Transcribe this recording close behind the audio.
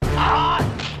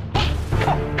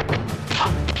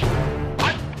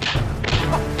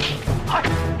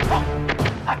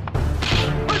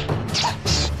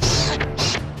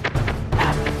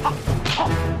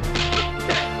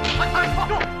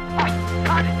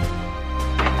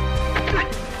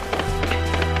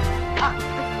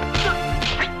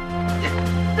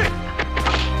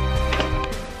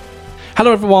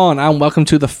Hello, everyone, and welcome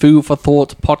to the Food for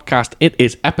Thought podcast. It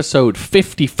is episode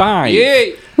 55.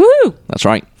 Yay! Woo! That's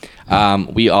right.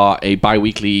 We are a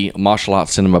bi-weekly martial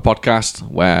arts cinema podcast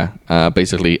where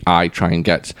basically I try and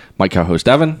get my co-host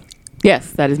Evan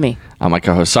Yes, that is me. and my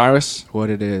co-host Cyrus What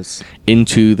it is.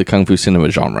 into the Kung Fu cinema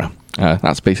genre.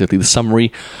 That's basically the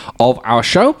summary of our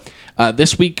show.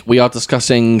 This week we are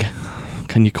discussing...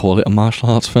 Can you call it a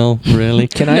martial arts film, really?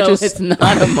 It's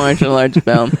not a martial arts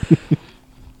film.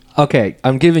 Okay,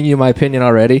 I'm giving you my opinion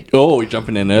already. Oh, you're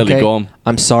jumping in early. Okay? Go on.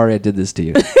 I'm sorry I did this to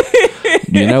you.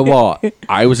 You know what?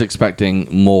 I was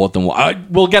expecting more than what...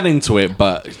 we'll get into it,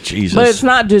 but Jesus. But it's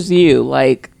not just you.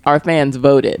 Like, our fans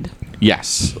voted.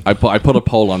 Yes. I put a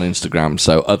poll on Instagram,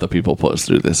 so other people put us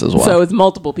through this as well. So it's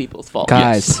multiple people's fault.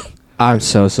 Guys, I'm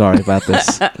so sorry about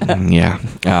this. Yeah.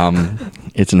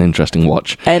 It's an interesting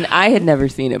watch. And I had never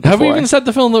seen it before. Have we even said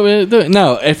the film that we're doing?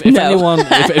 No. If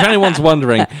anyone's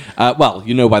wondering, well,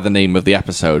 you know by the name of the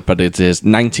episode, but it is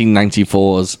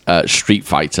 1994's Street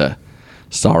Fighter,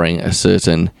 starring a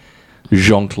certain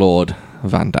Jean-Claude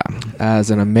Van Damme.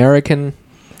 As an American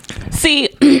See,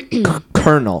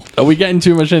 colonel Are we getting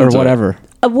too much into or it? whatever.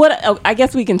 I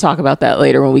guess we can talk about that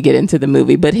later when we get into the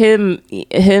movie. But him,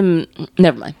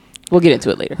 never mind. We'll get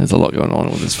into it later. There's a lot going on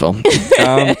with this film.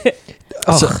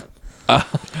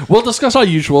 We'll discuss our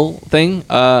usual thing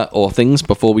or things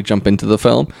before we jump into the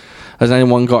film. Has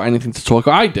anyone got anything to talk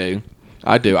about? I do.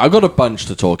 I've got a bunch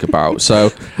to talk about.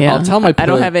 So Yeah. I'll tell my... I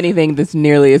don't have anything that's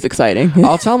nearly as exciting.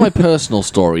 I'll tell my personal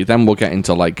story. Then we'll get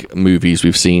into like movies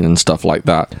we've seen and stuff like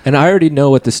that. And I already know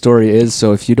what the story is,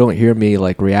 so if you don't hear me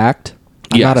like react,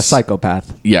 I'm not a Yes.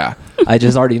 psychopath. Yeah. I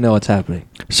just already know what's happening.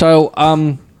 So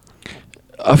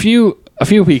a few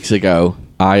weeks ago,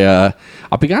 I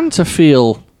began to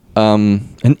feel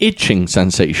an itching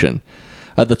sensation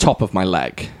at the top of my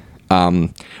leg.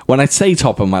 When I say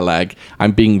top of my leg,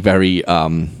 I'm being very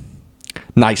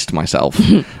nice to myself,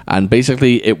 and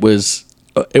basically it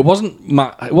wasn't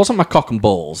my cock and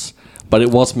balls, but it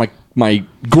was my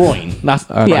groin. That's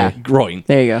Yeah. my groin.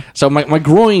 There you go. So my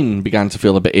groin began to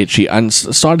feel a bit itchy and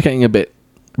started getting a bit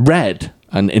red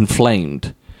and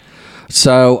inflamed.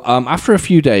 So after a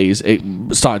few days, it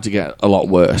started to get a lot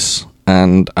worse,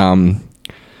 and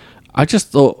I just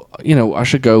thought, I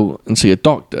should go and see a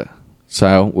doctor.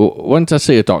 So went to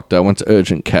see a doctor, went to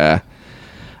urgent care,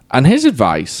 and his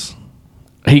advice,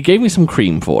 he gave me some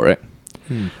cream for it,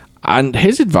 and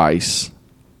his advice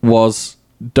was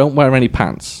don't wear any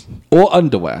pants or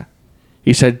underwear.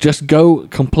 He said just go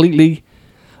completely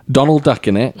Donald Duck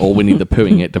in it, or Winnie the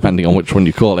Poohing it, depending on which one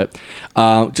you call it.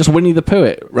 Just Winnie the Pooh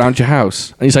it around your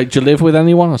house. And he's like, do you live with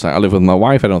anyone? I was like, I live with my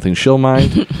wife. I don't think she'll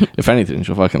mind. If anything,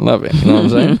 she'll fucking love it. You know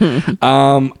what I'm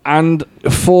saying? And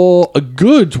for a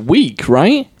good week,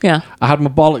 right? Yeah. I had my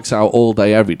bollocks out all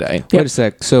day, every day. Wait a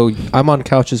sec. So I'm on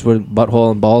couches where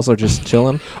butthole and balls are just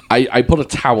chilling? I put a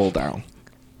towel down.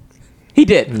 He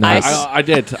did. Nice. I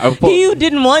did. He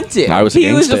didn't want to. I was He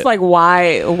was against just it. like,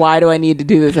 why do I need to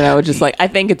do this? And I was just like, I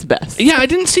think it's best. Yeah, I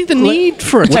didn't see the need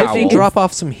for a What if towel. you drop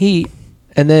off some heat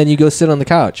and then you go sit on the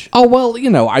couch? Oh, well,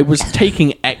 I was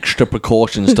taking extra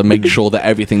precautions to make sure that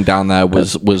everything down there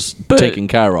was taken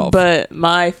care of. But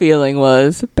my feeling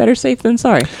was better safe than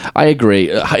sorry. I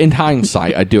agree. In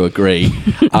hindsight, I do agree.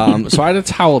 So I had a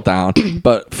towel down,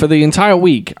 but for the entire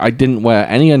week, I didn't wear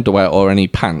any underwear or any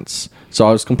pants. So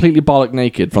I was completely bollock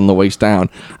naked from the waist down.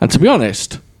 And to be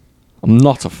honest, I'm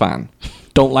not a fan.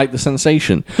 Don't like the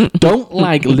sensation. Don't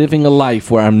like living a life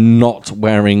where I'm not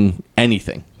wearing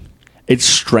anything. It's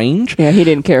strange. Yeah, he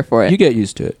didn't care for it. You get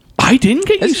used to it. I didn't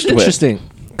get It's used to it. interesting.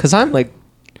 Because I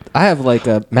have like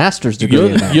a master's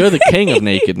degree in that. You're the king of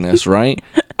nakedness, right?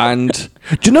 And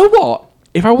do you know what?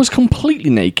 If I was completely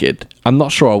naked, I'm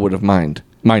not sure I would have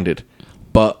minded.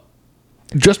 But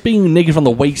just being naked from the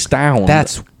waist down.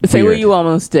 That's Say weird. what you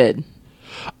almost did.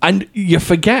 And you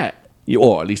forget,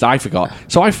 or at least I forgot.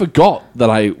 So I forgot that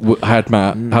I had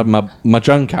my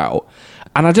junk out.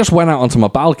 And I just went out onto my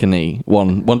balcony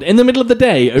one in the middle of the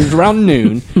day. It was around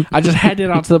noon. I just headed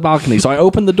out to the balcony. So I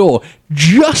opened the door,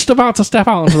 just about to step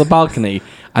out onto the balcony,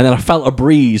 and then I felt a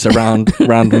breeze around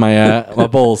my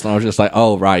balls, and I was just like,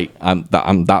 "Oh right,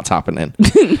 that's happening."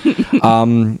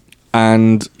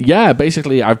 And yeah,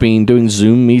 basically, I've been doing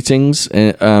Zoom meetings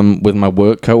with my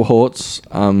work cohorts,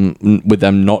 with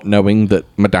them not knowing that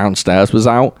my downstairs was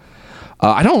out.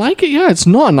 I don't like it. Yeah, it's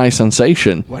not a nice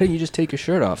sensation. Why didn't you just take your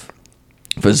shirt off?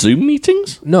 For Zoom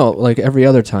meetings? No, like every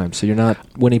other time, so you're not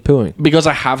Winnie Poohing. Because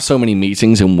I have so many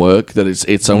meetings in work that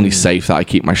it's only safe that I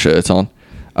keep my shirt on.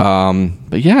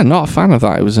 But yeah, not a fan of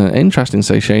that. It was an interesting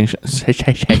sensation.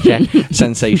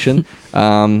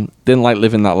 Didn't like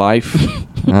living that life.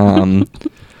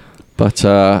 But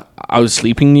I was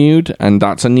sleeping nude, and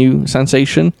that's a new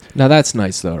sensation. Now that's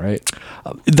nice though, right?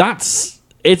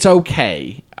 It's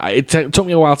okay. It took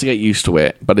me a while to get used to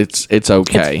it, but it's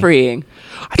okay. It's freeing.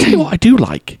 I tell you what I do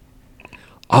like.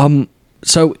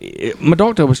 So my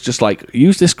doctor was just like,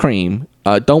 use this cream,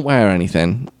 don't wear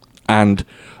anything, and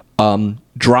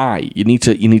dry. You need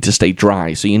to stay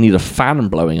dry, so you need a fan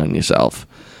blowing on yourself.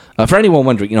 For anyone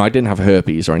wondering, I didn't have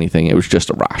herpes or anything. It was just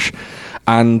a rash,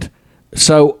 and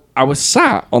so I was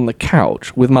sat on the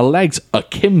couch with my legs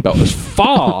akimbo, as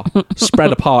far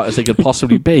spread apart as they could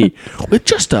possibly be, with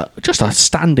just a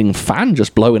standing fan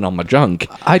just blowing on my junk.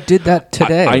 I did that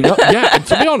today. I know, yeah. And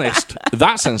to be honest,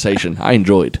 that sensation I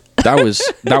enjoyed. That was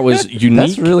unique.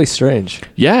 That's really strange.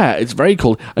 Yeah, it's very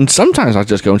cool. And sometimes I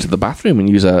just go into the bathroom and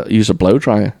use a blow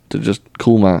dryer to just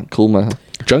cool my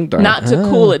junk down. Not to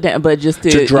cool it down, but just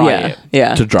to dry it.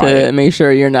 Yeah, To dry it. make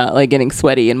sure you're not like getting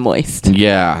sweaty and moist.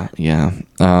 Yeah.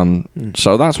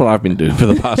 So that's what I've been doing for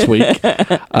the past week.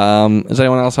 Does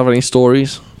anyone else have any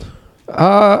stories?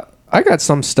 I got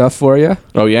some stuff for you.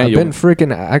 Oh yeah, I've been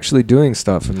freaking actually doing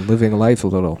stuff and living life a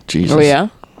little. Jesus. Oh yeah.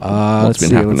 What's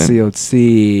been happening? Let's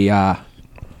see.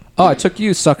 I took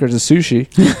you suckers to sushi.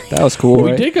 That was cool.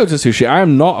 We right? did go to sushi. I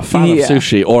am not a fan Yeah. of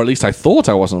sushi, or at least I thought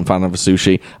I wasn't a fan of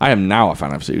sushi. I am now a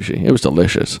fan of sushi. It was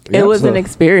delicious. It was so- an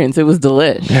experience. It was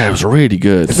delish. Yeah, it was really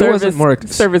good. If it wasn't more-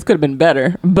 service could have been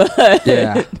better, but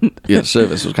Yeah. Yeah, the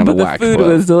service was kind but of the whack. food but-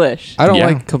 was delish. I don't Yeah.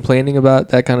 like complaining about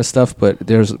that kind of stuff, but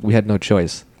we had no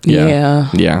choice. Yeah.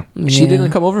 Yeah. She didn't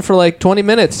come over for like 20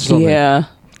 minutes or something. Yeah.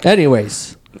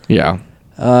 Anyways. Yeah.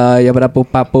 Oh,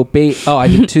 I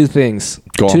did two things.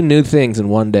 Go on. Two new things in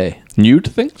one day. Nude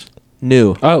things?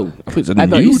 New. Oh, I thought you said I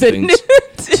thought nude you said things.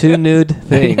 nude. Two nude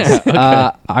things.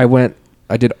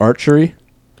 I did archery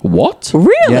What?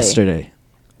 Really? yesterday.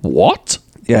 What?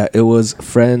 Yeah, it was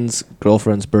friend's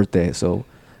girlfriend's birthday, so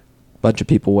a bunch of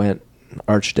people went,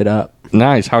 arched it up.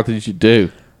 Nice. How did you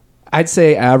do? I'd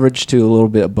say average to a little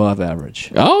bit above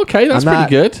average. Oh, okay. That's I'm pretty not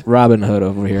good. Robin Hood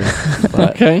over here.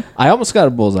 But Okay. I almost got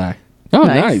a bullseye. Oh,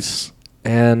 Nice. nice.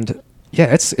 And yeah,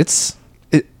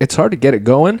 it's hard to get it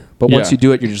going, but once Yeah. you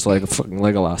do it, you're just like a fucking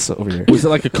Legolas over here. Was it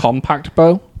like a compact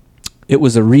bow? It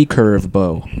was a recurve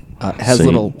bow. It has So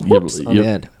little whoops on the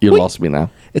end. You Whee! lost me now.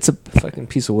 It's a fucking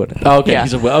piece of wood. Okay. Yeah.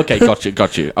 Okay.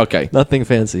 Got you. Okay. Nothing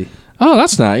fancy. Oh,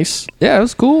 that's nice. Yeah, it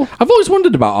was cool. I've always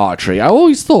wondered about archery. I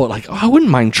always thought, like, I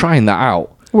wouldn't mind trying that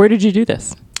out. Where did you do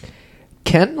this?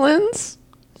 Kentlands?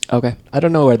 Okay. I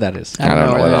don't know where that is. I don't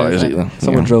know where that is either.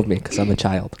 Someone Yeah. drove me because I'm a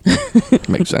child.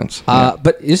 Makes sense.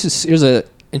 But here's a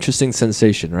interesting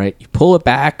sensation, right? You pull it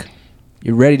back,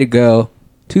 you're ready to go.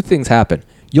 Two things happen.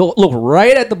 You'll look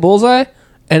right at the bullseye,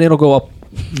 and it'll go up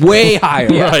way higher.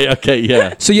 Right. Okay.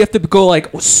 Yeah. So you have to go like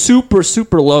super,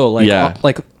 super low, like Yeah.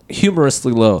 like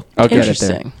humorously low. Okay. to get it there.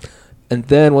 Interesting. And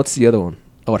then what's the other one?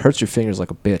 Oh, it hurts your fingers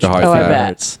like a bitch. Oh, I Oh, I bet. bet.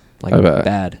 Hurts like I bet.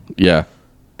 bad. Yeah.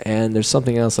 And there's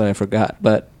something else that I forgot,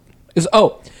 but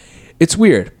it's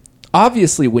weird.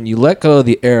 Obviously, when you let go of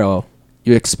the arrow,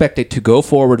 you expect it to go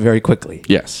forward very quickly.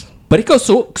 Yes. But it goes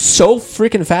so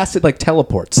freaking fast it like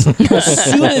teleports.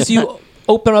 As soon as you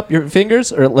open up your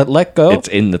fingers or let go, It's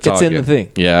in the target. It's in the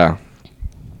thing. Yeah.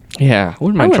 Yeah. I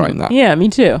wouldn't mind trying that. Yeah, me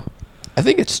too. I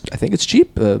think it's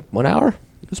cheap. 1 hour.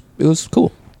 It was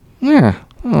cool. Yeah.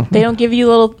 Oh. They don't give you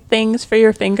little things for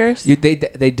your fingers. They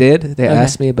did. They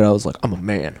asked me, but I was like, I'm a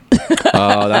man.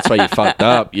 Oh, that's why you fucked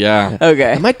up. Yeah.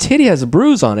 Okay. And my titty has a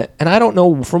bruise on it, and I don't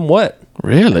know from what.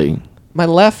 Really? My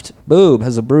left boob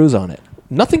has a bruise on it.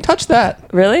 Nothing touched that.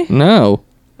 Really? No.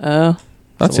 Oh.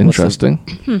 That's Someone must have-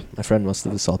 interesting. My friend must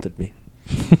have assaulted me.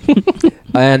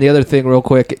 And the other thing, real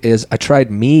quick, is I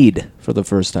tried mead for the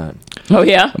first time. Oh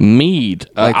yeah. Mead.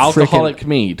 Like Alcoholic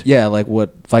mead. Yeah, like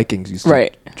what Vikings used to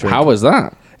Right. drink. How was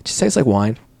that? It just tastes like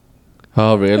wine.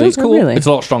 Oh, really? It was cool. Really? It's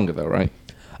a lot stronger, though, right?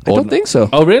 I don't think so.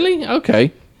 Oh, really?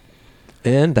 Okay.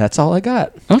 And that's all I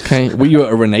got. Okay. Were you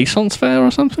at a Renaissance fair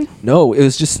or something? No, it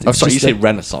was just. Oh, it's sorry. You just say a-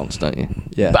 Renaissance, don't you?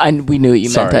 Yeah. But we knew what you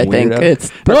meant. Sorry, I think weirdo. it's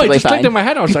No, it perfectly just clicked fine. in my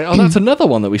head. I was like, oh, that's another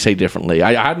one that we say differently.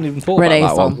 I hadn't even thought about that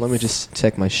Renaissance. one. Let me just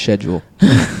check my schedule.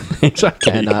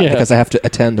 Exactly. And, yeah. Because I have to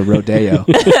attend the rodeo.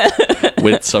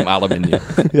 With some aluminium.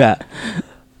 Yeah.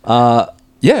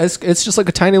 Yeah, it's just like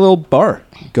a tiny little bar.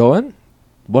 Go in.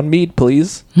 One mead,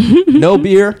 please. No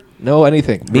beer. No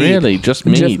anything. Mead. Really? Just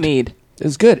mead? Just mead.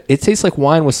 It's good. It tastes like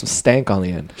wine with some stank on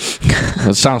the end.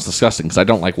 It sounds disgusting because I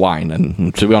don't like wine.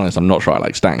 And to be honest, I'm not sure I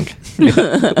like stank.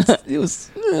 It was.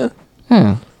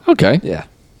 Yeah. Okay. Yeah.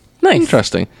 Nice.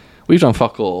 Interesting. We've done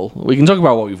fuck all. We can talk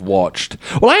about what we've watched.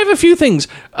 Well, I have a few things.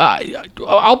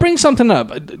 I'll bring something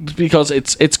up because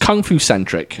it's Kung Fu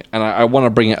centric, and I want to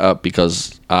bring it up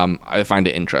because I find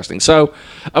it interesting. So,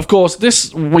 of course,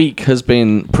 this week has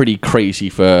been pretty crazy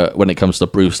for when it comes to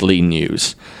Bruce Lee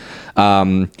news.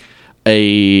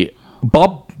 A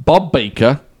Bob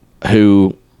Baker,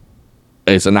 who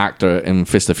is an actor in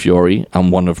Fist of Fury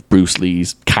and one of Bruce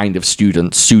Lee's kind of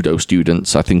students, pseudo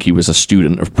students. I think he was a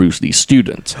student of Bruce Lee's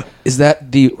student. Is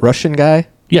that the Russian guy?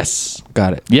 Yes.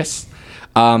 Got it. Yes.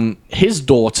 His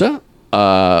daughter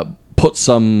put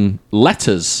some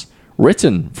letters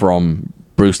written from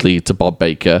Bruce Lee to Bob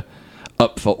Baker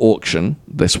up for auction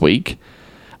this week.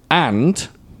 And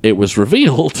it was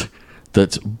revealed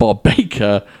that Bob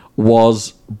Baker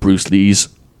was Bruce Lee's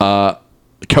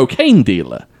cocaine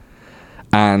dealer.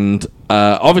 And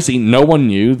obviously, no one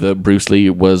knew that Bruce Lee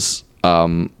was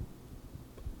a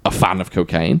fan of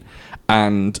cocaine.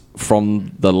 And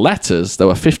from the letters, there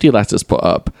were 50 letters put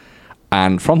up.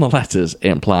 And from the letters, it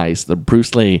implies that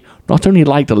Bruce Lee not only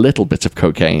liked a little bit of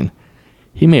cocaine,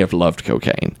 he may have loved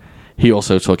cocaine. He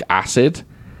also took acid.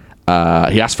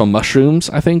 He asked for mushrooms,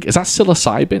 I think. Is that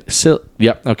psilocybin?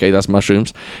 Yep, okay, that's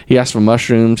mushrooms. He asked for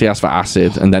mushrooms, he asked for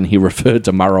acid, and then he referred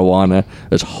to marijuana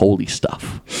as holy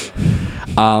stuff.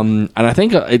 And I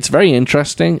think it's very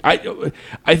interesting.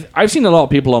 I've seen a lot of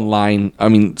people online. I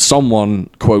mean, someone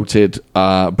quoted,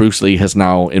 Bruce Lee has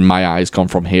now, in my eyes, gone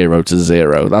from hero to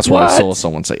zero. That's what I saw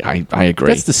someone say. I agree.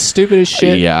 That's the stupidest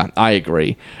shit. Yeah, I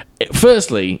agree.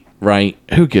 Firstly, right,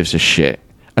 who gives a shit?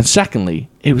 And secondly,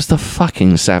 it was the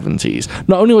fucking 70s.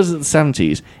 Not only was it the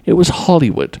 70s, it was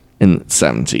Hollywood in the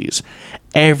 70s.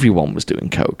 Everyone was doing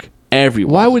coke.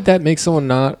 Everyone. Why would that make someone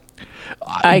not?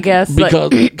 I guess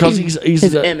because he's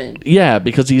his image. Yeah,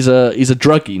 because he's a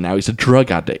druggie now. He's a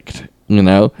drug addict. You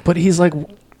know. But he's like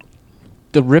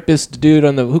the rippest dude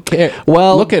on the. Who cares?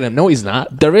 Well, look at him. No, he's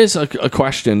not. There is a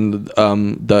question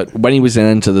that when he was in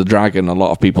Enter the Dragon, a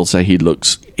lot of people say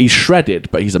he's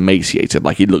shredded, but he's emaciated.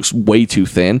 Like, he looks way too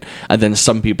thin. And then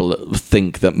some people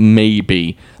think that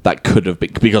maybe that could have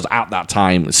been because at that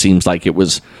time it seems like it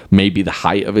was maybe the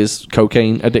height of his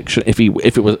cocaine addiction. If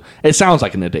it was, it sounds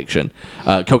like an addiction,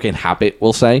 cocaine habit,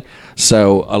 we'll say.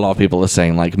 So a lot of people are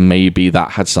saying like maybe that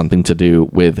had something to do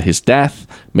with his death.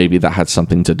 Maybe that had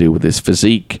something to do with his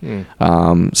physique.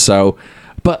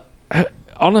 But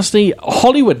honestly,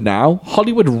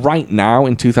 Hollywood right now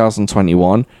in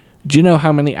 2021, do you know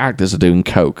how many actors are doing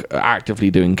coke, actively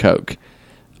doing coke?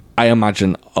 I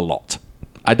imagine a lot.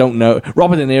 I don't know.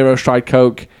 Robert De Niro tried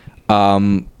coke.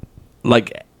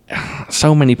 Like,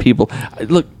 so many people.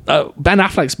 Look, Ben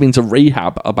Affleck's been to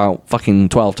rehab about fucking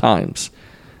 12 times.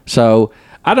 So,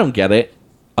 I don't get it.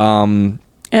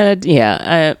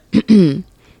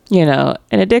 You know,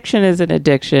 an addiction is an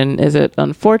addiction. Is it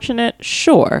unfortunate?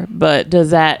 Sure. But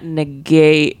does that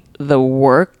negate the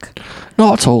work?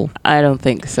 Not at all. I don't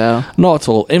think so. Not at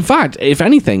all. In fact, if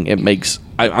anything, it makes...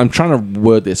 I'm trying to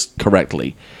word this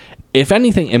correctly. If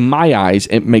anything, in my eyes,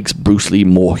 it makes Bruce Lee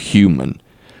more human.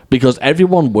 Because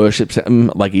everyone worships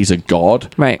him like he's a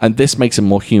god. Right. And this makes him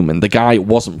more human. The guy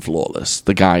wasn't flawless.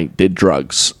 The guy did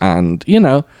drugs. And, you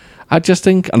know... I just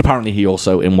think, and apparently he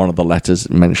also, in one of the letters,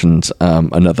 mentions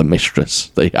another mistress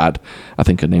that he had. I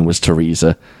think her name was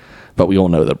Teresa. But we all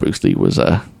know that Bruce Lee was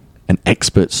an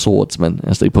expert swordsman,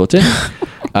 as they put it.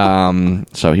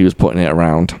 So he was putting it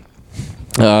around.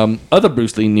 Other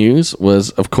Bruce Lee news was,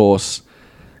 of course,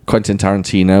 Quentin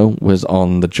Tarantino was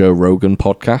on the Joe Rogan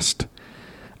podcast.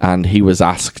 And he was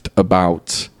asked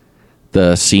about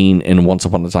the scene in Once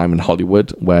Upon a Time in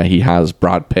Hollywood where he has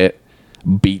Brad Pitt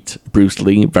beat Bruce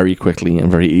Lee very quickly and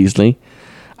very easily.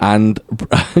 And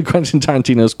Quentin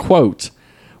Tarantino's quote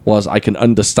was, "I can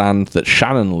understand that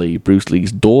Shannon Lee, Bruce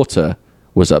Lee's daughter,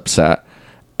 was upset.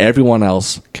 Everyone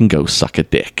else can go suck a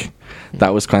dick."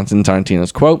 That was Quentin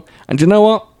Tarantino's quote. And you know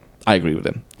what? I agree with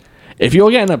him. If you're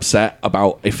getting upset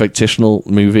about a fictional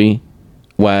movie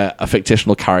where a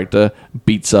fictional character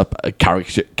beats up a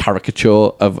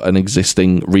caricature of an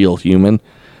existing real human,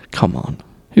 come on.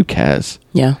 Who cares?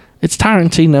 Yeah. It's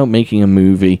Tarantino making a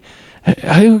movie.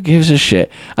 Who gives a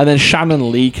shit? And then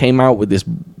Shannon Lee came out with this,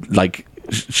 like,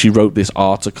 she wrote this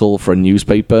article for a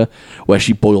newspaper where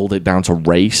she boiled it down to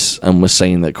race and was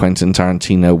saying that Quentin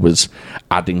Tarantino was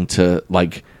adding to,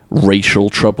 like,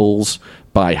 racial troubles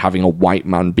by having a white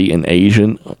man beat an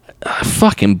Asian.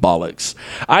 Fucking bollocks.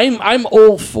 I'm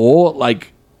all for,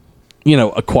 like, you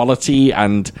know, equality,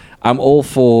 and I'm all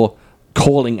for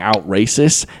calling out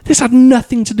racists. This had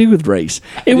nothing to do with race.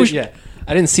 It was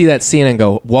I didn't see that scene and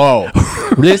go, "Whoa,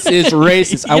 this is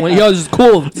racist." I went, "Yo, this is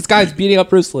cool. This guy's beating up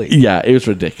Bruce Lee." Yeah, it was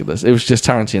ridiculous. It was just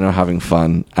Tarantino having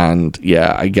fun, and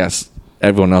yeah, I guess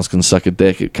everyone else can suck a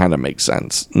dick. It kind of makes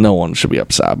sense. No one should be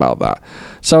upset about that.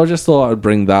 So I just thought I would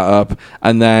bring that up.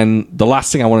 And then the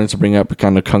last thing I wanted to bring up,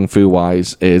 kind of kung fu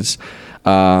wise, is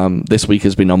this week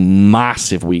has been a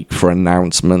massive week for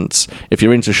announcements. If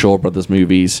you're into Shaw Brothers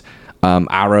movies,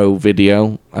 Arrow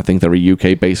Video, I think they're a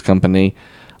UK-based company,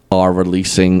 are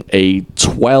releasing a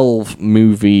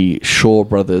 12-movie Shaw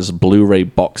Brothers Blu-ray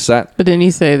box set. But didn't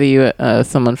you say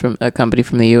someone from a company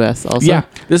from the US also? Yeah,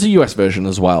 there's a US version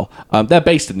as well. They're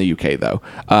based in the UK, though.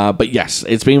 But yes,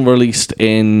 it's been released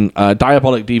in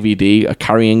Diabolic DVD, are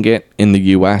carrying it in the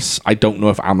US. I don't know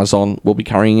if Amazon will be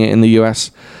carrying it in the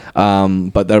US.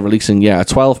 But they're releasing, a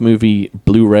 12-movie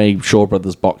Blu-ray Shaw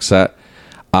Brothers box set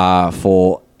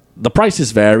for... The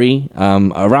prices vary,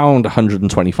 around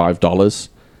 $125.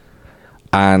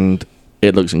 And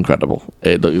it looks incredible.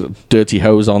 It looks Dirty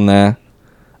Hose on there.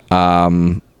 I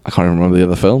can't even remember the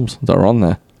other films that are on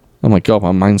there. Oh my god,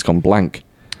 my mind's gone blank.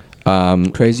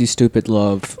 Crazy Stupid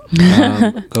Love,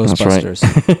 Ghostbusters,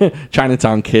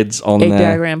 Chinatown Kids on Egg there.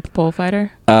 Diagram Pole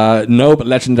Fighter? No, but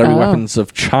Legendary Weapons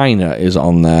of China is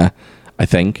on there, I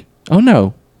think. Oh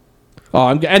no.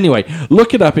 Anyway,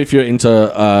 look it up if you're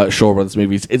into Shaw Brothers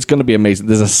movies. It's going to be amazing.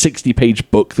 There's a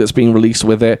 60-page book that's being released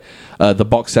with it. The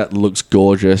box set looks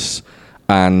gorgeous,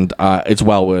 and it's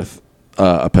well worth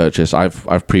a purchase.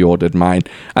 I've pre-ordered mine.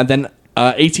 And then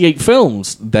 88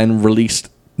 Films then released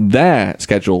their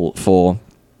schedule for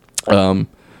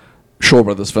Shaw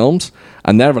Brothers films,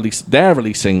 and they're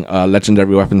releasing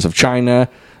Legendary Weapons of China.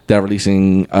 They're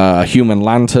releasing Human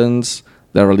Lanterns.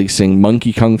 They're releasing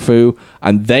Monkey Kung Fu,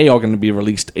 and they are going to be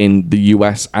released in the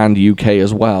US and UK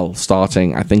as well, I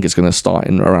think it's going to start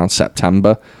in around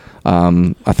September.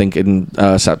 I think in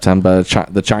September,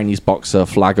 the Chinese boxer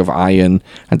Flag of Iron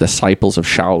and Disciples of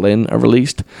Shaolin are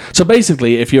released. So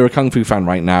basically, if you're a Kung Fu fan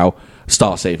right now,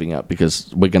 start saving up,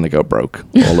 because we're going to go broke,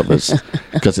 all of us,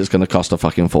 because it's going to cost a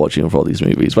fucking fortune for all these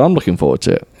movies. But I'm looking forward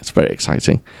to it. It's very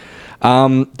exciting.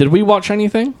 Did we watch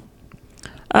anything?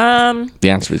 The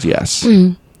answer is yes.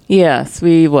 Yes,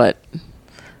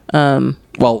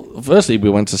 Well, firstly, we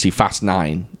went to see Fast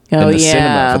 9 in the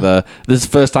cinema this is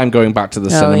the first time going back to the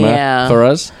cinema for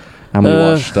us, and we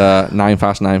watched 9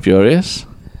 Fast 9 Furious.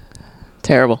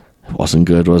 Terrible. It wasn't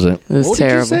good, was it? It was what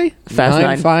terrible. Did you say?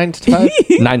 Fast 9.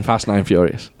 9 Fast 9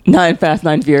 Furious. 9 Fast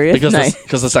 9 Furious.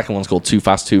 Because the second one's called 2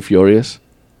 Fast 2 Furious.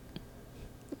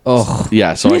 Oh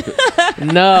yeah, so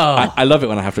no! I love it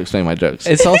when I have to explain my jokes.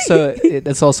 It's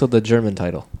also the German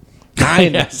title.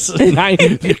 9. Yes, 9.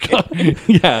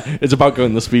 Yeah, it's about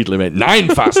going the speed limit. 9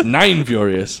 Fast, 9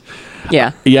 Furious.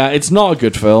 Yeah, it's not a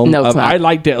good film. No, it's not. I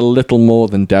liked it a little more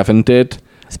than Devin did.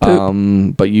 It's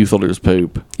poop. But you thought it was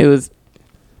poop. It was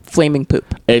flaming poop.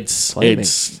 It's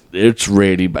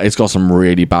really. It's got some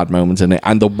really bad moments in it,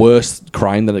 and the worst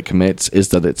crime that it commits is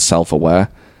that it's self-aware.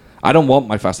 I don't want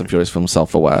my Fast and Furious films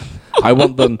self-aware. I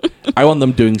want them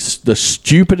doing the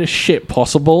stupidest shit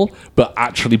possible, but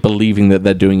actually believing that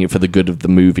they're doing it for the good of the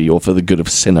movie or for the good of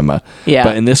cinema. Yeah.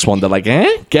 But in this one, they're like,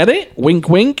 get it? Wink,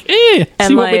 wink. See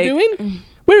And what we're doing?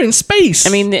 We're in space.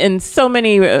 I mean, in so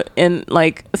many, in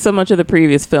like so much of the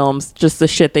previous films, just the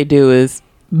shit they do is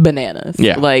bananas.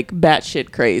 Yeah. Like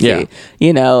batshit crazy. Yeah.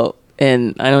 You know,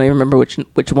 and I don't even remember which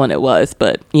one it was,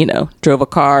 but drove a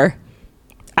car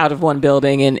out of one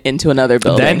building and into another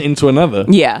building, then into another.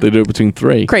 Yeah. They do it between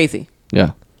 3. Crazy.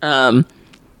 Yeah.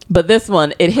 But this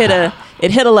one, it hit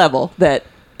a level that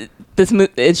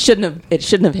it shouldn't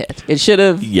have hit. It should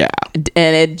have. Yeah.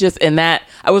 And that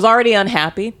I was already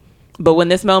unhappy, but when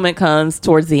this moment comes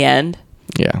towards the end,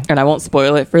 Yeah. and I won't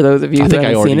spoil it for those of you I who think I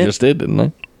haven't already seen it. just did, didn't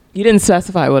I? You didn't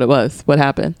specify what it was, what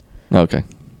happened. Okay.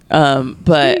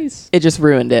 But Jeez. it just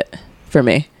ruined it for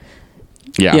me.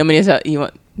 Yeah. You want me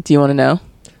to do you want to know?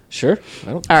 Sure.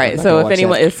 All right. So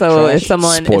if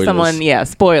someone,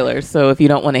 spoilers. So if you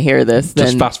don't want to hear this, then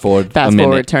just fast forward,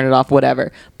 turn it off,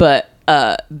 whatever. But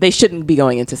they shouldn't be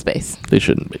going into space. They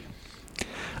shouldn't be,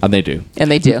 and they do. And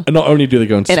they do. And not only do they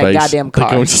go into In a space, goddamn car.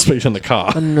 they go into space in the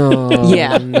car. No.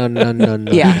 Yeah. No.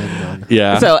 Yeah. No.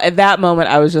 Yeah. So at that moment,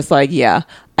 I was just like,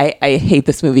 I hate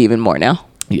this movie even more now.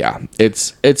 Yeah,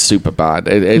 it's super bad.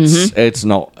 It's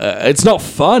not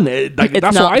fun. That's not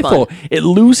what I fun. thought. It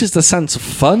loses the sense of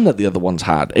fun that the other ones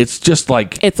had. It's just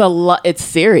like It's a lot. It's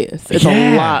serious. It's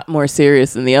a lot more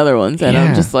serious than the other ones. And Yeah.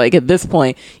 I'm just like, at this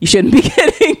point, you shouldn't be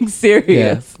getting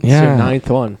serious. It's your 9th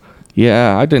one.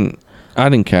 yeah. I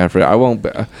didn't care for it. I won't.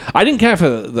 I didn't care for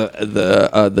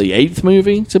the 8th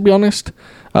movie, to be honest.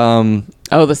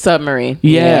 Oh, the submarine.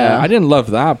 Yeah, I didn't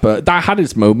love that, but that had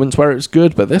its moments where it was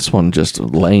good. But this one just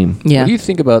lame. Yeah. What do you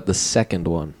think about the second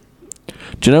one?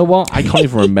 Do you know what? I can't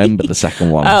even remember the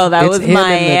second one. Oh, that It's was him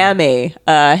and Miami.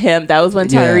 Him. That was when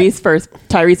Yeah.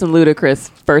 Tyrese and Ludacris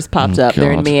first popped up.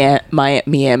 They're in God.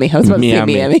 Miami. I was about to say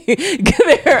Miami.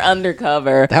 They're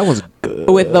undercover That was good.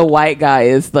 with the white guy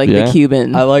is like Yeah. the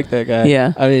Cuban. I like that guy.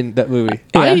 Yeah. I mean, that movie.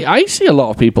 I see a lot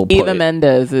of people put Eva it-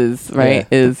 Mendes is right.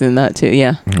 Is in that too.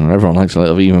 Yeah. Everyone likes a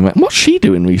little Eva Mendes. What's she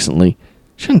doing recently?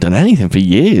 She hasn't done anything for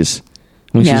years.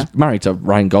 I mean, Yeah. she's married to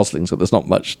Ryan Gosling, so there's not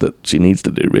much that she needs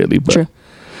to do, really. But, True.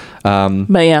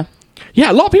 But yeah.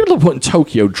 Yeah, a lot of people are putting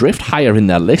Tokyo Drift higher in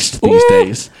their list these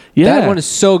days. Yeah. That one is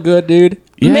so good, dude.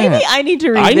 Yeah. Maybe I need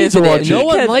to I need revisit to watch it. it. No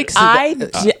one because likes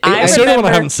it. I It's the only one I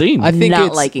remember- haven't seen. I think Not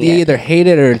it's liking you it. either hate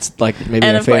it or it's like maybe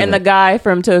and, a favorite. and the guy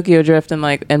from Tokyo Drift and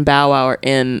Bow Wow are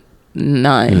in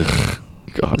 9.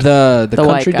 God. the The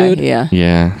white country guy. dude. Yeah.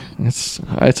 Yeah, it's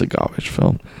a garbage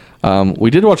film. We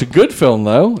did watch a good film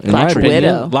though, in my Black opinion.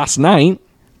 Widow. Last night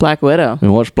Black Widow. we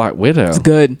watched Black Widow. It's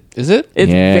good. Is it?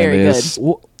 It's Yeah, very it good. is.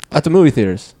 At the movie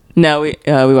theaters. No, we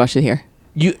watched it here.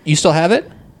 You still have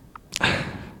it?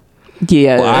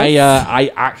 Yeah. Well, I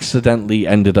accidentally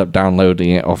ended up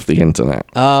downloading it off the internet.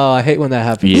 Oh, I hate when that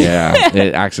happens. Yeah,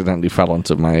 it accidentally fell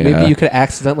onto my. Maybe you could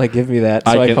accidentally give me that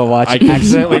so I can watch I it. can-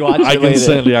 Accidentally watch I it can later.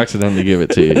 certainly accidentally give it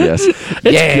to you. Yes, it's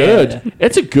Yeah. good.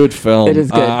 It's a good film. It is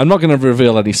good. I'm not going to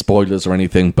reveal any spoilers or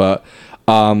anything, but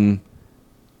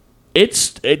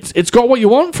it's got what you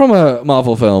want from a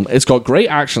Marvel film. It's got great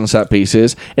action set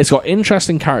pieces. It's got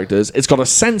interesting characters. It's got a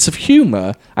sense of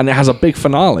humor, and it has a big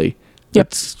finale. Yep.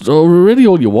 That's really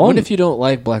all you want. What if you don't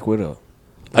like Black Widow?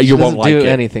 You She won't doesn't like do it.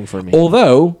 anything for me.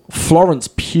 Although Florence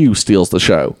Pugh steals the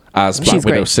show as Black She's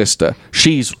Widow's great. sister.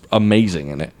 She's amazing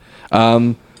in it.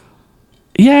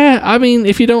 Yeah, I mean,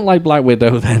 if you don't like Black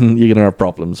Widow, then you're gonna have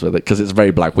problems with it because it's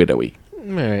very Black Widowy.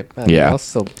 All right. Yeah. I'll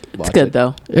still watch It's good it.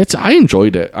 though. I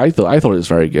enjoyed it. I thought it was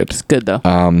very good. It's good though.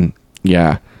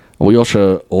 Yeah. We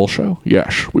also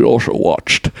yes, we also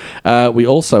watched. We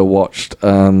also watched,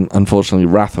 unfortunately,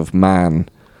 Wrath of Man,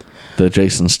 the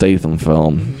Jason Statham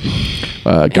film.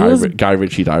 Guy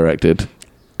Ritchie directed.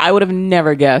 I would have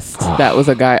never guessed that was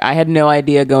a guy. I had no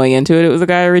idea going into it. It was a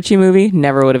Guy Ritchie movie.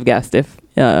 Never would have guessed if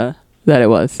that it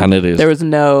was. And it is. There was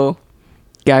no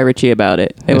Guy Ritchie about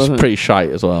it. It It's was pretty shite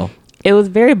as well. It was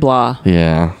very blah.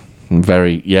 Yeah,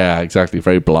 exactly.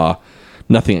 Very blah.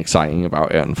 Nothing exciting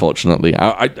about it, unfortunately.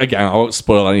 Again, I won't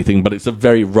spoil anything, but it's a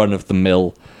very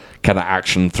run-of-the-mill kind of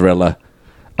action thriller.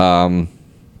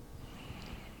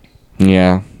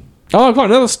 Yeah. Oh, I've got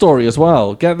another story as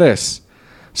well. Get this.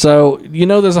 So,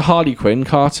 there's a Harley Quinn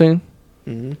cartoon?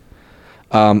 Mm-hmm.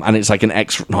 And it's like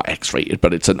not X-rated,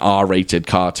 but it's an R-rated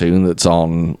cartoon that's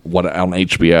on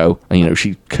HBO. And,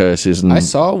 she curses and... I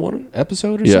saw one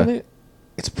episode or Yeah. something.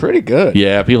 It's pretty good.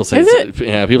 Yeah, people say Is it's, it?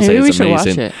 yeah, people say Maybe it's we should watch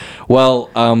amazing. it. Well,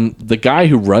 the guy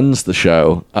who runs the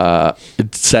show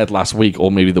it said last week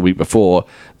or maybe the week before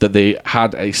that they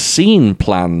had a scene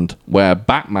planned where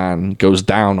Batman goes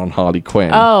down on Harley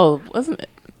Quinn. Oh, wasn't it?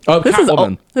 Oh, This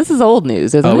Catwoman. this is old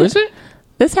news, isn't it? Oh, is it?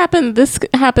 This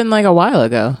happened like a while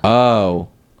ago. Oh,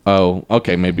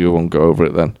 okay. Maybe we won't go over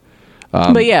it then.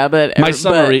 But yeah, My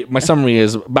summary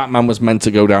is Batman was meant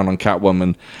to go down on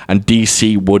Catwoman, and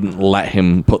DC wouldn't let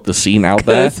him put the scene out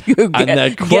there. Get- And their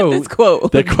get quote, this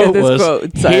quote. their Get quote this was,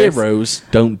 quote, Cyrus. "Heroes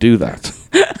don't do that."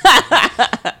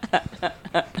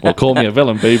 Well, call me a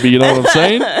villain, baby. You know what I'm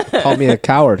saying? Call me a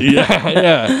coward.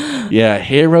 Yeah.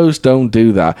 Heroes don't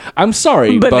do that. I'm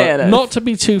sorry, but Bananas. not to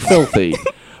be too filthy,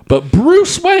 but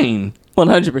Bruce Wayne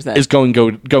 100%. is going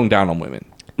down on women.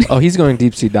 Oh, he's going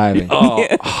deep sea diving. Oh,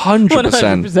 100%.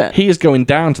 100%. He is going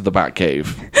down to the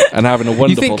Batcave and having a You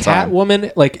wonderful think time.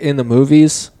 Catwoman, like in the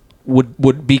movies,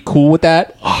 would be cool with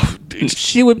that?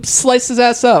 She would slice his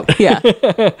ass up. yeah.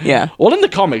 Yeah. Well, in the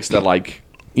comics, they're like,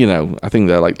 I think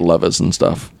they're like lovers and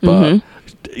stuff. But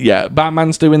yeah,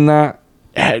 Batman's doing that.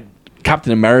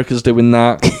 Captain America's doing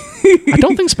that. I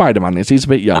don't think Spider-Man is. He's a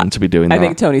bit young to be doing I that.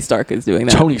 think Tony Stark is doing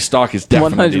that. Tony Stark is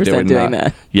definitely 100% doing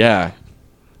that. Yeah.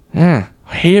 Yeah.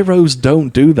 Heroes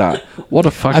don't do that. What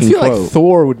a fucking I feel quote. like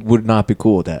Thor would not be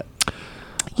cool with that.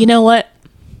 You know what?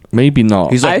 Maybe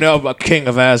not. He's like, I- no, but King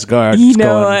of Asgard You is know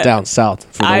going what? down south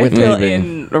for the I winter. feel maybe.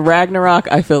 in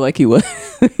Ragnarok, I feel like he would.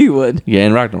 He would. Yeah,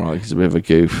 in Ragnarok, he's a bit of a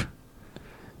goof.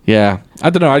 Yeah. I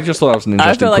don't know. I just thought that was an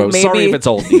interesting feel like quote. Sorry maybe- if it's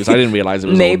old news. I didn't realize it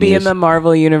was Maybe old in news. the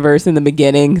Marvel universe in the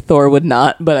beginning, Thor would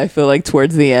not, but I feel like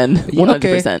towards the end,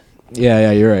 100%.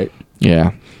 Yeah, you're right.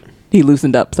 Yeah. He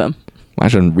loosened up some.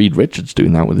 Imagine Reed Richards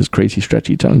doing that with his crazy,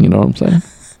 stretchy tongue. You know what I'm saying?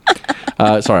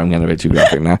 Sorry, I'm getting a bit too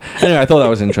graphic now. Anyway, I thought that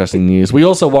was interesting news. We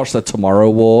also watched The Tomorrow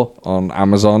War on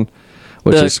Amazon,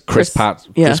 which The is Chris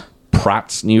yeah.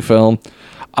 Pratt's new film.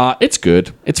 It's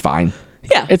good. It's fine.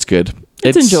 Yeah. It's good.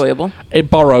 It's enjoyable.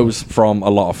 It borrows from a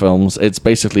lot of films. It's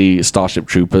basically Starship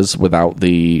Troopers without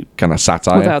the kind of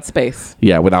satire. Without space.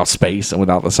 Yeah, without space and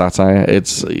without the satire.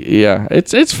 It's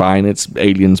fine. It's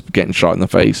aliens getting shot in the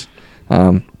face.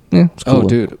 Yeah, it's cool. Oh,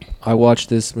 dude, I watched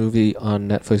this movie on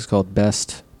Netflix called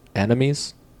Best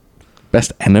Enemies.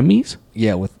 Best Enemies?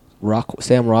 Yeah, with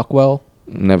Sam Rockwell.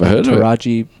 Never heard of it.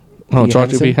 Taraji. Oh, P. Taraji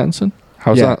Henson. P. Henson?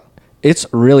 How's Yeah. that? It's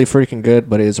really freaking good,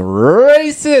 but it's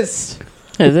racist.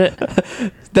 Is it?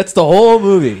 That's the whole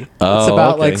movie. Oh, It's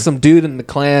about okay. like some dude in the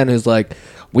Klan who's like,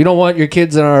 we don't want your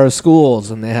kids in our schools,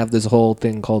 and they have this whole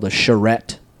thing called a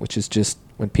charrette, which is just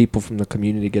when people from the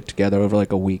community get together over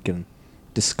like a week and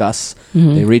discuss.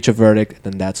 They reach a verdict, and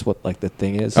then that's what like the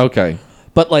thing is. Okay.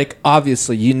 But like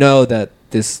obviously, you know that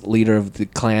this leader of the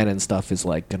Klan and stuff is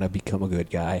like gonna become a good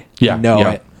guy. Yeah, you know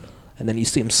yeah. it, and then you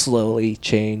see him slowly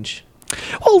change.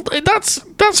 Well,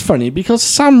 that's funny because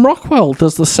Sam Rockwell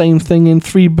does the same thing in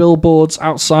 3 Billboards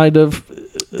Outside of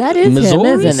That is Missouri?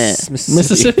 him, isn't it?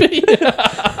 Mississippi.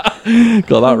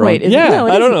 Got that right. Wait, is it- yeah. no,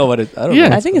 it I don't isn't. know what it. I don't Yeah.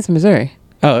 know. I think it's Missouri.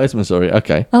 Oh, it's Missouri.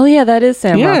 Okay. Oh yeah, that is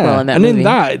Sam Rockwell in that and movie. in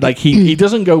that, like he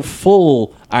doesn't go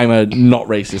full. I'm a not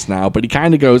racist now, but he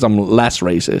kind of goes. I'm less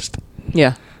racist.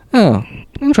 Yeah. Oh,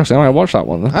 interesting. I might watch that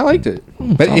one. Then. I liked it,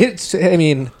 but it's. I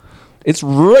mean, it's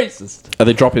racist. Are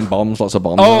they dropping bombs? Lots of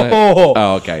bombs. Oh, in it? oh,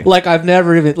 Oh, okay. Like I've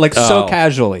never even like so Oh.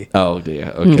 casually. Oh dear.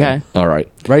 Okay. Okay. All right.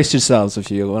 Brace yourselves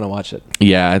if you want to watch it.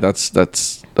 Yeah, that's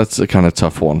a kind of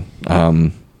tough one.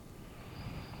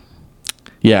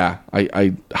 Yeah,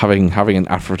 I having an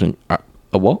African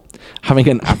having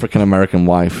an African American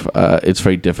wife, it's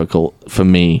very difficult for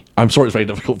me. I'm sure it's very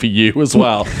difficult for you as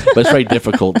well, but it's very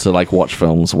difficult to like watch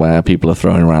films where people are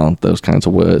throwing around those kinds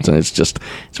of words, and it's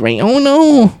very oh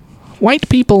no, white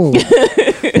people.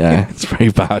 Yeah, it's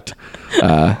very bad.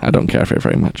 I don't care for it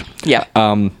very much. Yeah.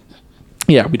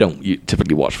 Yeah, we don't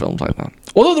typically watch films like that.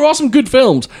 Although there are some good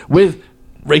films with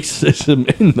racism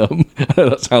in them. I know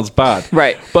that sounds bad.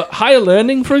 Right. But Higher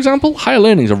Learning, for example, Higher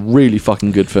Learning is a really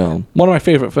fucking good film. One of my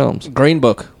favorite films. Green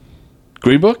Book.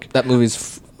 Green Book? That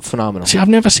movie's phenomenal. See, I've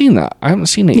never seen that. I haven't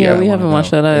seen it Yeah, yet. we haven't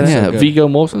watched that either. Yeah, so good. Viggo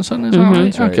Mortensen, is that right?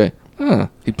 That's right. Okay. Ah.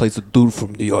 He plays the dude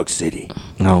from New York City.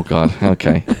 Oh, God.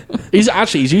 Okay. he's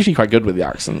usually quite good with the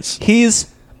accents.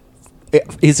 He's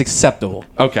acceptable.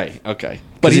 Okay.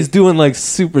 But he's doing like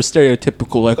super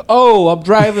stereotypical, like, oh, I'm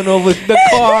driving over the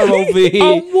car over here.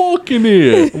 I'm walking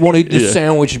here. I want to eat this Yeah.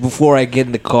 sandwich before I get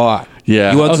in the car.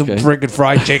 Yeah, You want some okay. freaking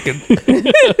fried chicken?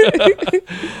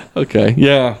 Okay.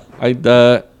 Yeah.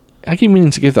 I keep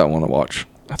meaning to give that one a watch.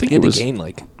 I think He it had to was. gain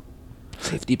like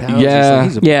 50 pounds. Yeah.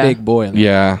 He's a Yeah. big boy.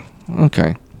 Yeah.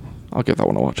 Okay. I'll give that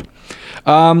one a watch.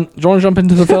 Do you want to jump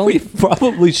into the film? We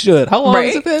probably should. How long Right.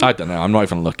 has it been? I don't know. I'm not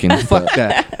even looking. Fuck but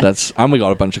that. and we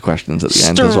got a bunch of questions at the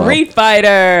end as well. Street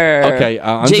Fighter. Okay,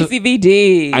 I'm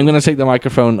JCVD. I'm going to take the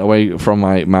microphone away from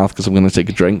my mouth because I'm going to take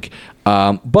a drink.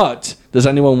 But does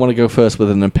anyone want to go first with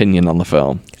an opinion on the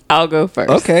film? I'll go first.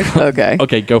 Okay. Okay.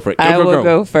 Okay, go for it. Go, I go, will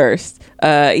go first.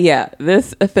 Yeah,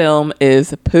 this film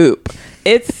is poop.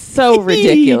 It's so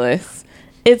ridiculous.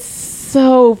 It's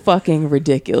so fucking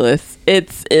ridiculous.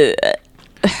 It's Can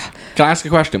I ask a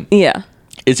question? yeah.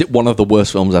 Is it one of the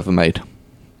worst films ever made?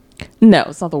 No,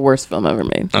 it's not the worst film ever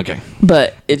made, Okay.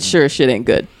 but it sure shit ain't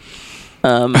good.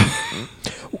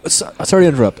 Sorry to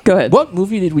interrupt. Go ahead. What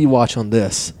movie did we watch on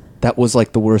this that was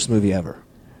like the worst movie ever?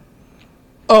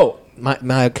 Oh,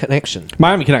 my Connection.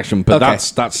 Miami Connection, but Okay.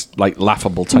 that's like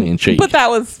laughable tongue in cheek. But that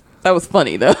was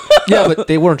funny though. Yeah, but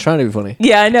they weren't trying to be funny.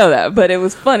 Yeah, I know that, but it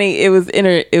was funny. It was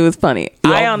funny.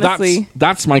 I honestly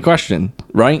that's my question,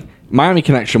 right? Miami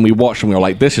Connection, we watched and we were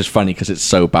like, this is funny because it's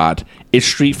so bad. Is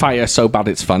Street Fighter so bad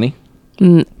it's funny?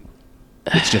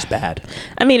 It's just bad.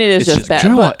 I mean, it is It's just just- bad. do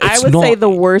you know But what? I It's would say not- the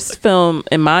worst film,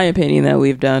 in my opinion, that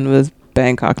we've done was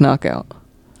Bangkok Knockout.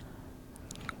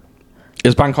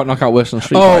 Is Bangkok Knockout worse than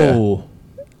Street Fighter? Oh,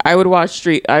 I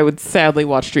would sadly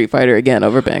watch Street Fighter again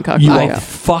over Bangkok You are Knockout.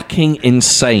 fucking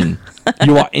insane.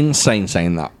 You are insane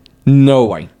saying that. No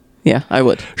way. Yeah, I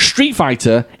would. Street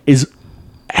Fighter is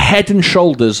head and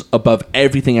shoulders above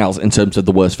everything else in terms of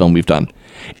the worst film we've done.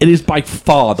 It is by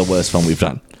far the worst film we've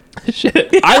done.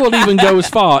 I will even go as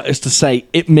far as to say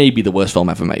it may be the worst film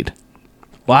ever made.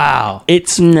 wow.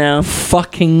 It's No.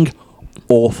 fucking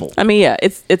awful. I mean, yeah,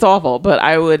 it's awful, but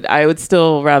I would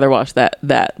still rather watch that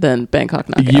than Bangkok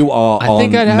Knockout. You are I on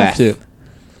think I'd have meth. to.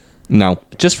 No.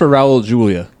 Just for Raul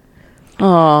Julia.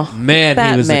 Oh, Man,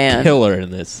 that he was man. a killer in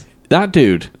this. That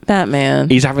dude, That man.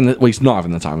 he's not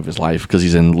having the time of his life because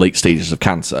he's in late stages of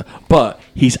cancer, but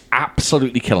he's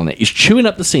absolutely killing it. He's chewing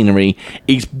up the scenery.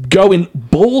 He's going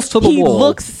balls to the He wall.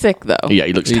 looks sick though. Yeah,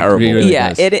 he looks He terrible. really Yeah,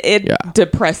 does. it Yeah.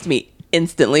 depressed me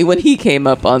instantly when he came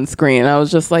up on screen. I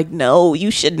was just like, no, you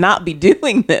should not be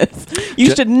doing this.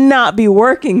 You should not be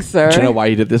working, sir. Do you know why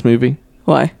he did this movie?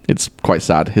 Why? It's quite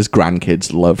sad. His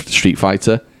grandkids loved Street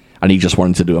Fighter, and he just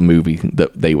wanted to do a movie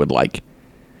that they would like.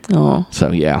 Oh,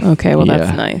 So yeah. Okay, well, that's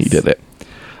Yeah, nice. He did it.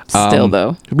 still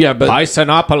though. Yeah, but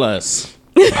Bisonopolis.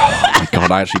 oh my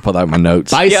God, I actually put that in my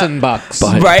notes. Bison bucks.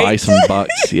 Right? Buy some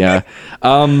bucks. Yeah.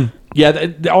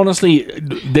 Honestly,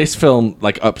 this film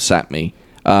like upset me.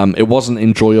 It wasn't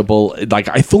enjoyable. Like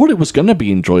I thought it was going to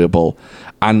be enjoyable,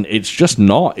 and it's just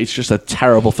not. It's just a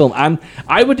terrible film, and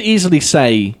I would easily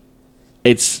say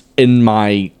it's in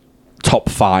my top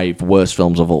 5 worst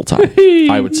films of all time.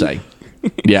 I would say.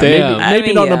 Yeah, Damn.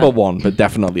 maybe not yeah. number 1, but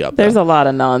definitely up There's there. a lot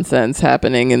of nonsense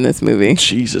happening in this movie.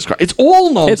 Jesus Christ, it's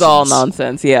all nonsense. It's all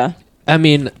nonsense. Yeah. I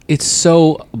mean, it's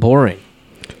so boring.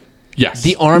 Yes,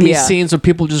 The army Yeah. scenes with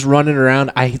people just running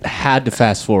around, I had to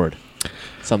fast forward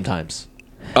sometimes.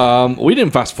 We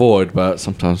didn't fast forward, but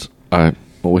sometimes I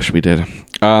wish we did.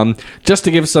 Just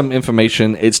to give some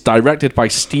information, it's directed by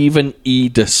Stephen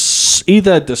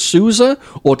either D'Souza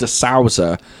or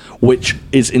D'Souza, which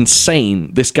is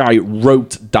insane. This guy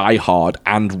wrote Die Hard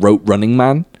and wrote Running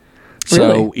Man. So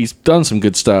Really? he's done some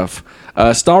good stuff.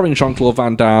 Starring Jean-Claude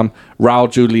Van Damme,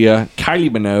 Raul Julia, Kylie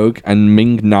Minogue, and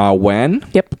Ming-Na Wen.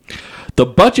 Yep. The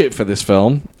budget for this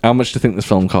film, how much do you think this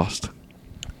film cost?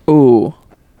 Ooh.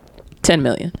 10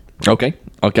 million. Okay.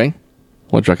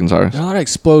 What do you reckon, Cyrus? A lot of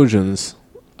explosions.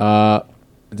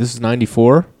 This is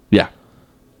 94. Yeah.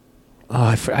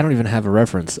 Oh, I don't even have a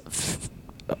reference.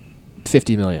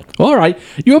 50 million. All right.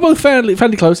 You were both fairly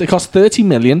close. It cost 30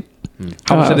 million.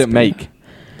 How much Oh, did it that's make?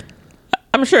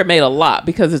 I'm sure it made a lot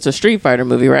because it's a Street Fighter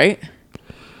movie, right?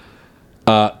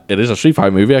 It is a Street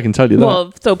Fighter movie, I can tell you that.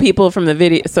 Well, so people from the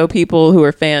video, so people who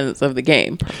are fans of the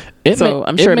game.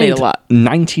 I'm sure it made a lot.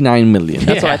 99 million.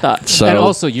 That's what I thought. So, And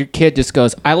also, your kid just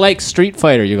goes, I like Street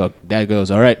Fighter. You go, Dad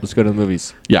goes, all right, let's go to the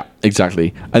movies. yeah,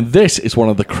 exactly. And this is one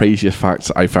of the craziest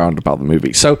facts I found about the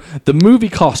movie. So the movie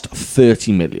cost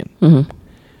 30 million. Mm-hmm.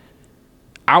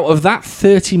 Out of that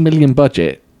 30 million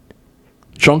budget,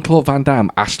 Jean-Claude Van Damme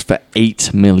asked for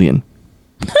 8 million.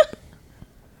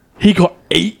 He got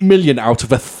 8 million out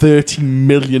of a $30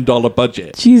 million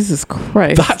budget. Jesus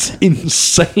Christ. That's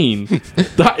insane.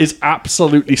 That is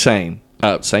absolutely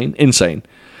insane.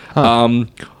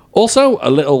 Also,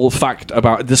 a little fact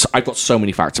about this. I've got so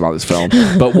many facts about this film,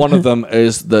 but one of them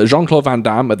is that Jean-Claude Van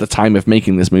Damme, at the time of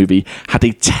making this movie, had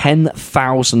a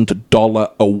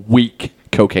 $10,000 a week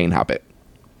cocaine habit.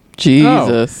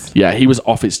 Jesus. Yeah, he was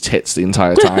off his tits the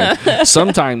entire time.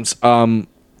 Sometimes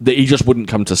he just wouldn't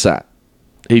come to set.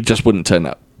 He just wouldn't turn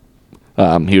up.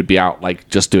 He would be out like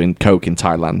just doing coke in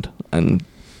Thailand, and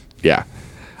yeah.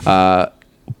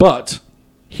 But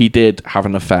he did have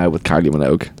an affair with Kylie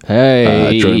Minogue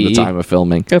during the time of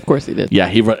filming. Of course he did. Yeah,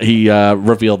 he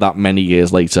revealed that many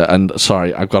years later. And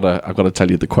sorry, I've got to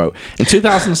tell you the quote. In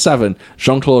 2007,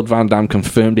 Jean-Claude Van Damme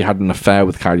confirmed he had an affair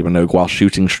with Kylie Minogue while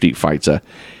shooting Street Fighter.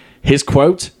 His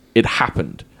quote: "It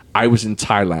happened. I was in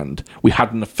Thailand. We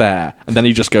had an affair." And then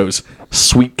he just goes,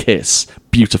 "Sweet kiss,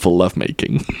 beautiful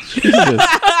lovemaking."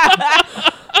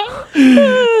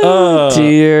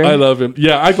 Dear. I love him.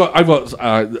 Yeah, I've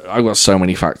got so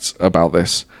many facts about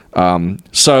this.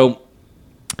 So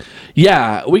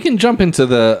yeah, we can jump into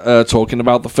the talking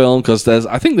about the film because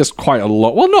I think there's quite a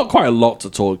lot. Well, not quite a lot to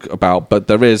talk about, but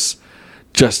there is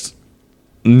just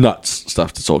nuts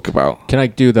stuff to talk about. Can I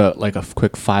do a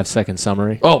quick 5-second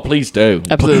summary? Oh, please do.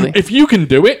 Absolutely. If you can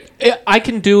do it, I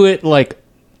can do it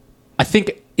I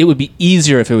think it would be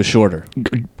easier if it was shorter.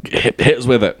 hit us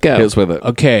with it. Go. Hit us with it.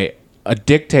 Okay, a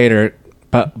dictator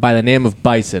by the name of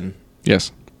Bison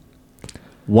Yes.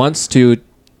 wants to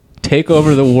take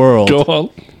over the world Go on.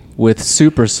 with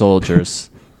super soldiers.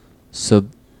 So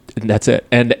that's it.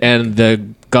 And the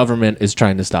government is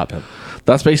trying to stop him.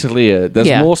 That's basically it. There's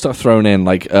Yeah. more stuff thrown in,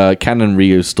 like Ken and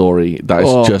Ryu's story. That is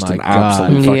Oh just my an God.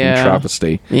 absolute fucking Yeah.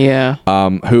 travesty. Yeah.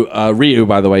 Who Ryu,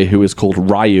 by the way, who is called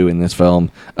Ryu in this film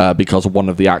because one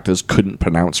of the actors couldn't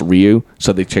pronounce Ryu,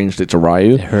 so they changed it to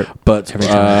Ryu. It hurt But every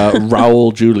time.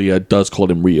 Raul Julia does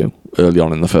call him Ryu early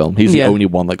on in the film. He's Yeah. the only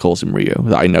one that calls him Ryu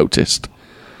that I noticed.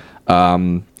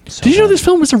 Did you know this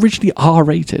film was originally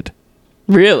R-rated?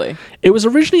 Really? It was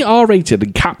originally R-rated,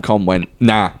 and Capcom went,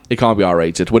 nah, it can't be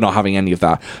R-rated. We're not having any of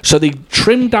that. So they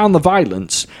trimmed down the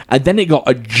violence, and then it got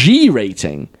a G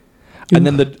rating. And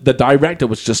then the director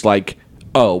was just like,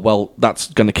 oh, well,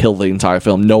 that's going to kill the entire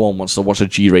film. No one wants to watch a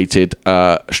G-rated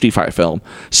Street Fighter film.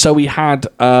 So we had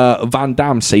Van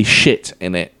Damme say shit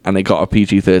in it, and it got a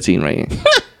PG-13 rating.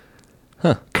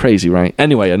 Crazy, right?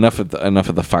 Anyway, enough of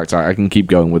the facts. I can keep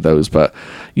going with those, but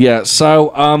yeah.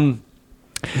 So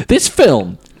this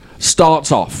film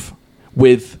starts off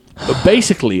with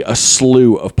basically a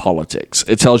slew of politics.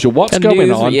 It tells you what's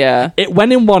going on. Yeah. It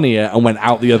went in one ear and went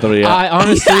out the other ear. I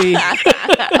honestly,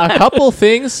 a couple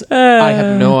things, I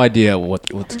have no idea what.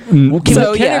 So,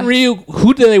 Ken yeah. and Ryu,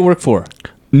 who do they work for?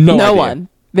 no No idea. one.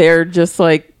 They're just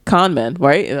like con men,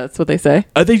 right? That's what they say.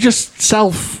 Are they just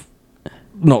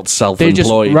not They self-employed?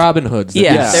 just Robin Hoods. That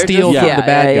Yeah, just they're steal just- from the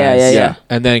bad yeah, guys, yeah.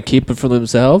 and then keep it for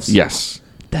themselves. Yes.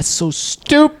 That's so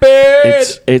stupid.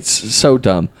 It's so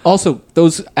dumb. Also,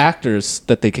 those actors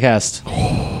that they cast,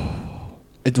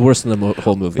 it's worse than the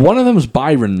whole movie. One of them is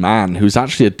Byron Mann, who's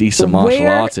actually a decent martial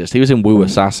Where- artist. He was in Wu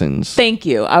Assassins. Thank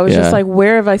you. I was Yeah. just like,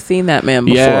 where have I seen that man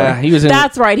before? Yeah, he was in-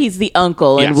 That's right. He's the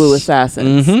uncle in Yes. Wu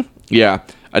Assassins. Mm-hmm. Yeah.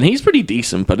 And he's pretty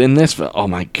decent, but in this, oh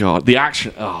my god, the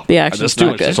action. Oh, The action's there's too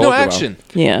not much good. to There's talk no about. action.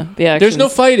 Yeah, the action. There's no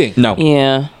fighting. No.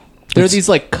 Yeah. There are these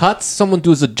like cuts. Someone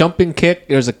does a jumping kick.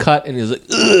 There's a cut, and he's like,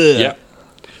 ugh. Yeah.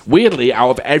 Weirdly, out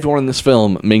of everyone in this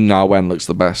film, Ming Na Wen looks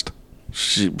the best.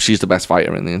 She's the best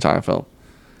fighter in the entire film.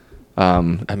 I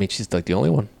mean, she's like the only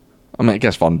one. I mean, I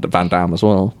guess Van Damme as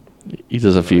well. He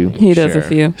does a few He does a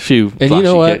Sure. few. And you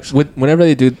know flashy what? kicks. Whenever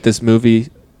they do this movie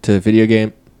to video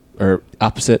game or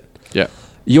opposite, Yeah.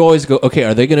 you always go, okay,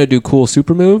 are they going to do cool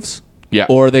super moves? Yeah.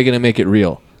 Or are they going to make it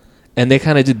real? And they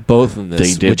kind of did both in this.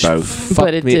 They did which both. fucked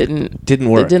But it me. didn't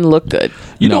work. It didn't look good.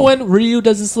 You know No. when Ryu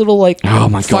does this little like Oh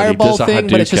my God, he fireball does a thing,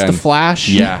 but it's just a Hadouken. flash?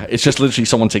 Yeah, it's just literally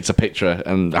someone takes a picture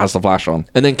and has the flash on.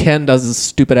 And then Ken does this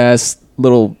stupid ass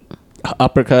little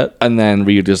uppercut. And then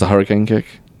Ryu does the hurricane kick.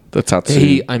 The Tatsu.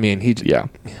 He yeah.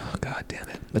 Oh, God damn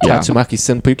it. The Yeah. Tatsumaki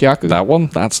Senpukyaku. That one.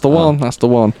 That's the one. That's the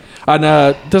one.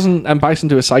 And doesn't M. Bison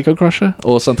do a Psycho Crusher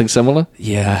or something similar?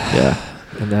 Yeah.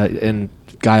 Yeah. And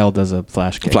Guile does a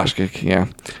flash kick. Flash kick, yeah.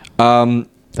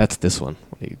 That's this one.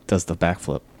 He does the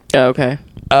backflip. Oh, okay.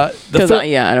 The, Because fil-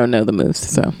 I don't know the moves.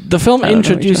 So the film I don't know what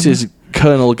you're introduces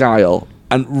Colonel Guile,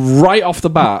 and right off the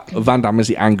bat, Van Damme is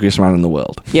the angriest man in the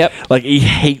world. Yep. Like, he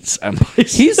hates M.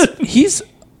 Bison. He's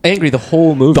angry the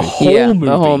whole movie. the whole Yeah, the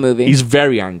movie. whole movie. He's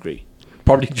very angry.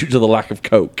 Probably due to the lack of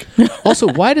coke. Also,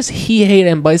 why does he hate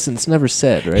M. Bison? It's never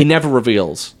said, right? He never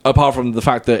reveals, apart from the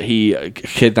fact that he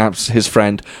kidnaps his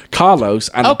friend Carlos,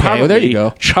 and Okay, apparently well, there you go.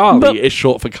 Charlie But- is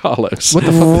short for Carlos. What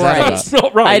the fuck is that Right. about? That's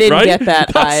not right. I didn't right? get that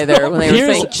That's either not when they were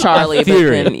Here's saying a Charlie. But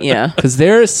theory. then, yeah. Because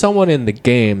there is someone in the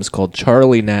games called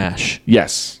Charlie Nash,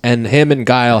 Yes. and him and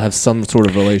Guile have some sort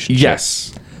of relationship.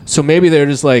 Yes. So maybe they're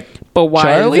just like, But why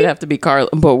Charlie? does it have to be Carlos?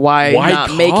 But why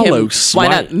not make him? Carlos? Why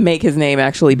Why- not make his name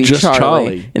actually be Just Charlie,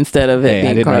 Charlie. instead of it Hey, I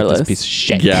being didn't Carlos? write this piece of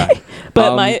shit. Yeah. But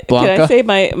can I Blanca? say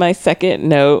my second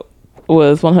note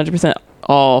was 100%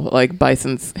 all like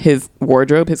Bison's his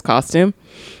wardrobe, his costume.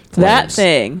 That Flames.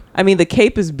 thing. I mean, the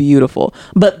cape is beautiful,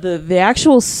 but the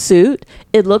actual suit,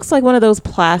 it looks like one of those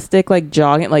plastic like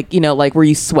jogging, like like where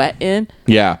you sweat in,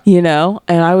 Yeah.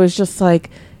 And I was just like,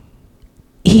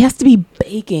 he has to be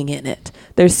baking in it.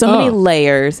 There's so many Oh.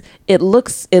 layers. It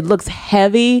looks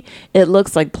heavy. It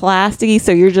looks like plasticky.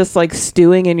 So you're just like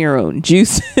stewing in your own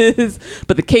juices.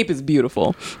 But the cape is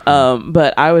beautiful.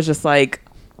 But I was just like,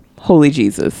 holy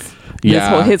Jesus.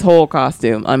 Yeah. His whole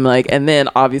costume. I'm like, and then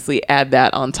obviously add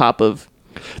that on top of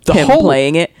The him whole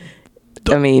playing it.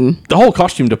 I mean, the whole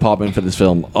costume department for this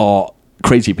film are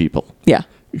crazy people, yeah.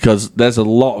 because there's a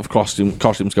lot of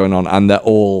costumes going on, and they're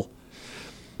all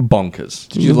bonkers.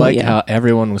 Did you like Yeah. how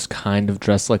everyone was kind of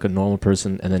dressed like a normal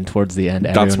person, and then towards the end,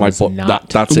 everyone That's my was point. not?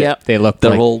 That's it. Yep. They looked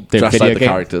They're like all their dressed video like the game.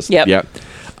 characters. Yep. Yeah.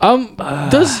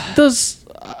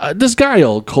 Does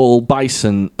Guile call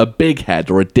Bison a big head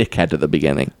or a dickhead at the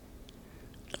beginning?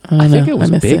 I think it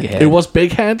was missed Big it. Head. It was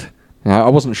Big Head? I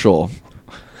wasn't sure.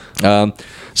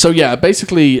 So yeah,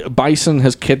 basically Bison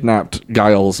has kidnapped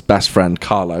Guile's best friend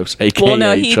Carlos, aka Well,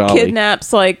 no, he Charlie.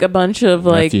 kidnaps like a bunch of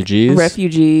like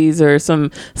Refugees? or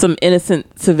some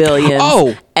innocent civilians.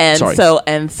 Oh, and sorry.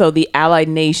 so the Allied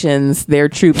nations, their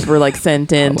troops were like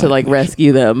sent in to like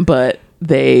rescue them, but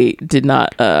they did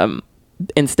not.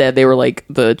 Instead, they were like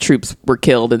the troops were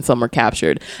killed and some were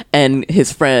captured, and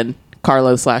his friend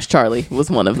Carlos / Charlie was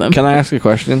one of them. Can I ask a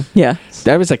question? Yeah.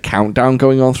 There is a countdown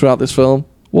going on throughout this film.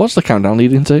 What's the countdown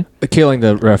leading to? Killing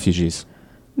the refugees.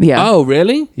 Yeah. Oh,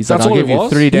 really? He's That's like, I'll all give it you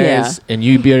was? 3 days, and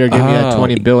you better give me that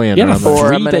 20 billion. Yeah, or I'm Or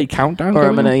gonna- I'm 3-day gonna- countdown. Or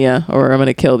I'm going on?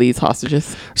 gonna kill these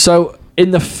hostages. So in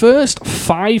the first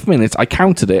 5 minutes, I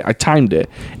counted it, I timed it.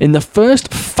 In the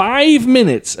first 5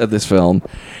 minutes of this film,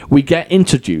 we get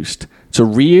introduced to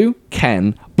Ryu,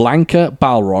 Ken, Blanka,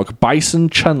 Balrog, Bison,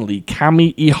 Chun-Li,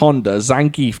 Cammy, E Honda,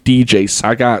 Zangief, DJ,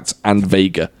 Sagat, and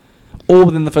Vega. All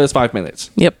within the first 5 minutes.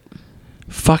 Yep.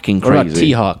 Fucking What about crazy.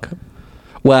 T-Hawk?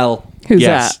 Well, Who's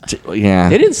yes, that? Yeah.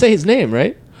 They didn't say his name,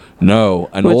 right? No,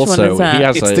 and Which one also is that? he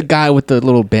has It's a, the guy with the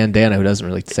little bandana who doesn't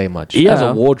really say much. he has a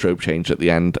Oh. wardrobe change at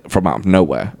the end from out of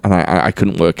nowhere, and I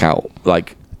couldn't work out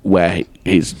like why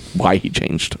he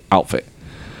changed outfit.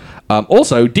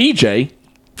 Also, DJ,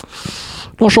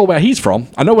 not sure where he's from.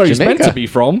 I know where he's meant Jamaica. to be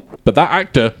from, but that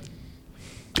actor.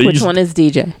 Which he's, one is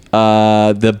DJ?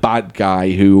 the bad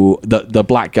guy the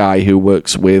black guy who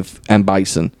works with M.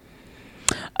 Bison.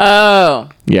 Oh,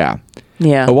 Yeah.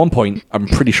 yeah. At one point, I'm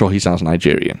pretty sure he sounds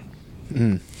Nigerian.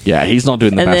 Yeah, he's not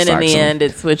doing the And best then in accent. the end,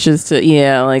 it switches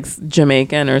to like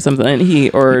Jamaican or something.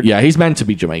 Yeah, he's meant to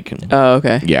be Jamaican. Oh,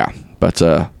 okay. Yeah, but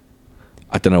I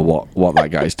don't know what that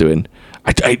guy's doing.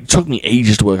 It took me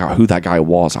ages to work out who that guy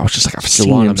was. I was just like, I've seen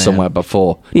Joanna him Man. somewhere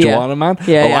before. Yeah. Joanna Man?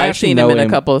 Yeah, Oh, yeah. I I've actually seen know him in a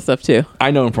couple of stuff too.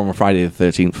 I know him from a Friday the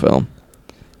 13th film.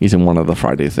 He's in one of the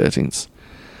Friday the 13th.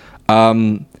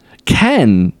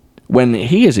 Ken, when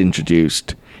he is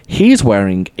introduced, he's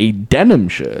wearing a denim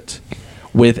shirt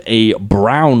with a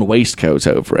brown waistcoat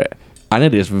over it. And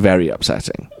it is very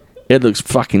upsetting. It looks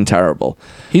fucking terrible.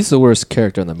 He's the worst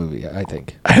character in the movie, I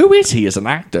think. Who is he as an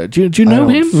actor? Do you know don't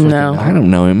him? freaking No. I don't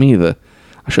know him either.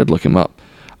 I should look him up.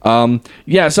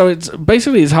 Yeah, so it's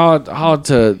hard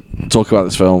to talk about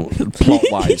this film plot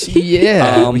wise.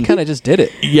 Yeah, we kind of just did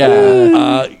it.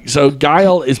 Yeah. So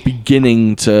Guile is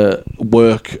beginning to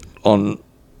work on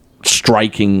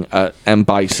striking M.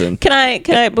 Bison. Can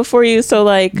I before you? So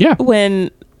like, Yeah.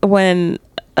 when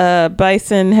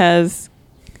Bison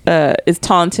is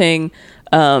taunting,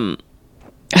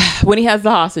 when he has the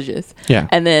hostages, Yeah.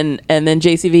 and then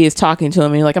JCV is talking to him,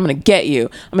 and he's like, "I'm gonna get you,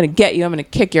 I'm gonna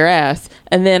kick your ass,"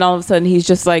 and then all of a sudden he's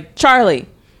just like, "Charlie,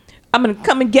 I'm gonna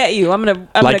come and get you, I'm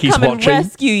Like gonna he's come and watching?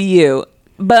 rescue you."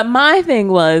 But my thing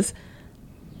was,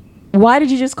 why did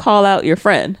you just call out your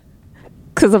friend?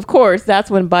 Because of course that's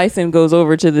when Bison goes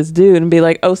over to this dude and be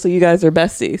like, "Oh, so you guys are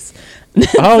besties."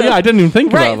 Oh yeah, I didn't even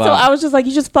think Right, about so that. I was just like,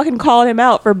 you just fucking called him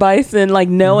out for Bison, like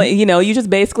knowing, you just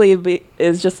basically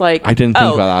is just like, I didn't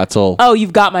think about that at all. Oh,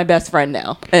 you've got my best friend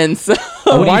now, and so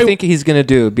What do Why- you think he's gonna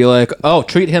do? Be like, oh,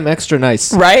 treat him extra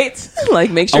nice. right,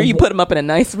 like make sure you put him up in a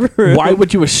nice room. Why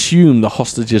would you assume the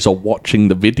hostages are watching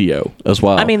the video as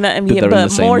well? I mean, that they're in the but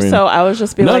same more room? so, I was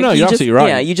just being No, like, no, you you're just, absolutely right.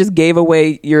 Yeah, you just gave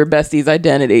away your bestie's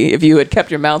identity. If you had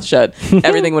kept your mouth shut,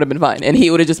 everything would have been fine, and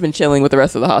he would have just been chilling with the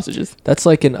rest of the hostages. That's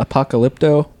like in Apocalypto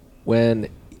when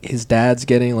his dad's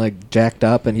getting like jacked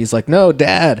up and he's like, "No,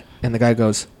 Dad," and the guy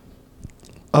goes,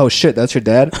 "Oh shit, that's your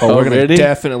dad? Oh, Oh, we're gonna really?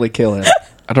 definitely kill him."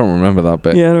 I don't remember that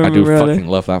bit. Yeah, I don't do remember either. fucking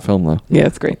love that film though. Yeah,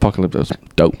 it's great. Apocalypse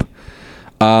dope.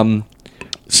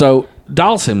 So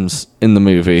Dalsim's in the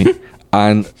movie,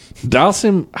 and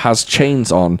Dalsim has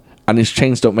chains on, and his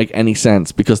chains don't make any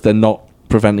sense because they're not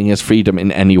preventing his freedom in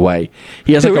any way.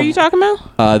 He has Who like are you talking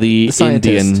about? the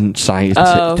scientist. Indian scientist.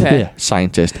 Oh, okay.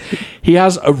 Scientist. He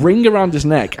has a ring around his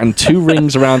neck and 2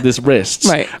 rings around his wrists,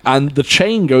 Right. and the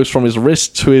chain goes from his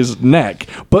wrist to his neck,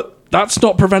 but that's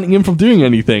not preventing him from doing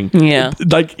anything. Yeah.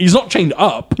 Like, he's not chained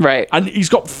up. Right. And he's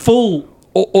got full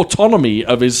autonomy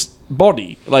of his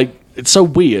body. Like, it's so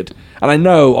weird. And I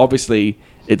know, obviously,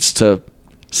 it's to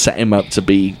set him up to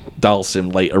be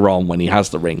Dalsim later on when he has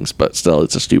the rings, but still,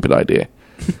 it's a stupid idea.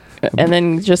 And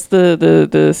then just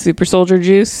the super soldier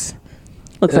juice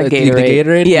looks like The Gatorade.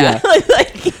 Gatorade? Yeah,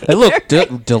 like It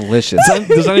looked delicious.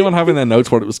 Does anyone have in their notes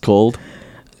what it was called?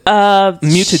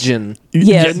 Mutagen.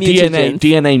 Yeah, DNA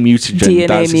mutagens. mutagen. DNA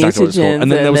That's exactly what it's called. mutagens,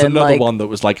 And then there was and then, another like, one that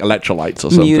was like electrolytes or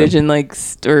something. mutagen, like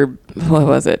or what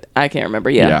was it? I can't remember.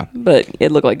 Yeah. But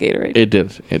it looked like Gatorade. It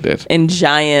did. In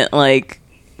giant, like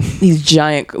these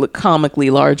giant, like, comically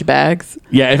large bags.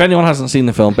 Yeah, if anyone hasn't seen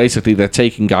the film, basically they're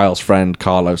taking Giles' friend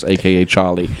Carlos, aka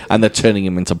Charlie, and they're turning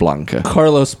him into Blanca.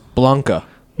 Carlos Blanca.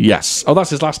 Yes. Oh,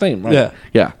 that's his last name, right? Yeah.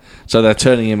 Yeah. So they're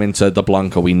turning him into the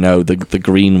Blanca we know, the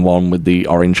green one with the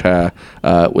orange hair,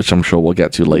 which I'm sure we'll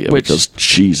get to later Which- because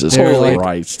Jesus They're like-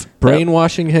 Christ.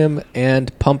 Brainwashing him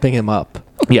and pumping him up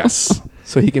Yes.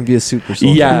 so he can be a super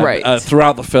soldier. Yeah. Right.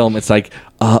 Throughout the film, it's like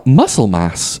muscle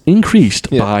mass increased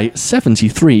Yeah. by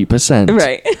 73%.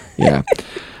 Right. Yeah.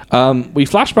 We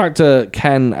flash back to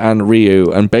Ken and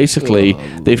Ryu, and basically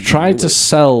they've tried to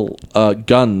sell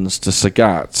guns to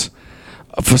Sagat.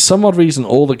 For some odd reason,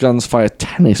 all the guns fire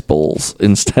tennis balls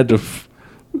instead of...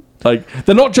 Like,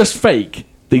 they're not just fake.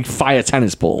 They fire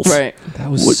tennis balls. Right.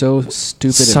 That was so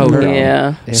stupid So and hurt dumb. me.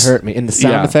 Yeah. It hurt me. And the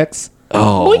sound Yeah. effects.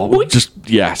 Oh, just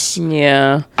yes.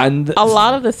 Yeah. And A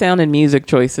lot of the sound and music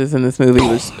choices in this movie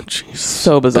was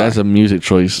so bizarre. There's a music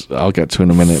choice I'll get to in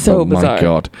a minute. So but my bizarre.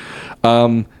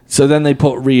 God. So then they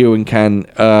put Ryu and Ken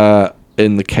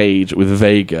in the cage with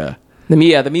Vega. The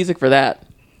music for that.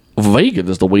 Vega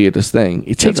does the weirdest thing. He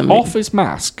takes Doesn't make- off his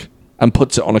mask and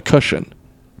puts it on a cushion.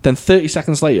 Then 30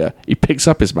 seconds later, he picks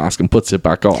up his mask and puts it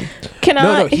back on. Can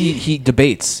I? No, he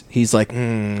debates. He's like,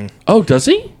 Oh, does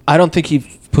he? I don't think he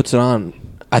puts it on.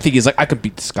 I think he's like, I could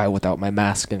beat this guy without my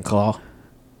mask and claw.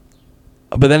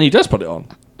 But then he does put it on.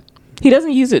 He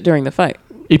doesn't use it during the fight.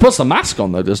 He puts the mask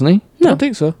on though, doesn't he? I don't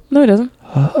think so. No, he doesn't.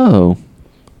 Oh.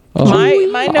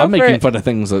 My note I'm making for fun of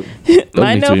things that don't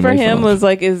my need to note be for made fun him of. was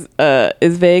like, is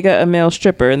Vega a male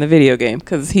stripper in the video game?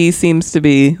 Because he seems to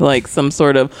be like some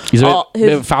sort of He's a all-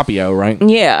 bit of Fabio, right?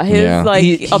 Yeah, his Yeah. like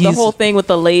the he's- whole thing with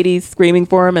the ladies screaming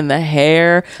for him and the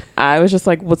hair. I was just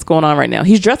like, what's going on right now?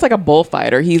 He's dressed like a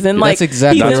bullfighter. He's in like That's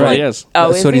exactly he's That's in, what like, he is. Oh,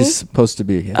 That's is what he? he's supposed to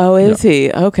be. Yeah. Oh, is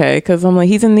he? Okay, because I'm like,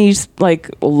 he's in these like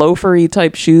loafery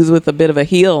type shoes with a bit of a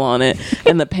heel on it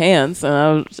and the pants,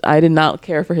 and I did not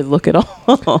care for his look at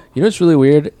all. You know what's really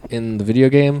weird in the video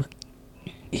game?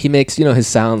 He makes, his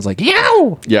sounds like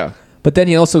yow, Yeah. but then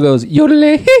he also goes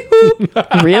yodele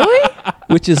hee-hoo, Really?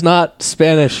 which is not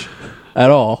Spanish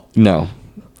at all. No.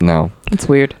 It's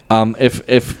weird. If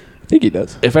I think he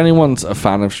does. if anyone's a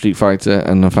fan of Street Fighter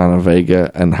and a fan of Vega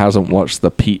and hasn't watched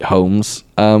the Pete Holmes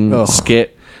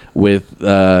skit with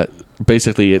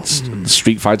basically it's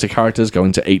Street Fighter characters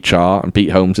going to HR and Pete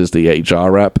Holmes is the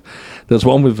HR rep. There's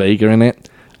one with Vega in it,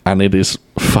 and it is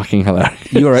fucking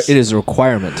hilarious. It is a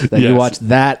requirement that you Yes. watch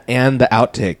that and the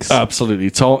outtakes. Absolutely.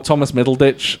 Thomas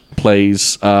Middleditch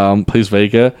plays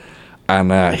Vega,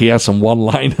 and he has some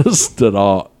one-liners that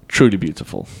are truly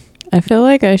beautiful. I feel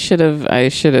like I should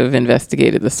have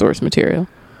investigated the source material.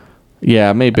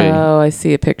 Yeah, maybe. Oh, I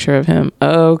see a picture of him.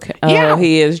 Okay. Oh,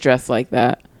 he is dressed like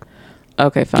that.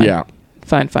 Okay, fine. Yeah.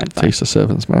 Fine. Taste the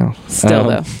servant's mouth. Still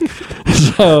though.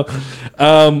 So,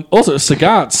 also,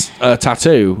 Sagat's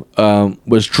tattoo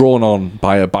was drawn on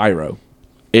by a biro.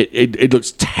 It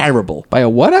looks terrible. By a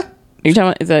what? Are you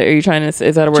talking? Is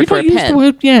that a word for a use the pen?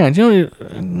 word? Yeah.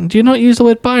 Do you not use the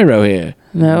word biro here?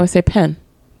 No, I say pen.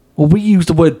 Well, we use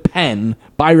the word pen.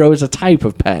 Biro is a type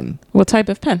of pen, What type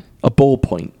of pen? a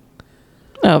ballpoint.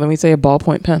 Oh, then we say a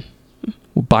ballpoint pen.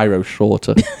 Well, biro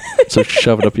shorter, so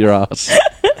shove it up your ass.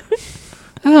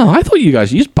 Oh, I thought you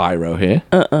guys used biro here.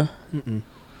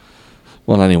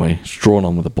 Well, anyway, it's drawn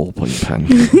on with a ballpoint pen.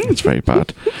 It's very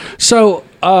bad. So,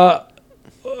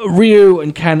 Ryu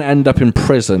and Ken end up in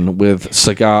prison with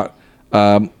Sagat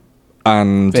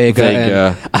and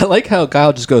Vega. And I like how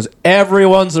Kyle just goes,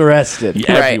 everyone's arrested.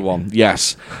 Yeah, Right. everyone,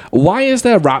 yes. Why is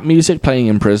there rap music playing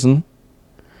in prison?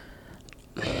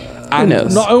 And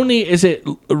knows? not only is it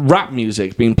rap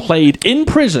music being played in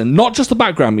prison, not just the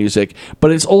background music,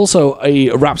 but it's also a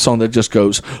rap song that just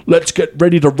goes, "Let's get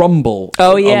ready to rumble."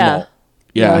 Oh, a yeah. lot.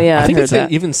 Yeah. Oh, yeah. I think heard they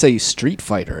that. even say Street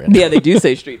Fighter in it. Yeah, they do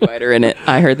say Street Fighter in it.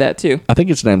 I heard that too. I think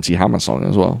it's an MC Hammer song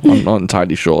as well. I'm not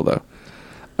entirely sure though.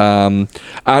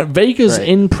 Vega's Right.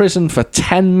 in prison for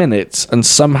 10 minutes and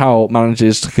somehow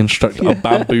manages to construct a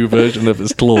bamboo version of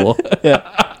his claw.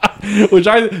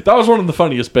 That was one of the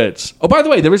funniest bits. Oh, by the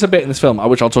way, there is a bit in this film,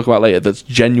 which I'll talk about later, that's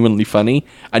genuinely funny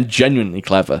and genuinely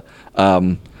clever.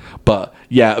 But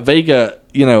yeah, Vega,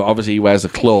 obviously he wears a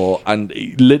claw and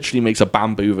he literally makes a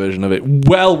bamboo version of it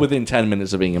well within 10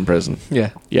 minutes of being in prison. Yeah.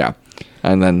 Yeah.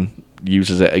 And then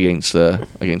uses it against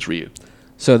Ryu.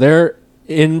 So they're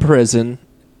in prison,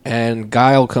 and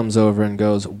Guile comes over and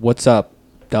goes, "What's up,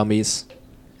 dummies?"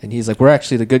 And he's like, "We're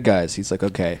actually the good guys." He's like,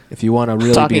 "Okay, if you want to really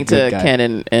be a Talking good to guy."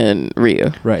 Ken and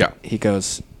Ryu. Right. Yeah. He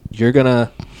goes, "You're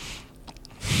gonna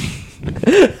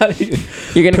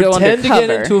You're gonna go pretend to get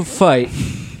undercover. into a fight,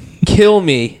 kill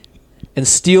me, and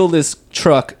steal this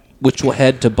truck, which will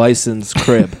head to Bison's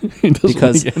crib It doesn't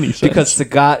because make any sense.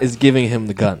 Sagat is giving him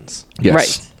the guns, Yes.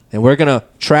 Right. and we're gonna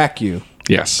track you."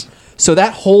 Yes. So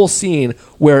that whole scene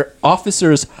where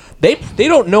officers they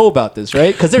don't know about this,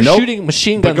 right? Because they're Nope. shooting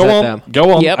machine But guns go at on. them.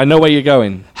 Go on. Yep. I know where you're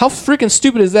going. How freaking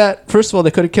stupid is that? First of all, they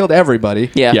could have killed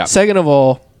everybody. Yeah. Yeah. Second of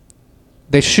all,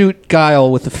 they shoot Guile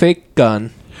with a fake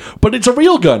gun. But it's a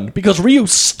real gun because Ryu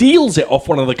steals it off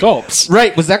one of the cops.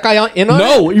 Right? Was that guy in on it?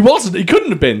 No, he wasn't. He couldn't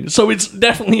have been. So it's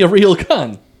definitely a real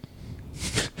gun.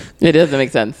 It doesn't make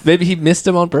sense. Maybe he missed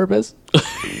him on purpose.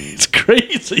 It's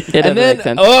crazy. It doesn't And then, make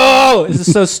sense. oh, this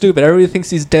is so stupid. Everybody thinks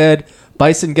he's dead.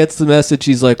 Bison gets the message.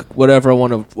 He's like, whatever. I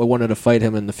wanted to fight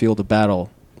him in the field of battle.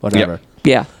 Whatever.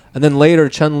 Yeah. And then later,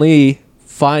 Chun-Li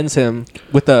finds him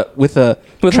with With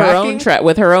tracking?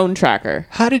 her own tracker.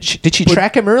 How did she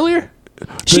track him earlier?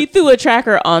 She threw a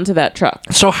tracker onto that truck.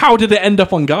 So how did it end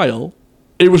up on Guile?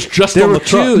 It was just There on were the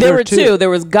truck. two. There were two. There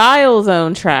was Guile's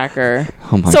own tracker.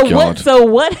 Oh my so God.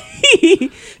 what?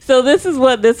 So this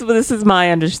is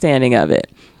my understanding of it.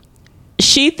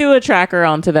 She threw a tracker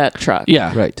onto that truck.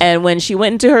 Yeah. Right. And when she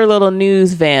went into her little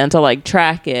news van to like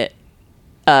track it,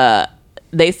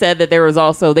 they said that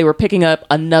they were picking up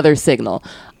another signal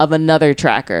of another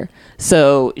tracker.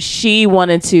 So she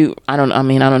wanted to, I don't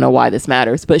know why this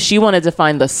matters, but she wanted to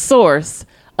find the source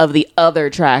of the other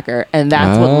tracker, and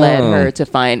that's what led her to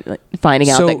finding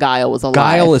out that Guile was alive.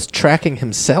 Guile is tracking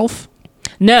himself?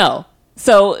 No.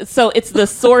 So it's the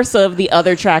source of the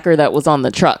other tracker that was on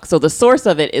the truck. So the source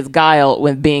of it is Guile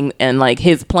and like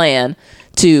his plan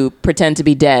to pretend to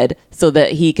be dead so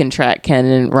that he can track Ken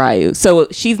and Ryu. So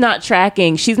she's not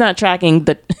tracking the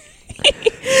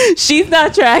she's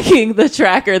not tracking the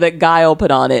tracker that Guile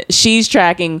put on it. She's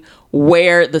tracking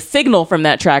where the signal from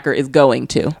that tracker is going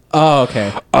to. Oh,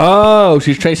 okay. Oh,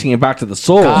 she's tracing it back to the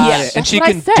source. Yes, And that's she what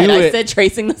can I said. do I it- said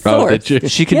tracing the Oh, source. did you?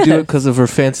 She can do Yes. it because of her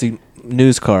fancy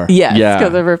news car. Yes, Yeah.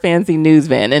 because of her fancy news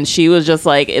van. And she was just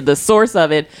like, the source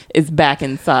of it is back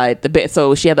inside the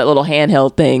so she had that little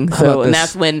handheld thing. about So, and this?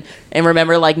 that's when, and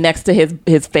remember, like next to his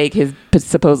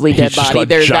supposedly dead He's just body, got a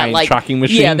there's that giant like tracking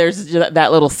machine? Yeah, there's just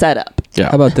that little setup. Yeah.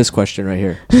 How about this question right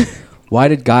here? Why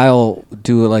did Guile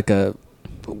do like the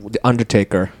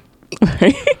Undertaker?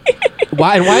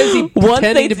 Why is he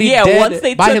pretending to be dead once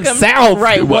they by took himself? him,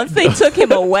 right? Once they took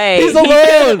him away, He's he alone.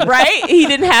 couldn't- right? He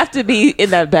didn't have to be in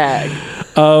that bag.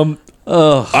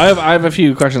 I have a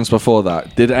few questions before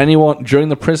that. Did anyone during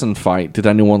the prison fight? Did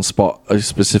anyone spot a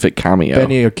specific cameo?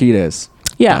 Benny Urquidez.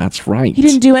 Yeah, That's right. he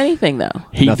didn't do anything though.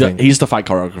 Nothing. He's the fight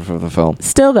choreographer of the film.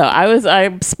 Still though,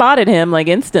 I spotted him like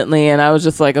instantly, and I was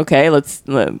just like, okay,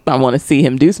 I want to see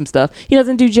him do some stuff. He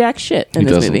doesn't do jack shit in He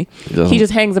this doesn't. movie. He doesn't. He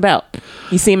just hangs about.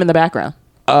 You see him in the background.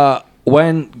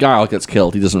 When Guile gets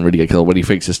killed, he doesn't really get killed. When he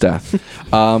fakes his death,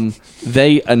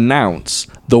 they announce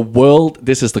the world.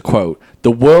 This is the quote: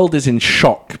 "The world is in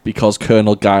shock because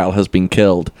Colonel Guile has been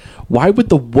killed." Why would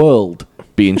the world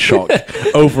be in shock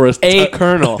over A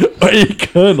colonel. a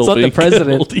colonel? It's not the being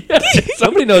president. killed? Yeah.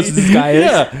 Somebody knows who this guy is.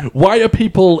 Yeah. Why are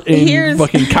people in Here's-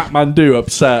 fucking Kathmandu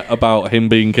upset about him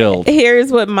being killed?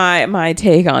 Here's what my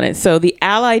take on it. So the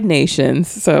Allied nations.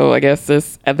 So I guess the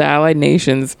Allied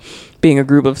nations, being a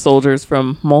group of soldiers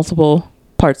from multiple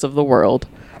parts of the world,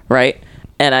 right?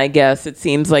 And I guess it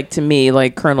seems like to me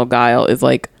like Colonel Guile is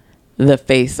like the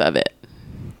face of it.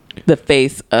 The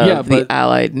face of Yeah, the but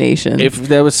Allied nations. If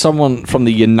there was someone from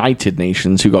the United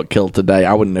Nations who got killed today,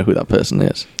 I wouldn't know who that person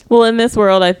is. Well, in this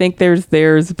world, I think there's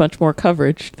much more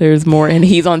coverage. There's more, and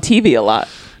he's on TV a lot.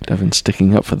 Devin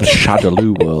sticking up for the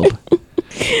Shadaloo world.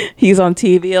 He's on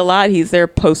TV a lot. He's their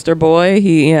poster boy.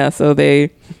 I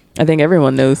think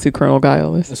everyone knows who Colonel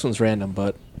Guile is. This one's random,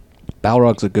 but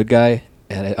Balrog's a good guy,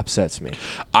 and it upsets me.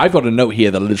 I've got a note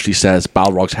here that literally says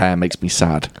Balrog's hair makes me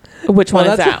sad. Which one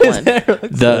is that one?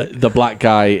 The black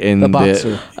guy in The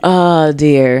boxer. Oh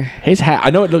dear, his hair.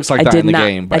 I know it looks like I that did in the not.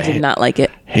 game, but I did not like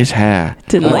it. his hair.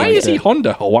 Didn't Why like is it. he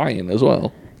Honda Hawaiian as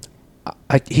well?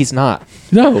 He's not.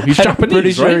 No, he's Japanese, I'm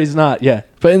pretty sure right? he's not. Yeah.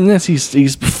 But in this,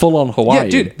 he's full on Hawaiian. Yeah,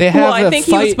 dude. They have Well, I a think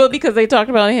he was fight. supposed because they talked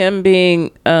about him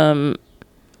being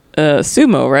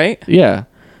sumo, right? Yeah,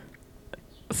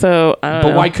 So I don't but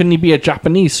know. why couldn't he be a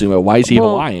Japanese sumo? Why is he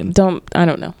Well, Hawaiian? I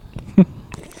don't know.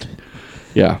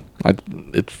 Yeah,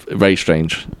 it's very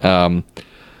strange.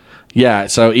 Yeah,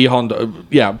 so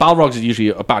Balrog's is usually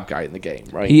a bad guy in the game,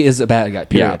 right? He is a bad guy.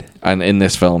 Period. Yeah, and in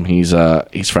this film, he's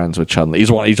friends with Chun-Li.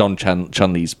 He's on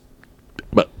Chun-Li's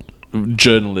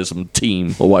journalism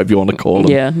team, or whatever you want to call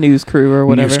them. Yeah, news crew or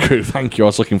whatever. News crew. Thank you. I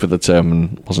was looking for the term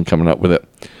and wasn't coming up with it.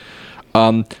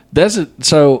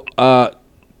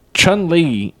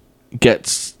 Chun-Li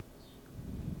gets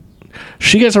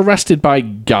arrested by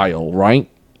Guile, right?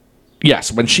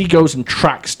 Yes, when she goes and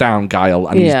tracks down Guile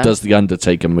and Yeah. he does the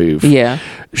Undertaker move. Yeah.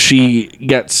 She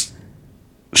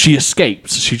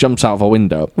escapes. She jumps out of a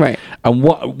window. Right. And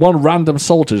one random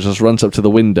soldier just runs up to the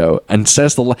window and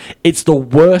says it's the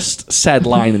worst said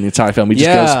line in the entire film. He just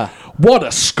Yeah. goes, "What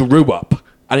a screw up."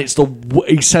 And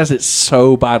he says it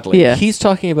so badly. Yeah. He's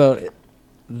talking about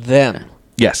them.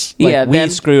 Yes. Like, Yeah, we them-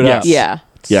 screwed up. Yeah.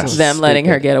 Yes. Them letting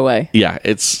her get away. Yeah,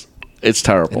 it's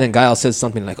terrible. And then Guile says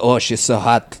something like, "Oh, she's so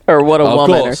hot." Or what a Of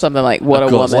woman, or course. something like what Of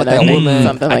a course. woman, What a I think, woman.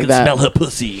 something I like can that. smell her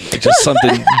pussy. Just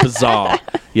something bizarre.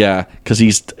 Yeah, because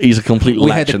he's a complete We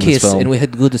lech had a in this kiss film. and we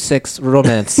had good sex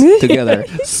romance together.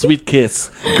 Sweet kiss,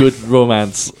 good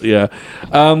romance. Yeah.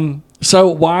 So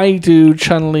why do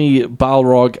Chun-Li,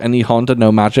 Balrog, and E Honda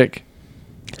know magic?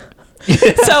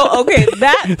 So okay,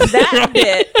 that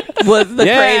bit was the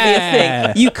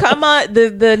craziest thing. You come on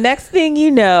the next thing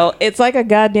you know, it's like a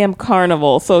goddamn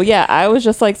carnival. So yeah, I was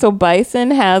just like, so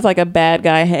Bison has like a bad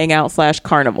guy hangout /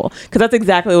 carnival, because that's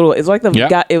exactly what it was. It was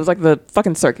like it was like the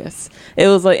fucking circus. It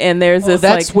was like, and there's this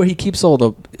That's like where he keeps all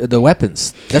the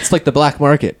weapons. That's like the black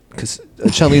market. Because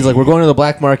Chun-Li's like, we're going to the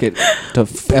black market to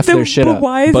f their shit but up.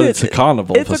 why is But it? it's a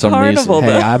carnival It's for a some carnival,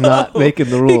 reason. Hey, though. I'm not making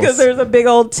the rules. Because there's a big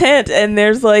old tent and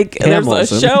there's like Camels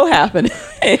there's a in it. show happening.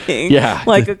 Yeah.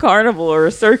 Like a carnival or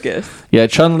a circus. Yeah,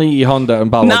 Chun-Li, Honda, and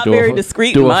Balor Not do very a,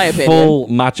 discreet, do in a my opinion. full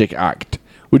magic act.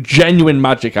 With genuine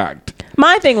magic act.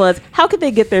 My thing was, how could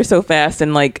they get there so fast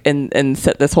and like and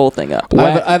set this whole thing up? I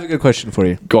have a good question for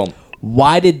you. Go on.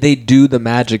 Why did they do the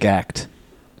magic act?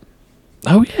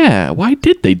 Oh, yeah. Why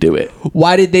did they do it?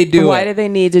 Why did they do Why it? did they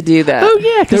need to do that? Oh,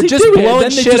 yeah, because They're they just do it, blowing and then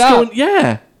they shit just up. go,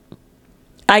 yeah.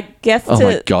 I guess Oh to,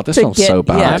 my God, this to sounds so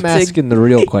bad. I'm asking the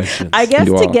real questions. I guess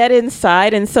You to are. get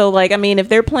inside, and so like, I mean, if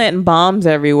they're planting bombs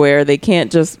everywhere, they can't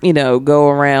just go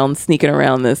around sneaking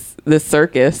around this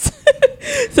circus.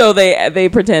 So they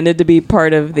pretended to be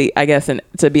part of the, I guess,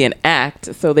 to be an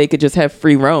act, so they could just have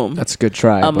free roam That's a good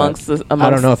try. amongst but the I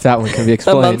don't know if that one can be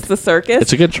explained. amongst the circus.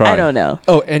 It's a good try. I don't know.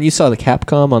 Oh, and you saw the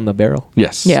Capcom on the barrel?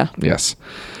 Yes. Yeah. Yes.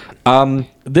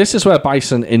 This is where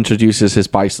Bison introduces his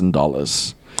Bison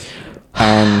dollars.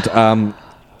 And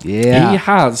he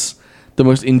has the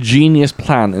most ingenious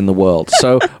plan in the world.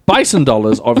 So Bison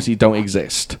dollars obviously don't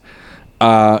exist.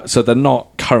 So they're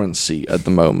not currency at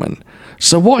the moment.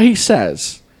 So what he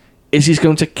says is he's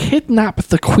going to kidnap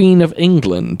the Queen of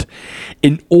England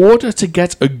in order to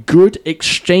get a good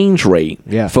exchange rate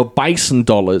for Bison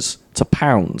dollars to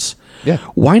pounds. Yeah.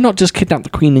 Why not just kidnap the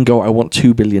Queen and go, I want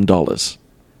 $2 billion?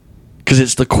 Because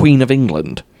it's the Queen of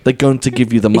England. They're going to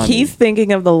give you the money. He's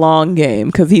thinking of the long game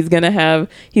because he's gonna have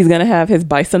his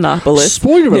Bisonopolis.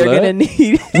 Spoiler They're alert. gonna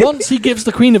need. Once he gives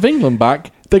the Queen of England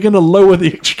back, they're going to lower the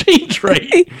exchange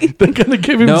rate. They're going to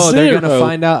give him No, zero. they're going to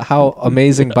find out how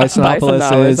amazing Bison Bisonopolis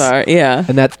dollars is. are, yeah.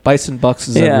 And that Bison Bucks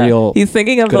is a real. He's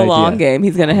thinking of good the long idea. game.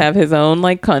 He's gonna have his own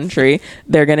like country.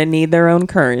 They're gonna need their own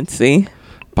currency.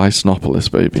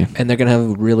 Bisonopolis, baby. And they're going to have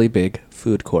a really big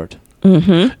food court.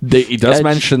 He does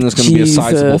mention there's going to be a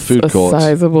sizable food court.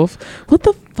 What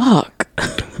the fuck?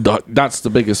 That's the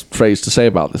biggest phrase to say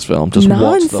about this film. Just what the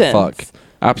Nonsense. fuck?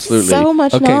 Absolutely. So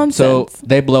much Okay, nonsense. so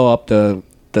they blow up the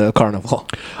carnival.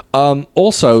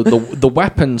 Also, the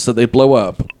weapons that they blow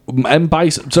up, M.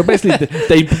 Bison. So basically,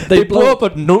 they blow up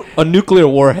a nuclear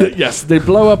warhead. Yes, they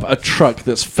blow up a truck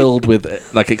that's filled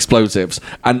with like explosives,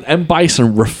 and M.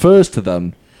 Bison refers to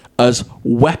them as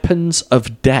weapons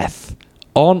of death.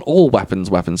 On all weapons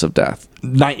of death.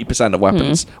 90% of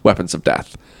weapons, weapons of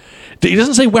death. He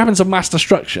doesn't say weapons of mass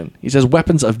destruction. He says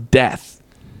weapons of death.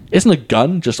 Isn't a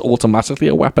gun just automatically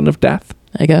a weapon of death?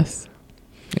 I guess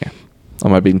Yeah.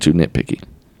 Am I being too nitpicky?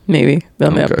 maybe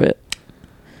on that Okay.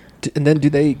 bit. And then do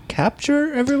they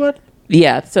capture everyone?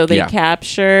 Yeah, so they Yeah.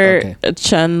 capture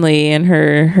Chun-Li and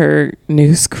her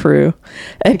news crew.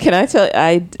 And can I tell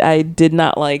you, I did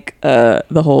not like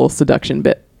the whole seduction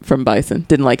bit from Bison.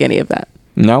 Didn't like any of that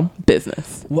No?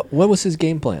 business. What was his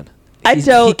game plan? He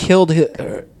don't- killed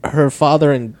her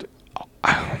father and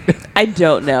I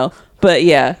don't know. But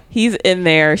yeah, he's in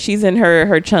there. She's in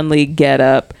her Chun-Li get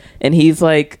up, and he's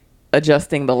like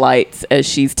adjusting the lights as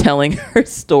she's telling her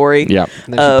story Yeah.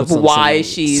 And then she of puts on why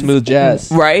some she's smooth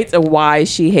jazz. right, of why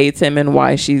she hates him and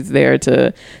why she's there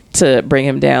to bring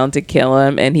him down, to kill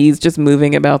him. And he's just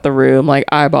moving about the room, like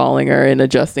eyeballing her and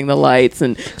adjusting the lights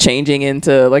and changing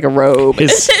into like a robe.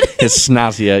 His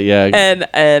snazzier, yeah.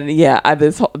 and yeah,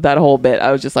 that whole bit,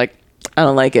 I was just like, I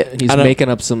don't like it. He's I don't- making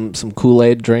up some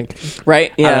Kool-Aid drink.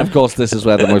 Right? Yeah. And of course, this is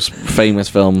where the most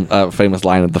famous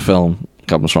line of the film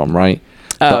comes from, right?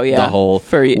 Oh, yeah. The whole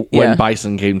yeah. when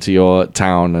Bison came to your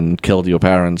town and killed your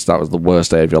parents, that was the worst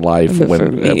day of your life. For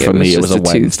When, me, for it was me, it was just a a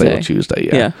Wednesday or Tuesday.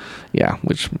 Tuesday. Yeah.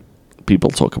 Which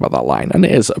people talk about that line, and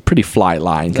it is a pretty fly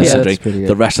line Yeah, considering that's pretty good.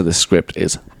 the rest of the script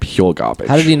is pure garbage.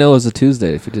 How did he know it was a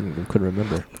Tuesday if he couldn't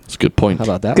remember? That's a good point. How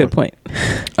about that Good one?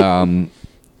 point.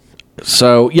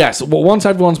 So, yes, once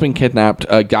everyone's been kidnapped,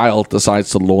 Guile decides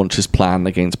to launch his plan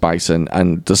against Bison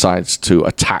and decides to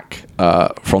attack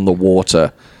from the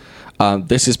water.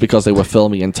 This is because they were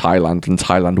filming in Thailand, and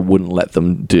Thailand wouldn't let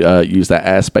them use their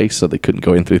airspace, so they couldn't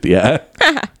go in through the air.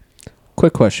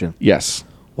 Quick question. Yes.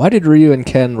 Why did Ryu and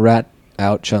Ken rat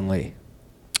out Chun-Li?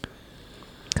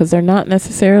 Because they're not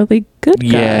necessarily good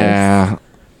guys. Yeah.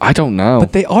 I don't know.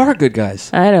 But they are good guys.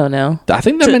 I don't know. I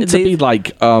think they're meant to be like,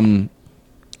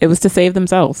 It was to save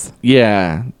themselves.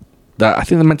 yeah. I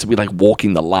think they're meant to be like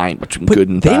walking the line between But good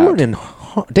and they bad. weren't in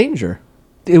danger.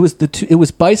 it was it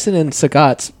was Bison and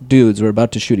Sagat's dudes were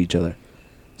about to shoot each other.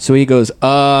 So he goes,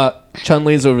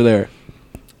 Chun-Li's over there.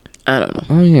 I don't know.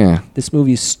 Oh yeah. This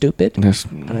movie's stupid, There's,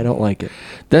 and I don't like it.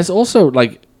 there's also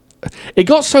like, it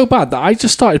got so bad that I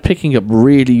just started picking up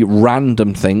really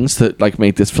random things that like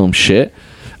made this film shit.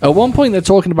 At one point, they're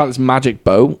talking about this magic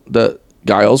boat that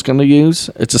Guile's going to use.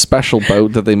 It's a special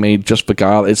boat that they made just for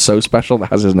Guile. It's so special that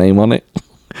has his name on it.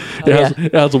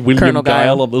 It has a William Colonel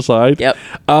Guile Guile on the side. Yep.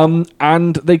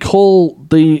 And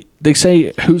they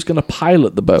say, who's going to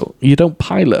pilot the boat? You don't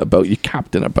pilot a boat, you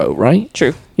captain a boat, right?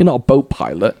 True. You're not a boat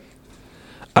pilot.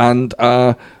 And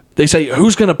they say,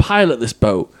 who's going to pilot this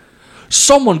boat?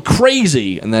 Someone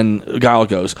crazy. And then Guile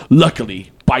goes,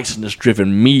 luckily, Bison has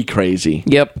driven me crazy.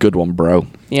 Yep. Good one, bro.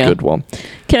 Yeah. Good one.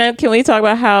 Can we talk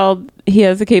about how he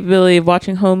has the capability of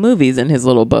watching home movies in his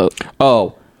little boat?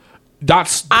 Oh,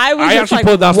 that's... I was I just actually like,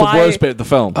 put that's why- the worst bit of the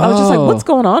film. I was just like, Oh. what's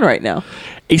going on right now?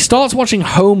 He starts watching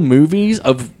home movies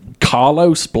of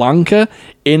Carlos Blanca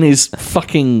in his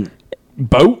fucking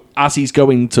boat as he's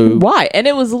going to... Why? And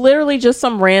it was literally just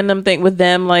some random thing with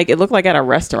them. Like, it looked like at a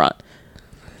restaurant.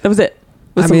 That was it.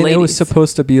 With I some mean, it was ladies.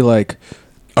 supposed to be like,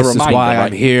 A this is reminder, why right?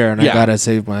 I'm here, and Yeah. I gotta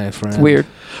save my friend. It's weird.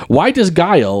 Why does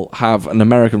Guile have an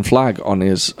American flag on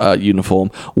his uniform?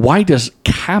 Why does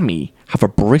Cammy have a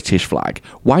British flag?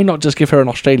 Why not just give her an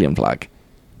Australian flag?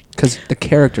 Because the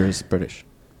character is British.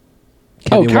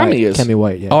 Cammy White. is. Cammy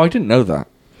White, yeah. Oh, I didn't know that.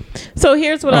 So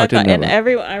here's what Oh, I I didn't thought. know And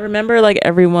that. I remember like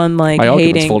everyone like My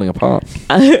argument's hating. falling apart.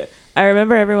 I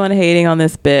remember everyone hating on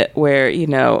this bit where, you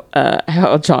know,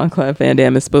 how Jean-Claude Van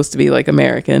Damme is supposed to be like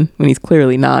American when he's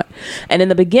clearly not. And in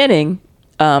the beginning,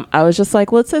 I was just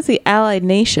like, well, it says the Allied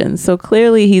Nations. So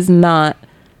clearly he's not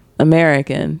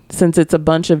American since it's a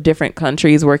bunch of different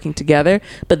countries working together.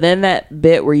 But then that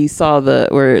bit where you saw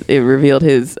where it revealed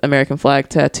his American flag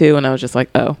tattoo, and I was just like,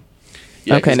 oh.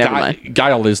 Yeah, Okay, 'cause never mind.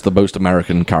 Guile is the most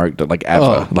American character like ever.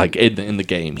 Oh. Like in the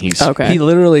game, he's Okay. He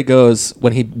literally goes,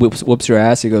 when he whoops your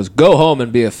ass, he goes, go home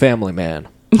and be a family man.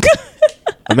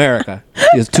 America.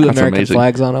 He has two That's American amazing.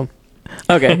 flags on him.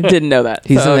 Okay, didn't know that.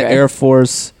 He's So, in the okay. Air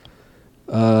Force,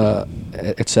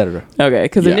 etc. Okay,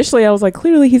 because Yeah. initially I was like,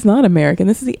 clearly he's not American.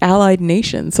 This is the Allied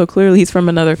nation, so clearly he's from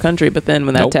another country. But then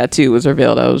when that Nope. tattoo was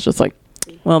revealed, I was just like,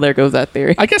 well, there goes that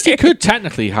theory. I guess he could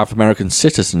technically have American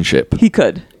citizenship. He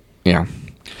could. Yeah.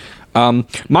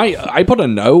 I put a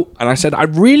note and I said I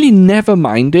really never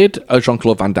minded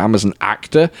Jean-Claude Van Damme as an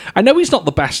actor. I know he's not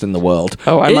the best in the world.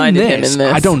 Oh, I minded him in this.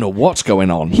 I don't know what's going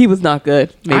on. He was not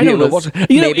good. Maybe I don't know it was, what's.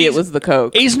 You know, maybe it he's- was the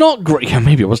coke. He's not great. Yeah,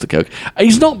 maybe it was the coke.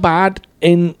 He's not bad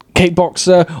in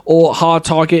Kickboxer or Hard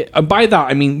Target, and by that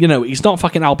I mean, you know, he's not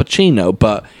fucking Al Pacino,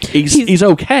 but he's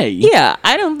okay. Yeah,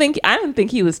 I don't think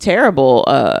he was terrible.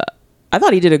 I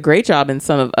thought he did a great job in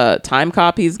some of Time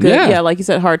Cop. He's good. Yeah. Yeah, like you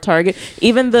said, Hard Target.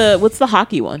 Even what's the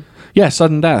hockey one? Yeah,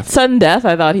 sudden death. Sudden Death.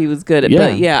 I thought he was good at. Yeah.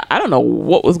 But yeah, I don't know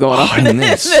what was going on in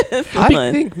this. I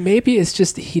one. think maybe it's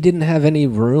just he didn't have any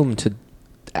room to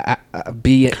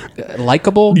be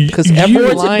likable because You- every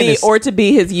Or line is to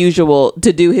be his usual,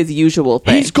 to do his usual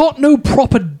thing. He's got no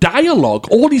proper dialogue.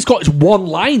 All he's got is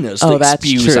one-liners Oh, that that's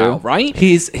spews true. out, right?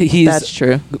 he's That's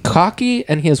true. cocky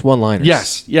and he has one-liners.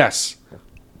 Yes.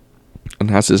 And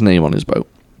has his name on his boat.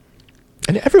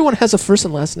 And everyone has a first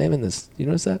and last name in this. You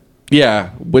notice that?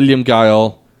 Yeah, William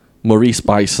Guile, Maurice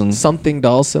Bison. Something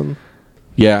Dalsum.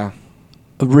 Yeah.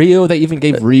 Rio, they even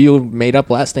gave Ryu made up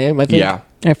last name, I think. Yeah.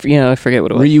 I forget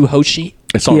what it was. Ryu Hoshi.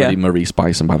 It's already Yeah. Maurice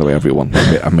Bison, by the way, everyone.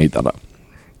 I made that up.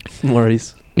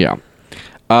 Maurice. Yeah.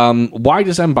 Why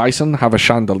does M. Bison have a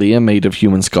chandelier made of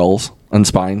human skulls and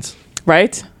spines?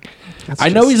 Right? That's I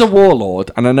know he's a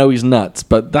warlord, and I know he's nuts,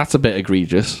 but that's a bit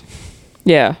egregious.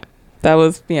 Yeah. That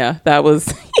was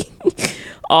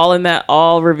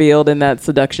all revealed in that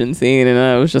seduction scene, and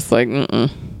I was just like,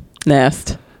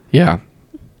 nast. Yeah.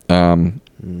 And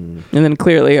then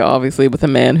clearly, obviously, with a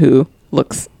man who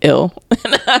looks ill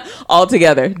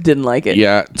altogether, didn't like it.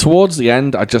 Yeah, towards the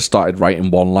end, I just started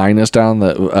writing one-liners down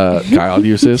that Guile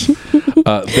uses.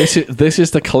 This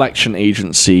is the collection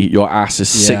agency. Your ass is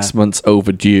 6 months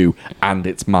overdue, and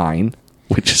it's mine,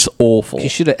 which is awful. You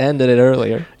should have ended it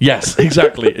earlier. Yes,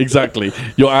 exactly.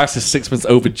 Your ass is 6 months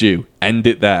overdue. End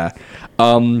it there.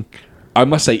 I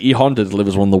must say, E. Honda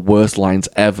delivers one of the worst lines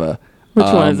ever. Which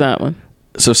one is that one?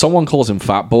 So someone calls him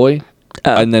Fat Boy,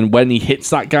 and then when he hits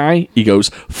that guy, he goes,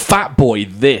 "Fat Boy,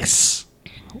 this."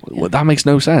 Well, that makes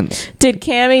no sense. Did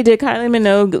Kylie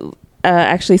Minogue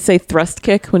actually say thrust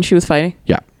kick when she was fighting?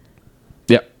 Yeah.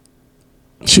 Yep.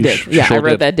 She did. Yeah, sure I wrote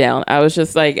did. that down. I was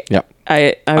just like, Yep.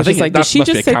 I was just like, did she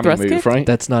just say thrust move, kick? right?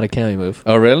 That's not a Cammy move.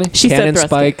 Oh, really? She Cannon said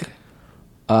thrust kick.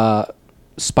 spike,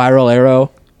 spiral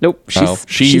arrow, Nope.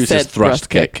 She uses said thrust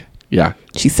kick. Yeah,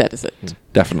 She says it.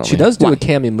 definitely. She does do Why? a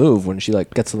Cammy move when she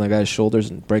like gets on the guy's shoulders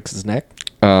and breaks his neck,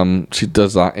 She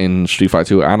does that in Street Fighter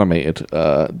 2 animated,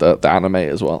 the anime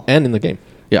as well. and in the game.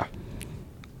 Yeah,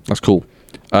 that's cool.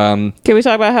 Can we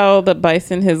talk about how the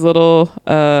Bison, his little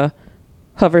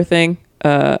hover thing,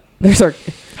 there's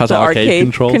Has the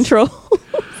arcade control.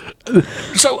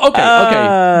 So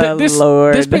okay,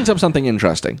 Lord. this brings up something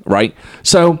interesting, right?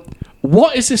 So,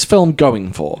 what is this film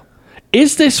going for?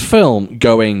 Is this film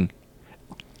going?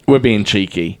 We're being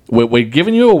cheeky. We're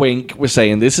giving you a wink. We're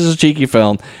saying this is a cheeky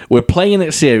film. We're playing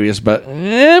it serious, but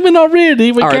we're not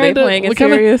really. We're Are they kinda, playing we're it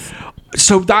serious?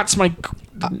 So that's my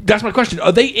question.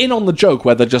 Are they in on the joke?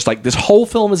 Where they're just like this whole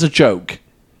film is a joke,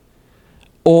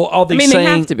 or are they I mean, saying?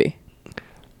 they have to be.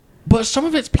 But some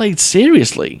of it's played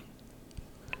seriously.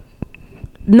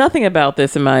 Nothing about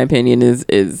this, in my opinion, is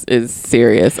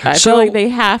serious. I So- feel like they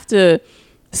have to.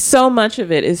 So much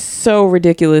of it is so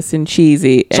ridiculous and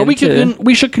cheesy. So and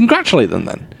we should congratulate them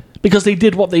then, because they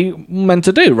did what they meant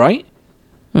to do, right?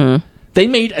 They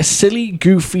made a silly,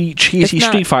 goofy, cheesy It's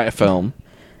not- Street Fighter film.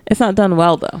 It's not done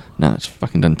well, though. No, it's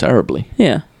fucking done terribly.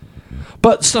 Yeah.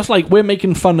 But stuff like we're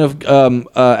making fun of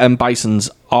M. Bison's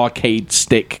arcade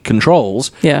stick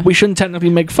controls. Yeah. We shouldn't technically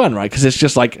make fun, right? Because it's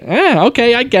just like,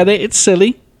 okay, I get it. It's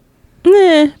silly.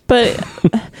 But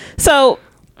so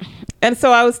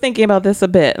I was thinking about this a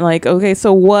bit. Like, okay,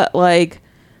 so what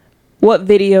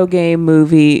video game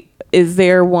movie is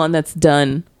there one that's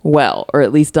done well, or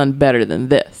at least done better than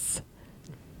this?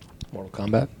 Mortal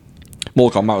Kombat.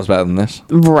 Mortal Kombat was better than this.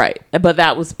 Right. But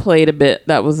that was played a bit,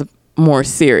 that was more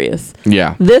serious.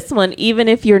 Yeah. This one, even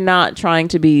if you're not trying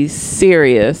to be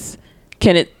serious,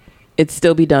 can it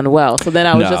still be done well? So then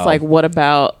I was just No. like, what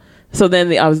about? So then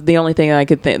the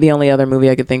only other movie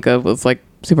I could think of was like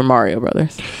Super Mario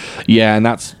Brothers. Yeah, and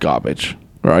that's garbage,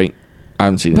 right? I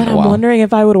haven't seen it But in a I'm while. wondering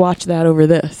if I would watch that over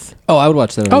this. Oh, I would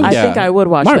watch that. Oh, I yeah. think I would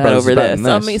watch Mario that Brothers is over better this.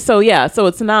 than I this. mean, so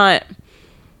it's not.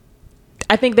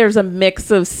 I think there's a mix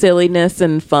of silliness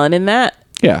and fun in that,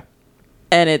 Yeah.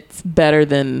 and it's better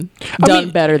than mean-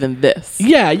 better than this.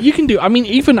 Yeah, you can do. I mean,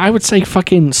 even I would say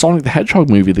fucking Sonic the Hedgehog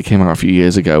movie that came out a few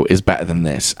years ago is better than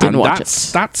this. Didn't and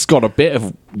watch that's got a bit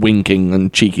of winking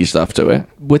and cheeky stuff to it.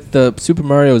 With the Super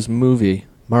Mario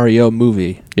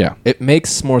movie, Yeah. it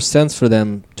makes more sense for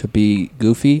them to be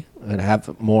goofy and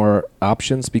have more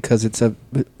options because it's a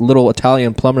little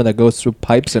Italian plumber that goes through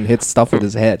pipes and hits stuff with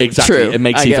his head. Exactly. True, It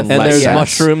makes I even guess. And less there's sense.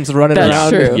 mushrooms running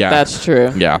That's around. true. Yeah. That's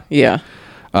true. Yeah. Yeah.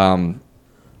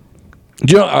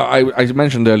 Do you know, I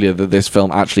mentioned earlier that this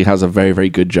film actually has a very, very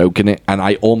good joke in it, and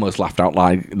I almost laughed out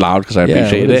loud because I Yeah,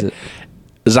 appreciated what is it.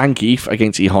 Zangief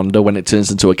against E Honda when it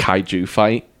turns into a kaiju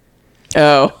fight,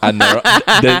 Oh. and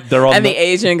they're on And the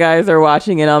Asian guys are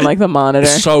watching it on like the monitor.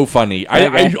 so funny. I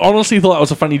Okay. honestly thought that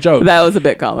was a funny joke. That was a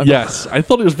bit comical. Yes, I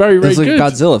thought it was very, very It's like a good.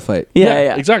 Godzilla fight.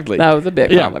 Yeah. exactly. That was a bit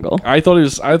comical. I thought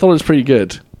it was pretty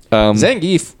good.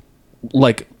 Zangief,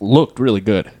 looked really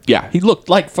good. Yeah. He looked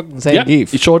like fucking Yeah, Zangief.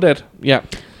 he sure did. Yeah,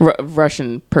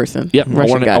 Russian person. yeah.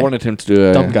 Russian guy. I wanted him to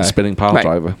do Dumb a guy. spinning pile Right.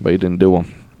 driver, but he didn't do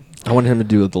one. I wanted him to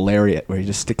do the lariat where he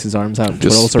just sticks his arms out and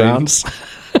Just twirls around. spins.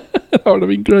 That would have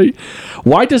been great.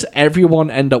 Why does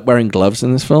everyone end up wearing gloves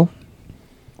in this film?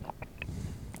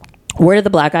 Where did the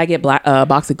black guy get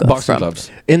boxing gloves Boxing from?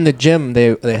 gloves. In the gym,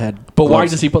 they had. But why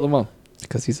gloves does he put them on?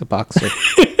 Because he's a boxer.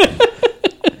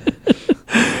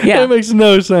 Yeah. It makes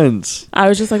no sense. I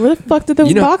was just like, where the fuck did those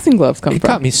You know, boxing gloves come It from?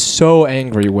 got me so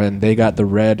angry when they got the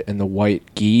red and the white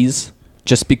gis,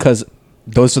 just because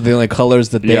those are the only colors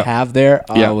that they Yeah. have there.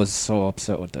 Yeah. I was so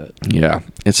upset with that. Yeah,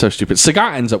 it's so stupid.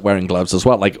 Sagat ends up wearing gloves as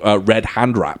well, like red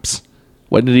hand wraps.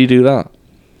 When did he do that?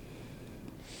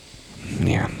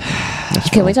 Yeah.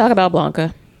 Can we talk about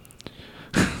Blanca?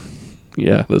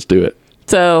 Yeah, let's do it.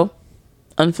 So,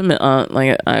 I'm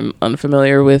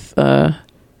unfamiliar with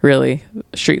really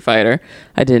Street Fighter.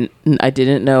 I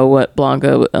didn't know what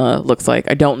Blanca looks like.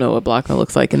 I don't know what Blanca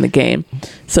looks like in the game.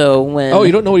 So when Oh,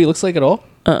 you don't know what he looks like at all?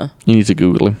 You need to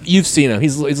Google him. You've seen him.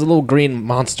 He's a little green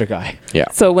monster guy. Yeah.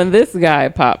 So when this guy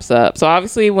pops up, so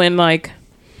obviously when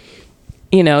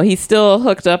he's still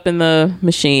hooked up in the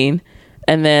machine,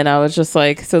 and then I was just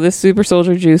like, so this super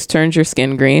soldier juice turns your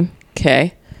skin green.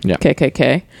 Okay. Yeah.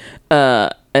 KKK.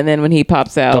 And then when he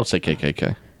pops out, Don't say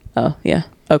KKK. oh yeah.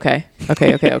 Okay.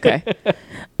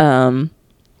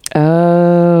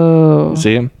 Oh.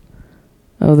 See him?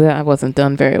 Oh, that wasn't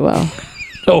done very well.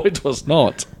 No, it was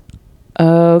not.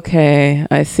 Okay,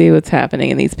 I see what's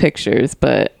happening in these pictures,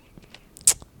 but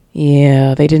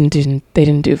yeah, they didn't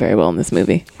do very well in this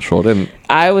movie. Sure didn't.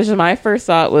 My first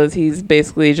thought was he's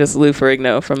basically just Lou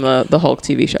Ferrigno from the Hulk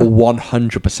TV show.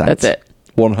 100%. That's it.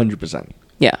 100%.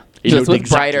 Yeah, He just looked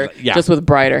with brighter, exactly- yeah. just with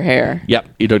brighter hair. Yep,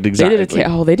 he looked They exactly. did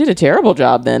they did a terrible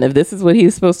job then. If this is what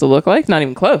he's supposed to look like, not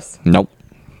even close. Nope.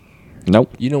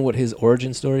 Nope. You know what his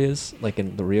origin story is, like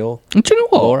in the real? Do you know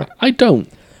what? Lore? I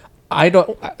don't. I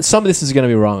don't. Some of this is going to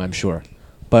be wrong, I'm sure,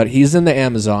 but he's in the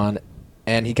Amazon,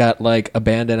 and he got like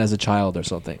abandoned as a child or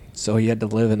something, so he had to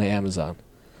live in the Amazon,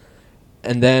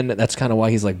 and then that's kind of why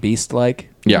he's like beast-like.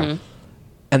 Yeah. Mm-hmm.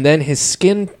 And then his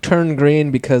skin turned green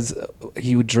because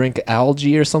he would drink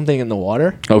algae or something in the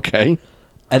water, Okay.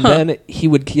 and then he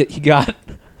got.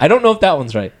 I don't know if that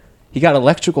one's right. He got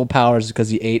electrical powers because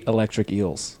he ate electric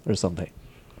eels or something.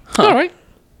 All right.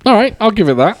 All right. I'll give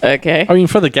it that. Okay. I mean,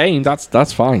 for the game, that's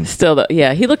fine. Still, though,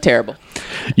 yeah, he looked terrible.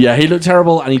 Yeah, he looked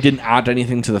terrible, and he didn't add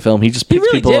anything to the film. He just picks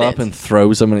really people didn't. up and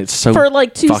throws them, and it's so For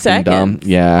like 2 fucking seconds. dumb.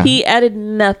 Yeah. He added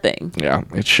nothing. Yeah,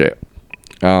 it's shit.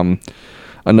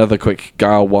 Another quick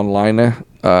Guile one-liner.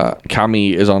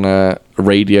 Cammy is on the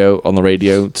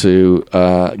radio to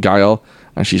Guile,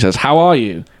 and she says, "How are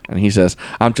you?" And he says,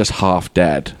 "I'm just half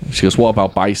dead." She goes, "What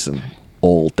about Bison?"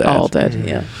 All dead. All dead.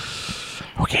 Yeah.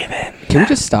 Okay then. Can we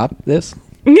just stop this?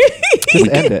 Just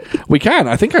end it. We can.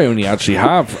 I think I only actually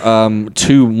have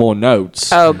 2 more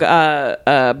notes. Oh,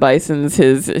 Bison's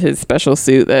his special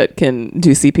suit that can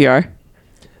do CPR.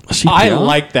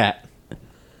 CPR? that.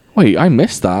 Wait, I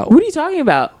missed that. What are you talking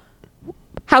about?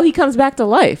 How he comes back to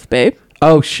life, babe.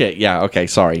 Oh shit! Yeah. Okay.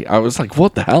 Sorry. I was like,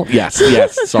 "What the hell?" Yes.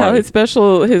 Yes. How Sorry.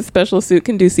 his special suit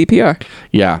can do CPR.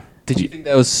 Yeah. Did you think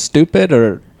that was stupid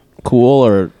or cool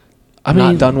or I not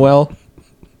mean- done well?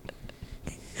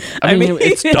 I mean,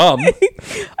 it's dumb.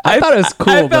 I thought it was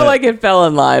cool. I felt but like it fell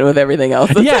in line with everything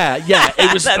else. Yeah, yeah.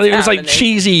 It was. That's It was like happening.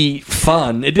 cheesy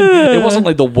fun. It didn't. It wasn't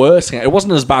like the worst thing. It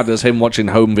wasn't as bad as him watching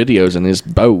home videos in his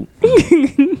boat.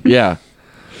 Yeah.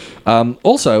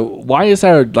 Also, why is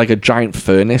there like a giant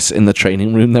furnace in the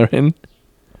training room they're in?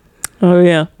 Oh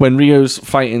yeah. When Rio's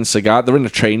fighting Sagat, they're in a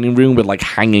training room with like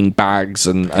hanging bags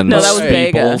and No, that was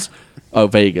Vega. speedballs. Oh,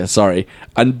 Vega, sorry.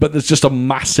 But there's just a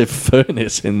massive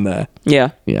furnace in there.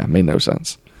 Yeah. Yeah, made no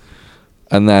sense.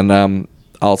 And then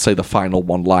I'll say the final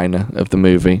one-liner of the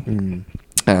movie.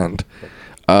 And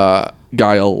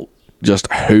Guile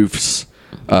just hoofs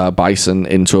Bison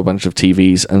into a bunch of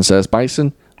TVs and says,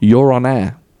 "Bison, you're on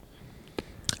air."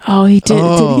 Oh, he did.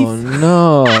 oh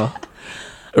no!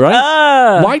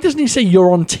 Right? Why doesn't he say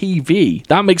you're on TV?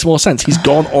 That makes more sense. He's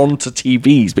gone on to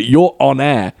TVs, but you're on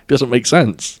air. Doesn't make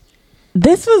sense.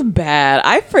 This was bad.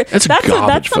 It's a that's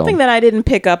garbage something film. that I didn't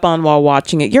pick up on while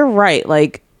watching it. You're right.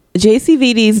 Like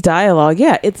JCVD's dialogue,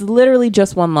 yeah, it's literally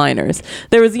just one-liners.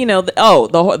 There was,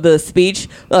 the speech.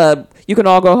 You can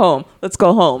all go home. Let's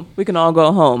go home. We can all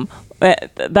go home.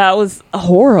 That was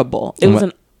horrible. It was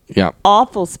an Yeah.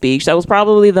 awful speech. That was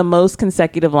probably the most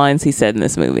consecutive lines he said in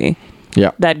this movie.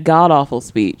 Yeah. That god awful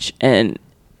speech. And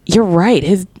you're right.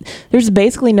 There's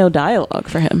basically no dialogue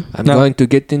for him. I'm going to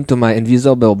get into my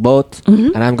invisible boat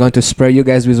and I'm going to spray you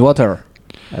guys with water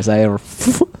as I.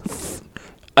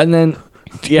 And then,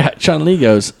 Chun-Li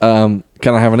goes, "Can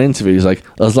I have an interview?" He's like,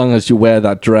 "As long as you wear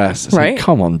that dress." It's Right. like,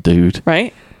 come on, dude.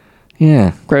 Right?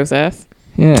 Yeah. Gross ass.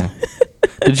 Yeah.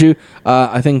 Did you?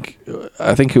 I think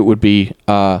it would be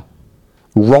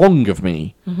wrong of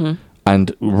me,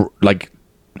 and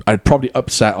I'd probably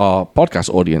upset our podcast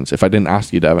audience if I didn't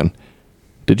ask you, Devin.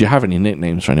 Did you have any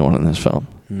nicknames for anyone in this film?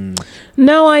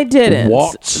 No, I didn't.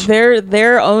 What?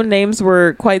 Their own names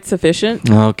were quite sufficient.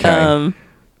 Okay.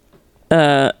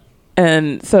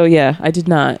 And so yeah, I did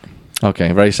not.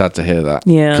 Okay. Very sad to hear that.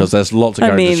 Yeah. Because there's lots of I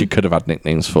characters mean- you could have had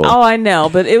nicknames for. Oh, I know,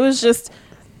 but it was just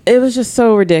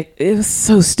so ridiculous. It was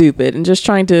so stupid, and just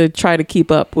trying to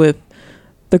keep up with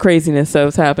the craziness that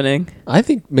was happening. I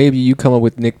think maybe you come up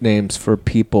with nicknames for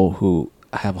people who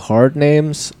have hard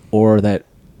names or that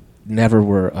never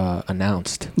were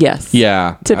announced. Yes.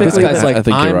 Yeah. Typically, This guy's like, I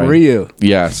think you're I'm right. Ryu.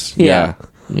 Yes. Yeah.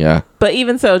 Yeah. But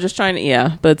even so, just trying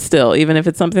to, but still, even if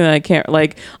it's something that I can't,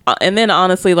 and then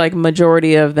honestly,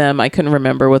 majority of them, I couldn't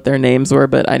remember what their names were,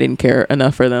 but I didn't care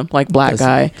enough for them. Like Black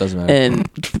Guy Doesn't matter.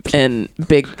 and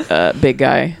Big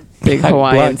Guy, Big Black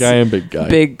Hawaiian, guy and big guy.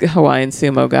 Big Hawaiian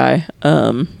sumo guy,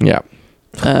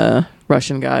 Yeah.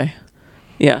 Russian guy.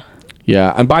 Yeah.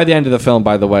 Yeah, and by the end of the film,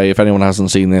 by the way, if anyone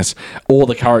hasn't seen this, all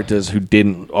the characters who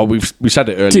didn't, we said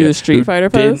it earlier, Do the Street who Fighter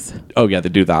didn't- pose? Oh yeah, they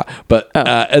do that. But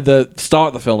at the start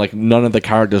of the film, none of the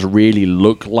characters really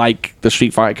look like the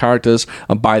Street Fighter characters,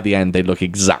 and by the end, they look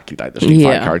exactly like the Street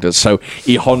Fighter Yeah. characters. So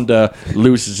E Honda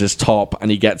loses his top,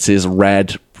 and he gets his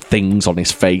red things on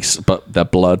his face, but they're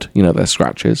blood. They're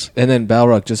scratches. And then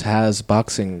Balrog just has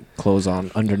boxing clothes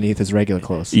on underneath his regular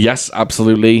clothes. Yes,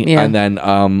 absolutely. Yeah. And then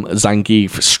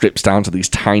Zangief strips down to these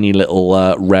tiny little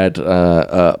red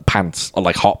pants, or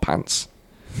like hot pants.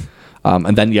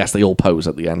 And then, yes, they all pose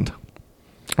at the end.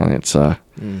 And it's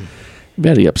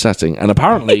very upsetting. And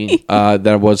apparently,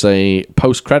 there was a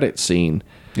post-credit scene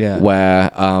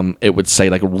where it would say,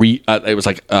 like, it was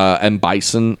like M.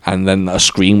 Bison, and then a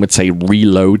screen would say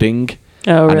reloading.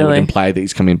 Oh, and it would really? imply that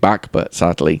he's coming back, but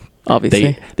sadly,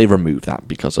 Obviously. they removed that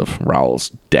because of Raoul's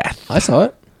death. I saw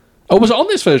it. Oh, was it on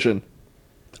this version?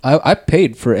 I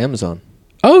paid for Amazon.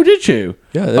 Oh, did you?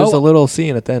 Yeah, there's a little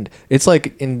scene at the end. It's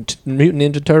like in Mutant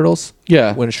Ninja Turtles.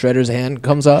 Yeah. When Shredder's hand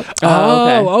comes up.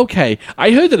 Oh, okay.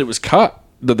 I heard that it was cut,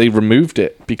 that they removed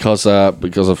it because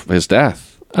of his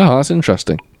death. Oh, that's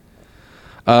interesting.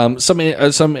 Some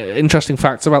interesting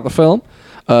facts about the film.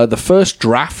 The first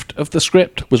draft of the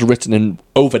script was written in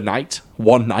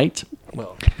one night.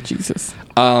 Well, Jesus.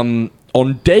 On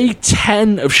day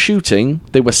 10 of shooting,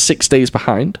 they were 6 days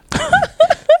behind.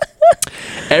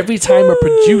 Every time a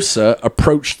producer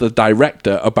approached the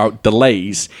director about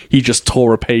delays, he just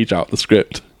tore a page out the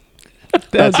script. Oh,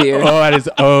 dear. that is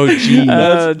OG.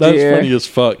 That's dear. funny as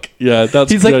fuck. Yeah,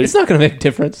 that's He's great. like, it's not going to make a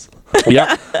difference.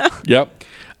 Yep.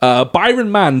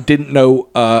 Byron Mann didn't know,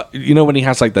 when he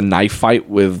has like the knife fight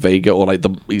with Vega, or like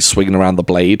he's swinging around the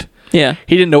blade. Yeah.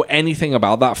 He didn't know anything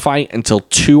about that fight until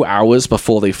 2 hours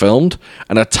before they filmed,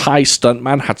 and a Thai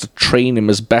stuntman had to train him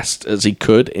as best as he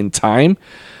could in time.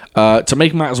 To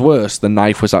make matters worse, the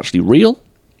knife was actually real.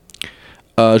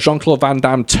 Jean-Claude Van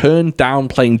Damme turned down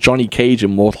playing Johnny Cage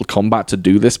in Mortal Kombat to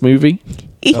do this movie.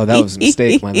 Oh, that was a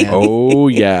mistake, my man. Oh,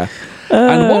 yeah.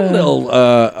 And one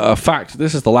little fact,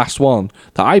 this is the last one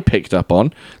that I picked up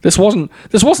on. This wasn't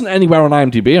anywhere on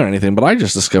IMDb or anything, but I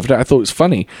just discovered it. I thought it was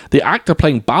funny. The actor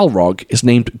playing Balrog is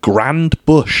named Grand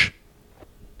Bush.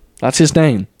 That's his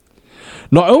name.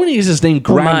 Not only is his name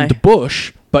Grand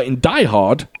Bush, but in Die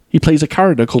Hard, he plays a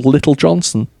character called Little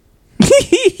Johnson.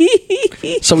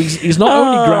 So he's not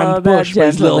only Grand Bush, but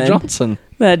he's Little Johnson.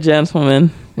 That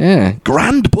gentleman. Yeah,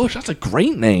 Grand Bush. That's a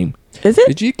great name. Is it?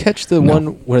 Did you catch the one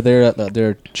where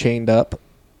they're chained up,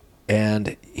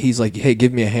 and he's like, "Hey,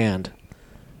 give me a hand,"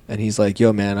 and he's like,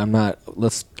 "Yo, man, I'm not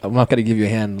gonna give you a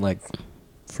hand like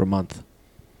for a month."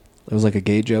 It was like a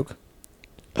gay joke.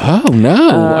 Oh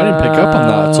no, I didn't pick up on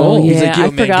that at all. Yeah, He's like, "Yo, I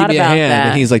man, give forgot me a about hand," that.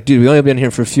 and he's like, "Dude, we only been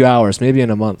here for a few hours, maybe in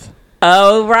a month."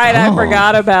 Oh, right. I Oh.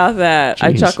 forgot about that.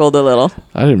 I Jeez. chuckled a little.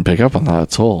 I didn't pick up on that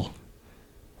at all.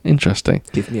 Interesting.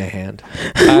 Give me a hand.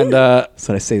 And That's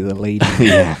what I say to the lady.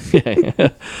 yeah,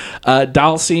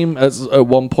 Dalsim at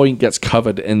one point gets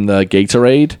covered in the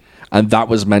Gatorade, and that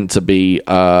was meant to be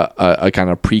a kind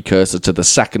of precursor to the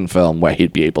second film where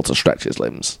he'd be able to stretch his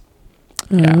limbs.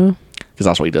 Yeah, because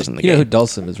that's what he does in the You know who game.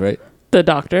 Dulcim is, right? The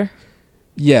doctor.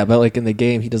 Yeah, but like in the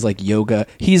game, he does like yoga.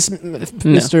 He's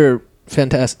Mr.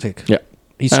 Fantastic. Yeah,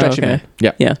 He's stretching okay. man.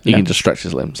 yeah, Yeah. He can just stretch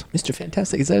his limbs. Mr.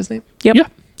 Fantastic, is that his name? Yep. Yeah,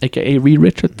 aka Reed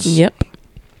Richards. Yep. Do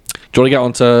you want to get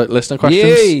on to listener questions?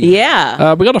 Yay!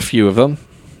 Yeah. We got a few of them.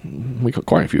 We got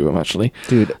quite a few of them actually.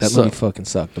 Dude, that So- movie fucking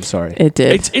sucked. I'm sorry. It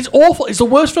did. It's awful. It's the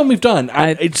worst film we've done.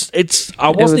 And I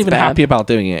wasn't was even bad. happy about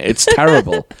doing it. It's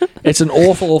terrible. It's an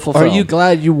awful Are film. you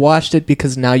glad you watched it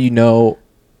because now you know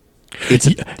it's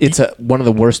one of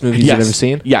the worst movies you've ever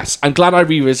seen? Yes, I'm glad I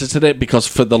revisited it because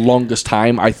for the longest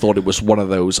time I thought it was one of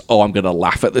those. Oh, I'm going to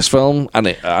laugh at this film, and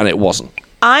it wasn't.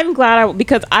 I'm glad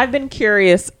because I've been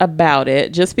curious about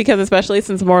it, just because, especially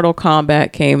since Mortal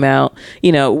Kombat came out.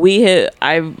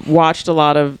 I've watched a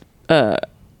lot of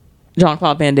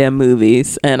Jean-Claude Van Damme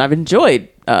movies, and I've enjoyed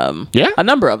a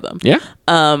number of them. Yeah.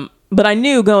 But I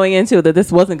knew going into it that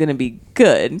this wasn't going to be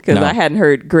good because No. I hadn't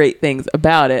heard great things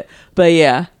about it. But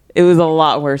yeah, it was a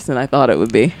lot worse than I thought it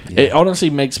would be. It honestly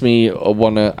makes me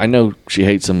want to. I know she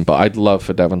hates him, but I'd love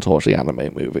for Devon to watch the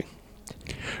anime movie,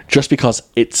 just because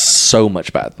it's so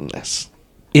much better than this.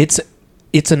 It's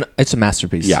a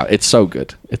masterpiece. Yeah, it's so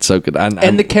good. It's so good,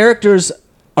 And the characters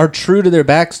are true to their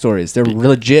backstories. They're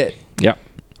legit. yeah.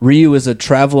 Ryu is a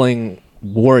traveling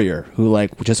warrior who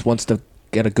like just wants to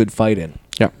get a good fight in.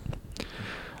 Yeah.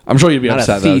 I'm sure you'd be Not a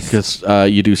upset though thief. because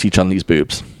you do see Chun-Li's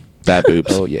boobs. Bad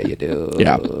boobs. Oh yeah, you do.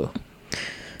 Yeah.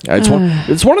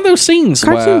 It's one of those scenes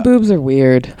Cartoon where... boobs are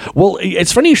weird. Well,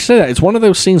 it's funny you say that. It's one of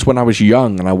those scenes when I was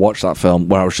young and I watched that film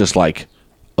where I was just like,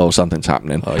 oh, something's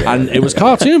happening. And it was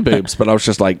cartoon boobs, but I was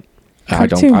just like, I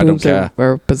don't boobs care.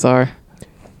 are bizarre.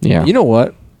 Yeah. You know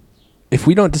what? If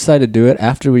we don't decide to do it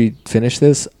after we finish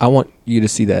this, I want you to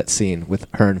see that scene with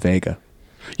her and Vega.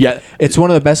 Yeah, It's one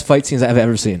of the best fight scenes I've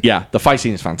ever seen. yeah. The fight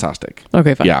scene is fantastic.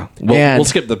 Okay, fine. Yeah, And- we'll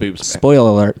skip the boobs. Spoiler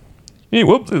alert. He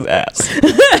whoops his ass.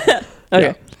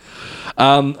 Okay.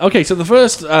 Okay, so the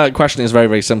first question is very,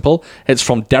 very simple. It's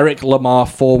from Derek Lamar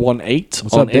 418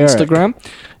 on up, Derek? Instagram.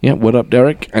 Yeah, what up,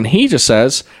 Derek? And he just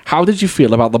says, "How did you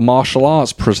feel about the martial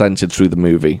arts presented through the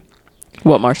movie?"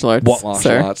 What martial arts? What martial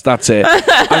sir? arts? That's it.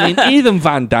 I mean, Ethan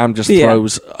Van Damme just Yeah.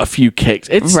 throws a few kicks.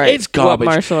 It's What garbage.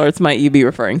 martial arts might you be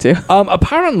referring to?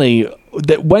 Apparently,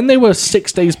 that when they were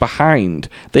 6 days behind,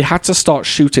 they had to start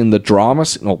shooting the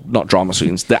not drama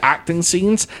scenes, the acting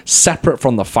scenes separate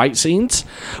from the fight scenes.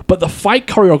 But the fight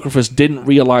choreographers didn't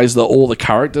realize that all the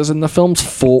characters in the films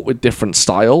fought with different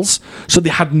styles, so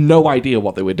they had no idea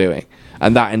what they were doing,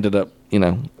 and that ended up,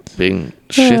 being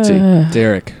shitty.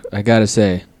 Derek, I gotta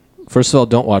say, first of all,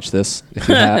 don't watch this if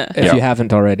you, Yeah. you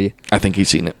haven't already. I think he's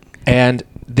seen it. And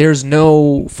there's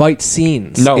no fight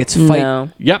scenes. No. It's fight No.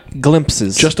 Yep,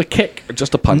 glimpses. just a kick,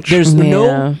 just a punch. There's Yeah.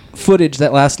 no footage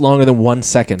that lasts longer than 1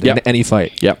 second Yep. in any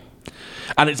fight. Yep.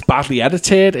 And it's badly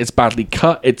edited, it's badly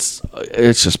cut, it's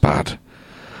just bad.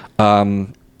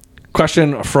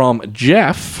 Question from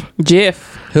Jeff.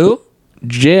 Jiff. Who?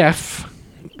 Jeff.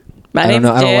 My I don't name's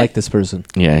know. I don't Jiff. like this person.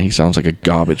 Yeah, he sounds like a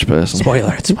garbage person.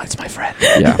 Spoiler, it's my friend.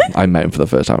 Yeah, I met him for the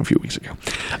first time a few weeks ago.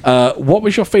 What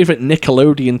was your favorite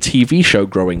Nickelodeon TV show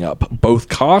growing up? Both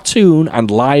cartoon and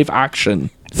live action.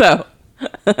 So,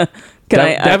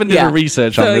 Devin did a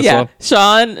research on this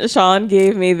one. Sean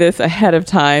gave me this ahead of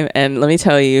time, and let me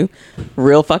tell you,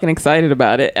 real fucking excited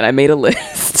about it. And I made a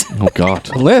list. Oh, God.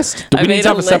 A list. Do I we need made to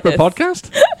have a a separate list.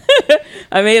 podcast?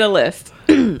 I made a list.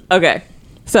 Okay,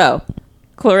 so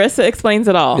Clarissa Explains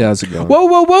It All. Yeah, how's it going?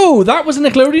 Whoa. That was a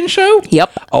Nickelodeon show?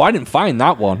 Yep. Oh, I didn't find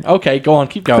that one. Okay, go on.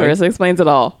 Keep going. Clarissa Explains It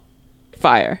All.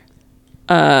 Fire.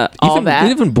 All that.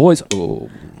 Even boys. Oh,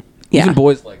 Yeah. even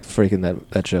boys like freaking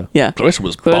that show. Yeah. Clarissa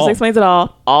was Clarissa bomb. Explains It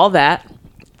All. All that.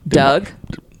 Doug.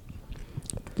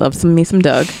 Love me some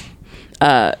Doug.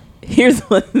 Here's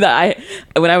one that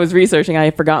when I was researching, I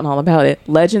had forgotten all about it.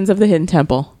 Legends of the Hidden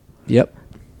Temple. Yep.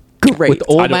 Great. With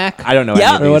Olmec. I don't know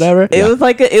Yeah. any of or these. whatever. It was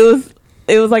like it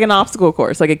was like an obstacle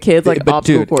course, like a kid's like But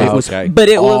obstacle dude, course. it was Okay. But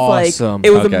it was awesome. like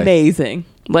it was Okay. amazing.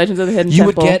 Legends of the Hidden You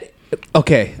would Temple. get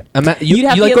okay. You'd have You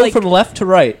to like get, go like- from left to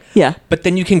right. Yeah. But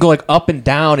then you can go like up and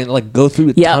down and like go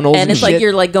through Yeah, tunnels and it's like shit.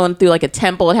 you're like going through like a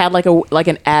temple. It had like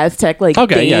an Aztec like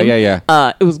Okay, theme.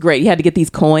 yeah. It was great. You had to get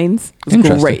these coins. It was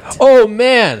Interesting. great. Oh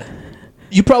man,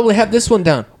 you probably have this one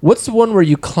down. What's the one where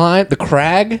you climb the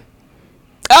crag?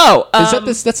 Oh, Is that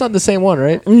this? That's not the same one,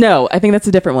 right? No, I think that's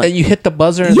a different one. And you hit the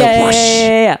buzzer and yeah, go whoosh.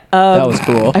 yeah. That was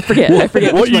cool. I forget. What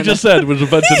which you one. just said was a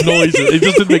bunch of noises. It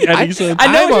just didn't make any sense. I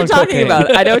know I'm what you're on talking cocaine.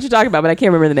 about. I know what you're talking about, but I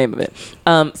can't remember the name of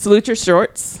it. Salute Your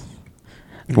Shorts.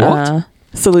 What?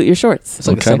 Salute Your Shorts. It's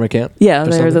like Okay. a summer camp. Yeah, or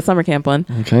there was a something? summer camp one.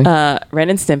 Okay. Ren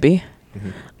and Stimpy,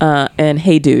 and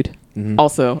Hey Dude,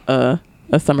 also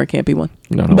a summer campy one.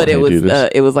 No, no, But Hey it was Dude is.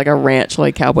 it was like a ranch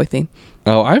like cowboy theme.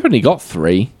 Oh, I've only got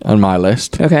 3 on my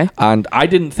list. Okay. And I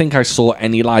didn't think I saw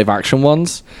any live action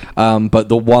ones, but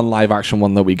the one live action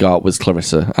one that we got was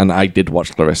Clarissa, and I did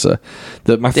watch Clarissa.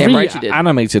 My Damn 3 right you did.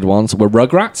 animated ones were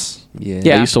Rugrats.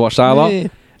 Yeah. I used to watch that a lot.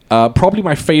 Yeah. Probably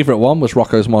my favorite one was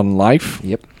Rocko's Modern Life.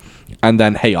 Yep. And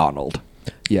then Hey Arnold.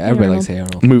 Yeah, everybody Arnold. likes Hey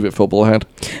Arnold. Move it, football head.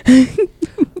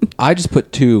 I just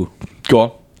put 2.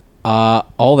 Go on.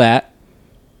 All that.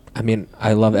 I mean,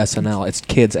 I love SNL. It's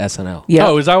kids SNL. Yeah.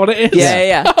 Oh, is that what it is?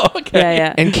 Yeah. Oh, okay.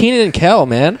 Yeah. And Keenan and Kel,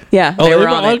 man. Yeah. Oh, They were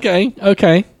on it. okay.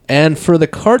 Okay. And for the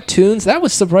cartoons, that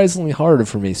was surprisingly harder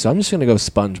for me. So I'm just gonna go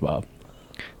SpongeBob.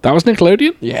 That was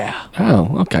Nickelodeon? Yeah.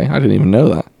 Oh, okay. I didn't even know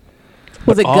that.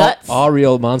 Was it Guts? All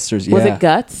real monsters. Yeah. Was it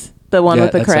Guts? The one Yeah,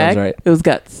 with the that sounds crag? right. It was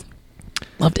Guts.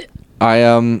 Loved it.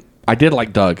 I did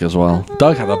like Doug as well.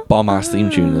 Doug had a bomb ass theme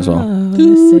tune as well.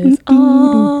 This is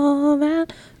all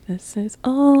that. This is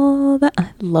all that. I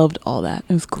loved all that.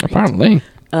 It was great. Apparently.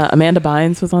 Amanda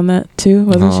Bynes was on that too,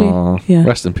 wasn't Aw, she? Yeah.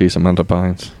 Rest in peace, Amanda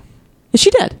Bynes. Is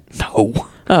she dead? No.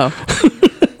 Oh.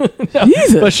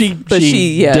 Jesus. But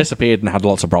she yeah. disappeared and had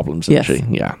lots of problems, didn't Yes. she?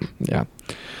 Yeah.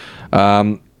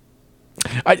 Ren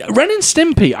and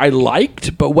Stimpy I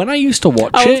liked, but when I used to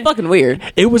watch Oh, it was it, fucking weird.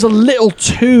 it was a little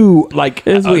too like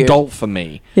It was weird. adult for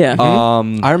me. Yeah.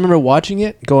 I remember watching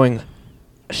it, going,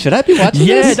 "Should I be watching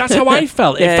Yeah, this?" that's how I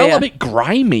felt. It Yeah, felt yeah. a bit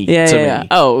grimy Yeah, to yeah. me.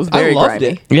 Oh, it was very I loved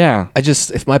grimy. it. Yeah. I just,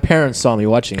 if my parents saw me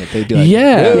watching it, they'd be like,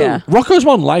 Yeah. Yeah. Rocko's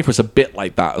Modern Life was a bit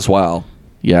like that as well.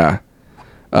 Yeah.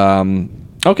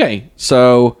 Okay,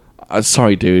 so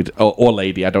sorry, dude or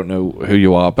lady. I don't know who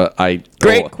you are, but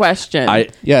Great question.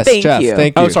 Yes, Thank Jeff. you.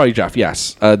 Thank you. Oh, sorry, Jeff.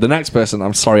 Yes. The next person.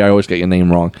 I'm sorry. I always get your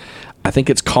name wrong. I think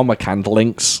it's Comma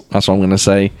Candlinks. That's what I'm going to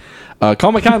say.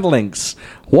 Comic and Links.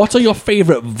 What are your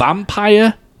favorite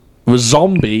vampire,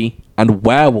 zombie, and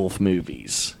werewolf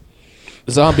movies?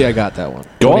 Zombie, I got that one.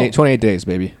 Go on. 28 days,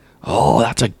 baby. Oh,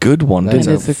 that's a good one. That is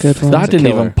a good one. That That's a didn't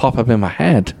killer. even pop up in my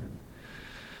head.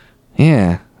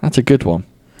 Yeah, that's a good one.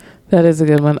 That is a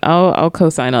good one. I'll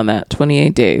co-sign on that.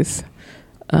 28 days.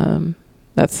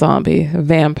 That's zombie,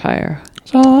 vampire.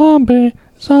 Zombie.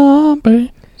 You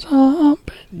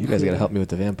guys got to help me with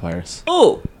the vampires.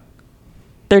 Oh,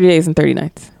 30 days and 30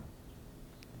 nights.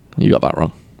 You got that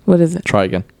wrong. What is it? Try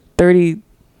again. 30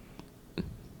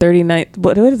 nights.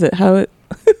 What is it? How it?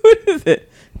 What is it?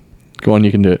 Go on,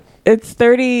 you can do it. It's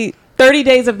 30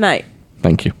 days of night.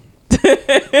 Thank you.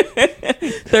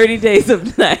 30 days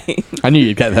of night. I knew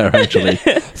you'd get there eventually.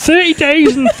 30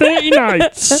 days and 30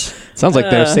 nights. Sounds like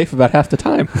they're safe about half the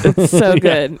time. It's so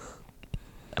good.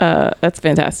 That's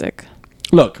fantastic.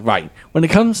 Look, right. When it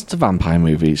comes to vampire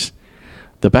movies,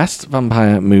 the best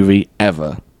vampire movie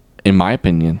ever, in my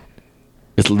opinion,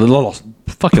 is The Lost.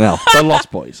 Fucking hell. The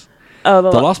Lost Boys. Oh,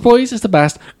 The Lost Boys is the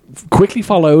best, quickly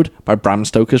followed by Bram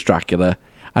Stoker's Dracula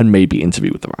and maybe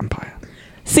Interview with the Vampire.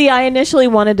 See, I initially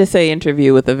wanted to say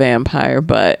Interview with the Vampire,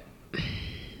 but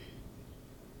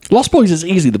Lost Boys is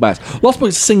easily the best. Lost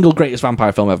Boys is the single greatest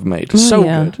vampire film ever made. So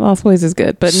good. Lost Boys is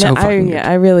good, but So fucking good.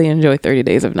 I really enjoy 30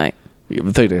 Days of Night. Yeah,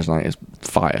 the 30 Days of Night is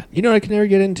fire. You know what I can never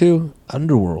get into?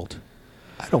 Underworld.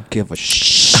 I don't give a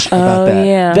shit about Oh that.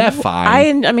 yeah, They're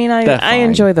fine. I mean, They're I fine.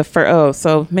 enjoy the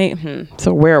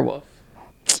so werewolf.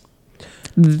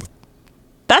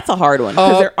 That's a hard one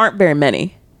because there aren't very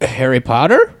many. Harry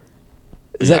Potter?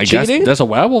 Is that I guess cheating? there's a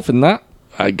werewolf in that,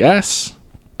 I guess.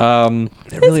 There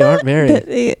really aren't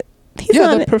very. He's Yeah,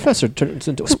 not, the professor turns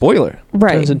into a spoiler.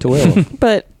 Right. Turns into a werewolf.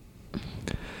 but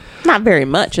not very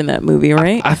much in that movie,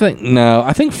 right? I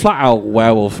think flat out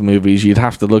werewolf movies, you'd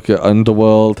have to look at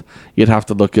Underworld. You'd have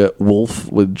to look at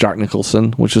Wolf with Jack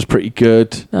Nicholson, which is pretty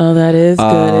good. Oh, that is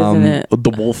good, isn't it?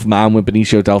 The Wolf Man with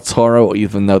Benicio del Toro,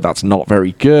 even though that's not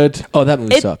very good. Oh, that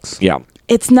movie It- sucks. Yeah.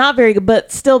 It's not very good, but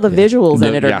still the visuals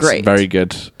in it are Yes, great. very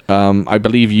good. I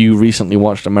believe you recently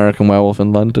watched American Werewolf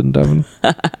in London, Devon.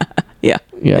 Yeah,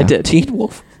 Yeah. I did. Teen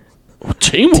Wolf?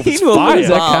 Teen Wolf is Teen Wolf fire. is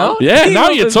bomb. Yeah, Teen now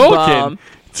Wolf you're is talking. bomb.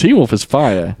 Teen Wolf is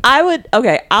fire.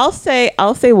 I'll say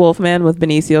Wolfman with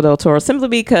Benicio del Toro simply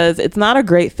because it's not a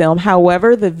great film.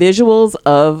 However, the visuals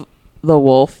of the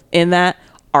wolf in that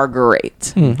are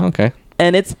great. Okay.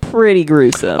 And it's pretty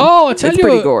gruesome. Oh, I tell it's you,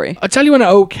 pretty gory. I tell you an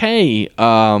okay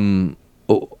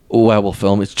werewolf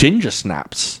film. It's Ginger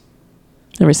Snaps.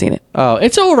 Never seen it. Oh,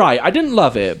 it's all right. I didn't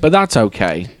love it, but that's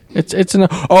okay. It's an.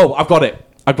 Oh, I've got it.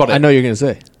 I know you're going to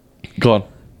say. Go on.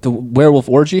 The Werewolf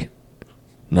Orgy?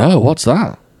 No, what's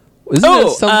that? Isn't that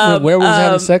something with werewolves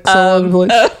having sex all over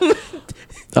the place?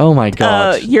 Oh my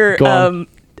god. Go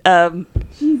on.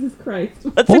 Jesus Christ.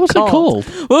 What was it called?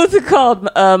 What was it called?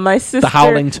 My sister. The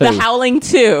Howling 2. The Howling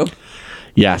 2.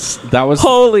 Yes, that was.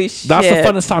 Holy shit. That's the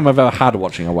funnest time I've ever had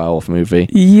watching a werewolf movie.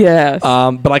 Yes.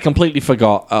 But I completely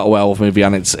forgot a werewolf movie,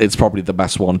 and it's probably the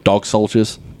best one. Dog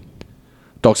Soldiers.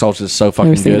 Dog Soldiers is so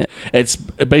fucking Never seen good. It's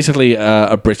basically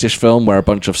a British film where a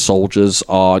bunch of soldiers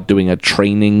are doing a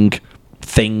training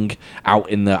thing out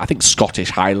in the, I think, Scottish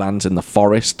Highlands in the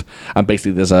forest, and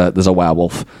basically there's a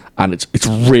werewolf, and it's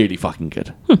really fucking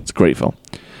good. It's a great film.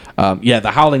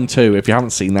 The Howling 2. If you haven't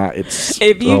seen that, it's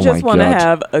if you oh just my want to God.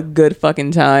 have a good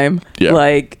fucking time, Yeah.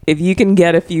 like if you can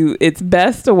get a few, it's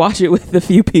best to watch it with a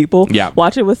few people. Yeah.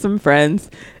 Watch it with some friends.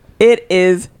 It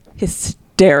is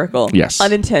hysterical. Yes.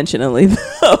 Unintentionally,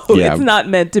 though. Yeah. It's not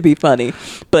meant to be funny,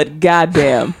 but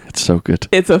goddamn, It's so good.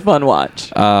 it's a fun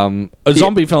watch.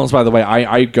 Zombie films, by the way,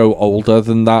 I go older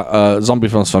than that. Zombie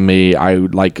films for me, I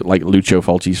like Lucio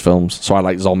Fulci's films. So I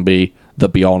like Zombie, The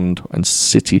Beyond, and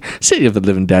City. City of the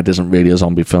Living Dead isn't really a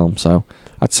zombie film, so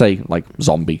I'd say like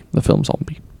Zombie, the film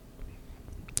Zombie.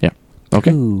 Yeah.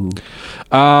 Okay.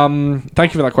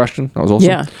 Thank you for that question. That was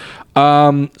awesome.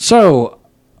 Yeah. So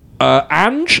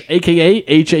Ange, aka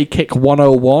AJ Kick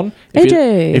 101.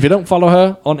 If you don't follow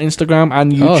her on Instagram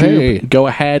and YouTube, hey. go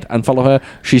ahead and follow her.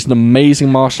 She's an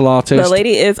amazing martial artist. The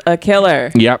lady is a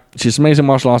killer. Yep, she's an amazing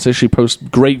martial artist. She posts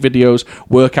great videos,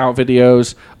 workout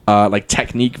videos, like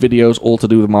technique videos, all to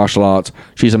do with martial arts.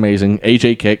 She's amazing.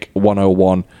 AJ Kick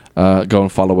 101. Go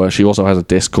and follow her. She also has a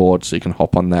Discord, so you can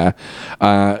hop on there.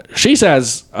 She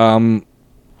says,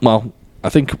 well, I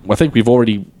think we've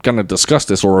already kind of discussed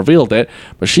this or revealed it,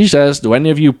 but she says, do any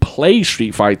of you play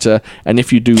Street Fighter? And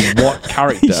if you do, what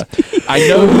character? I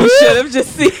know You should have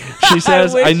just seen. She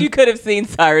says, I wish you could have seen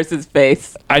Cyrus's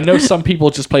face. I know some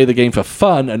people just play the game for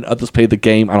fun, and others play the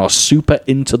game and are super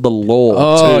into the lore.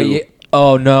 Oh, too. yeah.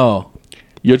 Oh, no.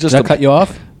 You're just Did I cut you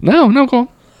off? No, go on.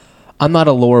 I'm not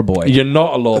a lore boy. You're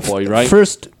not a lore boy, right?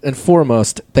 First and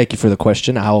foremost, thank you for the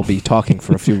question. I will be talking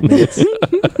for a few minutes.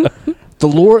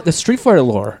 The Street Fighter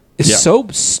lore is Yeah. so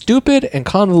stupid and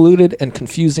convoluted and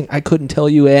confusing. I couldn't tell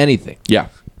you anything. Yeah.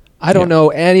 I don't know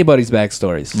anybody's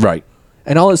backstories. Right.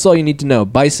 And that's all you need to know.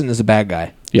 Bison is a bad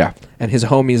guy, Yeah. and his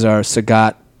homies are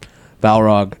Sagat,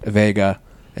 Balrog, Vega,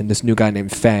 and this new guy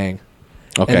named Fang.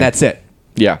 Okay. And that's it.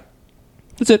 Yeah.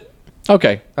 That's it.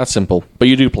 Okay. That's simple. But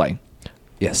you do play.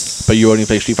 Yes. But you only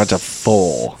play Street Fighter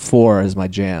 4. 4 is my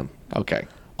jam. Okay.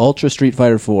 Ultra Street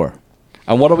Fighter 4.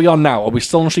 And what are we on now? Are we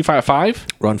still on Street Fighter 5?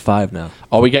 We're on 5 now.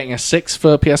 Are we getting a 6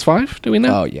 for PS5? Do we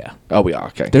know? Oh, yeah. Oh, we are.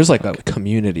 Okay. There's like a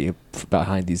community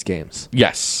behind these games.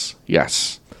 Yes.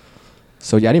 Yes.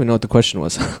 So yeah, I didn't even know what the question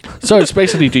was. So it's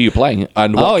basically, do you play?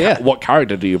 And what, Oh, yeah. what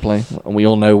character do you play? And we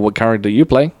all know what character you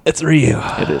play. It's Ryu.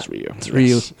 It is Ryu. It's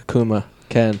Ryu, Akuma,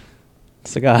 Ken,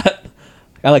 Sagat.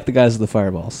 I like the guys with the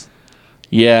fireballs.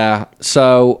 Yeah.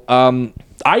 So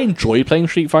I enjoy playing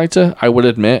Street Fighter. I would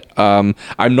admit. I'm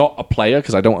not a player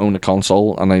because I don't own a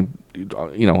console, and I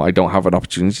don't have an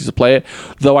opportunity to play it.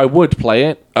 Though I would play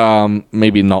it.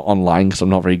 Maybe not online because I'm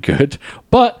not very good.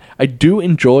 But I do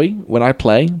enjoy when I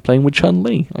playing with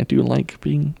Chun-Li. I do like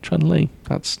being Chun-Li.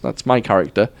 That's my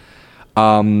character.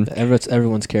 It's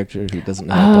everyone's character who doesn't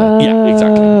know how to Yeah,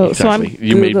 exactly. So I'm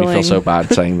You made me feel Googling. so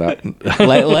bad saying that.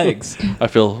 play. Legs. I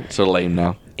feel so lame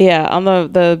now. Yeah, on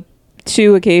the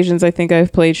 2 occasions I think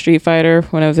I've played Street Fighter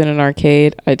when I was in an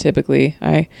arcade, I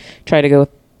try to go with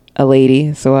a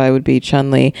lady, so I would be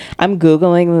Chun-Li. I'm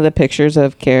Googling the pictures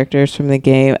of characters from the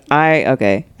game. I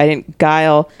didn't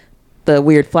Guile, the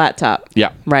weird flat top.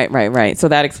 Yeah. Right. So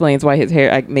that explains why his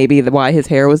hair, why his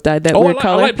hair was dyed that Oh, weird I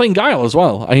color. like playing Guile as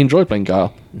well. I enjoy playing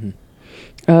Guile.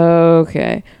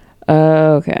 Okay.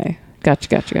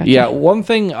 Gotcha. Yeah, one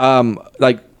thing,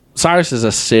 like Cyrus is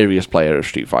a serious player of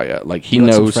Street Fighter. Like he You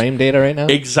want some knows frame data right now?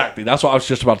 exactly. That's what I was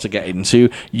just about to get into.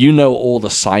 You know all the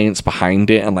science behind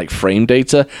it and like frame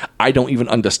data. I don't even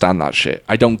understand that shit.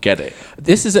 I don't get it.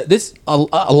 A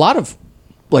lot of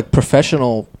like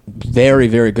professional, very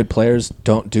very good players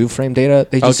don't do frame data.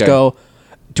 They just Okay. go,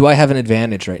 "Do I have an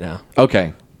advantage right now?"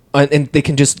 Okay, And they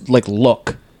can just like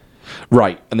look.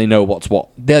 right, and they know what's what.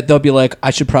 They'll be like,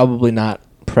 "I should probably not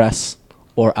press,"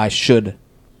 or "I should,"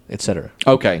 etc.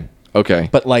 Okay.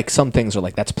 But like some things are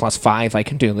like, "That's +5. I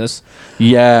can do this."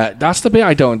 Yeah, that's the bit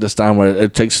I don't understand. Where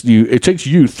it takes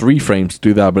you 3 frames to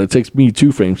do that, but it takes me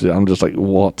 2 frames to do that. I'm just like,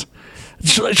 what?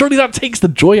 Surely that takes the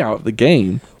joy out of the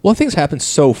game. Well, things happen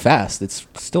so fast. It's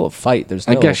still a fight. There's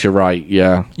no. I guess you're right.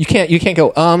 Yeah. You can't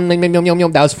go.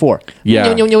 That was 4. Yeah.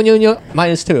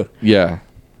 -2. Yeah.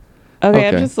 Okay, Okay.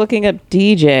 I'm just looking up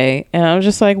DJ, and I'm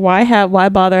just like, why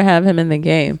bother have him in the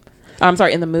game? I'm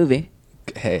sorry, in the movie,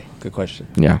 Hey, good question.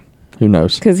 Yeah. Who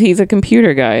knows? because he's a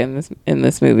computer guy in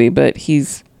this movie, but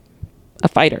he's a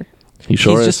fighter. He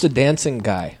sure He's is. just a dancing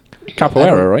guy.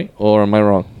 Capoeira, right? Or am I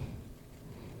wrong?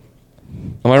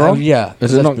 Am I wrong? Yeah,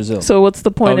 Is it that's not Brazil. So what's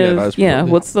the point Oh, yeah, of that is yeah?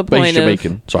 probably- What's the But he's point of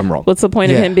Jamaican, so I'm wrong. what's the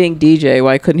point Yeah. of him being DJ?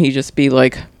 Why couldn't he just be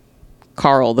like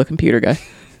Carl, the computer guy?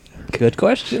 Good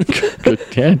question. Good,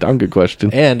 yeah, damn good question.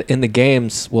 And in the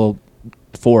games, well,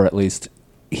 4 at least,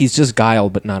 he's just Guile,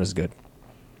 but not as good.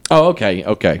 Oh, okay.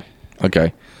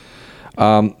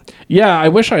 Yeah, I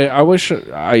wish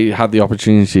I had the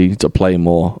opportunity to play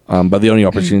more. But the only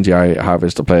opportunity I have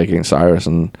is to play against Cyrus,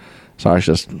 and Cyrus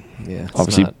just Yeah, it's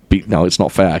obviously not- No, it's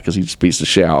not fair because he just beats the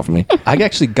shit out of me. I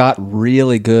actually got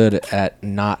really good at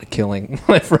not killing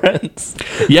my friends.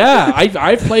 Yeah,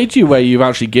 I've played you where you've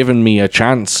actually given me a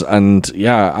chance, and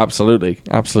yeah, absolutely.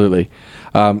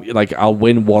 Like I'll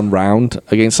win one round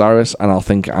against Cyrus, and I'll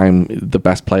think I'm the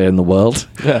best player in the world.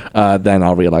 Yeah. Then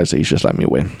I'll realize that he's just let me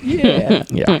win. Yeah.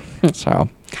 Yeah. So,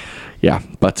 yeah,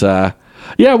 but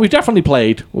yeah, we've definitely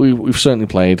played. We've certainly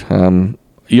played.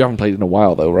 You haven't played in a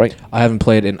while though, right? I haven't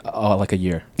played in like a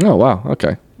year. Oh wow.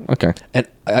 Okay. And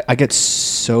I get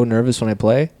so nervous when I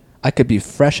play. I could be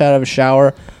fresh out of a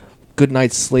shower, good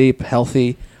night's sleep,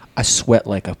 healthy. I sweat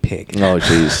like a pig. Oh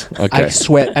jeez. Okay. I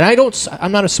sweat, and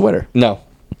I'm not a sweater. No,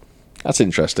 that's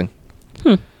interesting.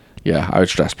 Yeah, I would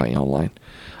stress playing online.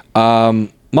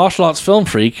 Martial Arts Film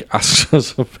Freak asks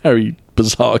us a very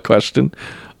bizarre question.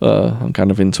 I'm kind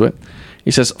of into it.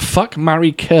 He says, "Fuck,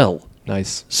 marry, kill.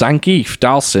 Nice. Zangief,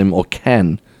 Dalsim, or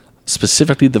Ken,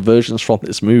 specifically the versions from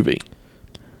this movie."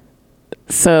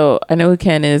 So I know who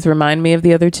Ken is. Remind me of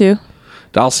the other two.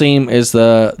 Dalsim is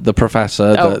the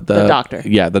professor, Oh, the doctor.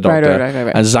 Yeah, the doctor.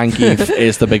 Right. And Zangief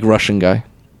is the big Russian guy.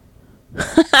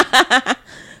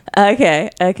 Okay.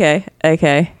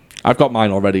 I've got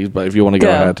mine already, but if you want to go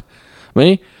Go. ahead,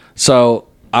 me. So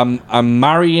I'm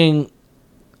marrying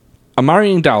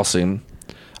Dalsim.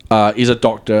 He's a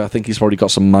doctor. I think he's probably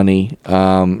got some money,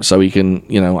 so he can,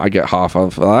 I get half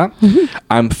of that.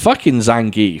 I'm fucking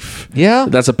Zangief. Yeah.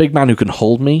 There's a big man who can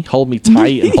hold me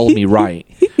tight and hold me right,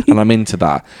 and I'm into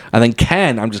that. And then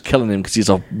Ken, I'm just killing him because he's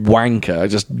a wanker. I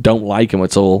just don't like him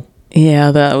at all.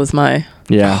 Yeah, that was my.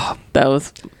 Yeah. That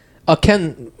was.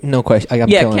 Ken, no question. I'm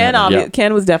Yeah, killing Ken. him. Yeah.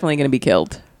 Ken was definitely going to be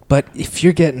killed. But if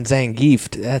you're getting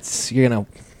Zangief, you're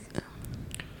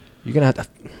gonna have to.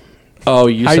 Oh,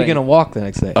 you? How are you gonna walk the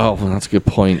next day? Oh, well, that's a good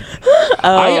point.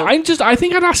 I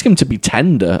think I'd ask him to be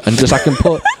tender and just I can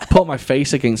put my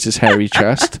face against his hairy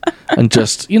chest and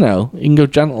just he can go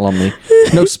gentle on me.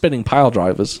 No spinning pile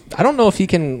drivers. I don't know if he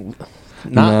can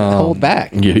not hold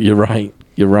back. You're right.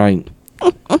 You're right.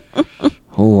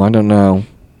 Oh, I don't know.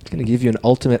 It's gonna give you an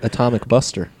ultimate atomic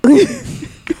buster.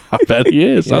 I bet he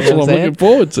is. You know That's what I'm saying? looking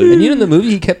forward to. And in the movie,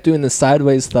 he kept doing the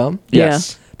sideways thumb.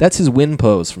 Yes. That's his win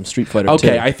pose from Street Fighter 2.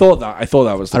 Okay, I thought that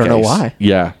was the I don't know case. why.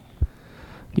 Yeah.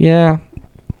 Yeah.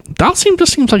 That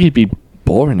just seems like he'd be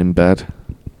boring in bed.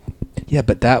 Yeah,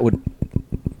 but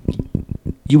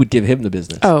you would give him the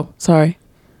business. Oh, sorry.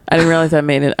 I didn't realize that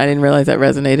made it. I didn't realize that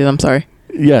resonated. I'm sorry.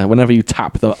 Yeah, whenever you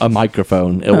tap a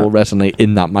microphone, it will resonate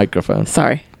in that microphone.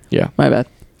 Sorry. Yeah. My bad.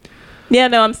 Yeah,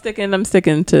 no, I'm sticking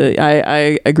to.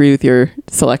 I agree with your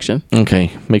selection. Okay,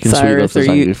 making Cyrus, sweet love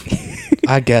are you- to Zangief.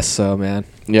 I guess so, man.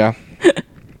 Yeah.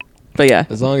 But yeah,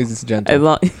 As long as it's gentle.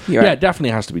 you're Yeah, right. it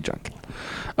definitely has to be gentle.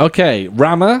 Okay,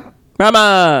 Rama.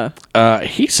 Rama.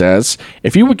 He says,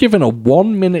 if you were given a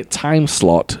 1-minute time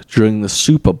slot during the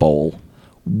Super Bowl,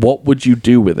 what would you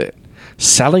do with it?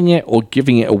 Selling it or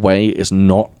giving it away is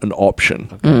not an option.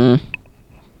 Okay.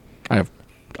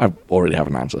 I already have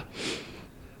an answer.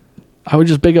 I would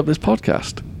just big up this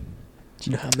podcast. Do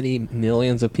you know how many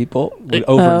millions of people would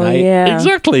overnight? yeah.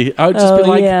 Exactly. I would just be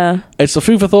like, yeah. it's the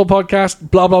Food for Thought podcast,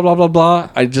 blah, blah, blah, blah, blah.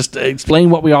 I just explain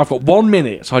what we are. I've got 1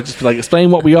 minute. So I just be like, explain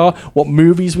what we are, what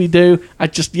movies we do.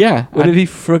 Would it be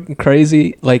freaking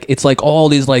crazy? Like, it's like all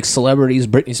these like celebrities,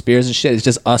 Britney Spears and shit. It's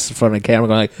just us in front of the camera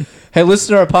going like, hey,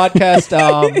 listen to our podcast.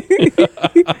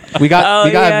 We got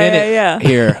a minute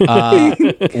here.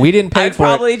 We didn't pay I'd for it.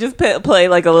 probably just play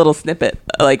like a little snippet,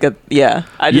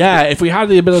 If we had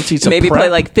the ability to maybe prep, play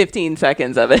like 15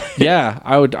 seconds of it. yeah,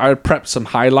 I would prep some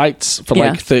highlights for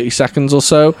Yeah. like 30 seconds or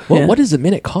so. Yeah. What does a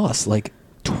minute cost? Like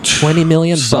 20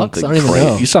 million bucks? I Something don't even know.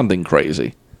 crazy. Something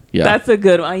crazy. Yeah. That's a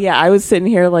good one. Yeah, I was sitting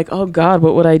here like, oh God,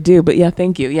 what would I do? But yeah,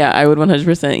 thank you. Yeah, I would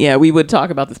 100%. Yeah, we would talk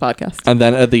about this podcast. And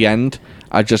then at the end,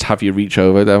 I'd just have you reach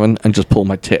over, Devin, and just pull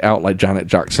my tit out like Janet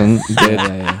Jackson did.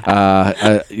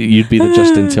 Yeah. You'd be the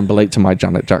Justin Timberlake to my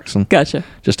Janet Jackson. Gotcha.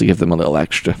 Just to give them a little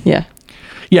extra. Yeah.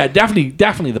 Yeah, definitely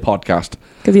the podcast.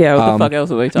 Because what the fuck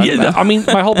else are we talking about? I mean,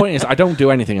 my whole point is I don't do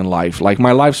anything in life. Like,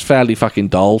 my life's fairly fucking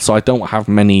dull, so I don't have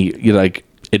many,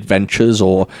 adventures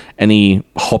or any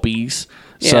hobbies.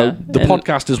 So Yeah, the and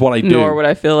podcast is what I do. Nor would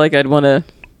I feel like I'd want to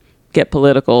get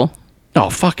political. Oh,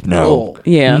 fuck no.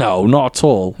 Yeah. No, not at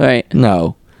all. Right.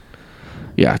 No.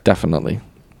 Yeah, definitely.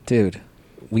 Dude,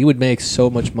 we would make so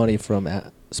much money from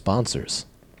sponsors.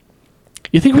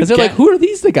 You think we'd Because they're like, who are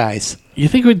these the guys? You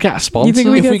think we'd get a sponsor? You think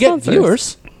we If we get sponsors?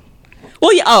 viewers.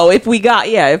 Well, yeah. Oh, if we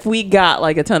got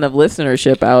like a ton of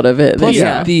listenership out of it, then Plus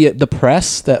yeah. the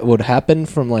press that would happen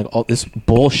from like all this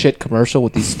bullshit commercial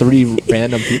with these 3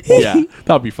 random people. Yeah,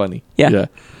 that'd be funny. Yeah.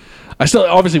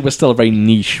 Obviously, we're still a very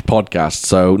niche podcast,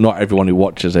 so not everyone who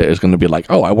watches it is going to be like,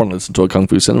 oh, I want to listen to a Kung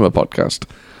Fu Cinema podcast.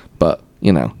 But,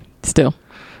 Still.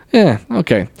 Yeah,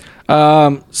 okay.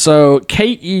 So,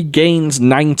 KE Gains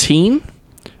 19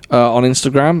 on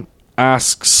Instagram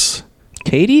asks...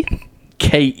 Katie?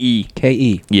 KE.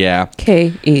 K-E. Yeah.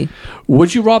 K-E.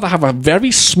 Would you rather have a very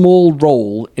small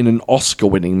role in an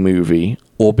Oscar-winning movie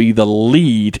or be the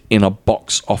lead in a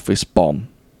box office bomb?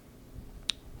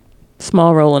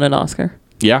 Small role in an Oscar.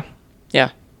 Yeah?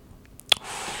 Yeah.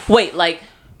 Wait, like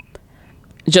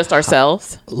just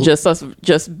ourselves? Just us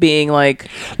just being like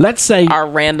Let's say... our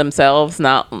random selves,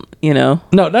 not, No,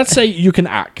 let's say you can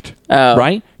act. Oh.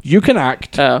 Right? You can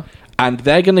act. Oh. And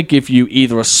they're going to give you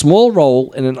either a small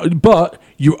role but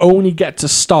you only get to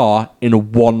star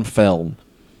in one film.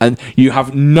 And you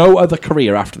have no other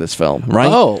career after this film, right?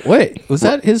 Oh, wait. Was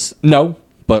that his... No,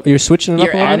 but You're switching it up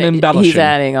You're a little? I'm adding, embellishing. he's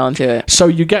adding on to it. so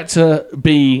you get to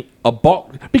be a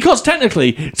box... Because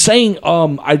technically, saying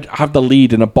I have the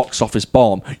lead in a box office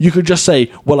bomb, you could just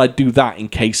say, well, I do that in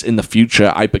case in the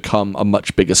future I become a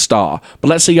much bigger star. But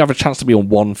let's say you have a chance to be on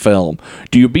one film.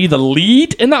 Do you be the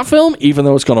lead in that film, even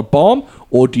though it's going to bomb?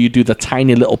 Or do you do the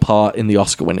tiny little part in the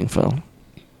Oscar-winning film?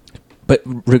 But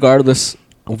regardless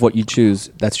of what you choose,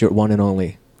 that's your one and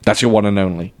only. That's your one and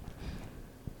only.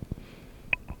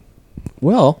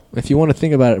 Well, if you want to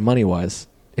think about it money-wise,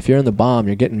 If you're in the bomb,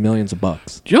 you're getting millions of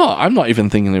bucks. You know, I'm not even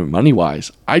thinking of it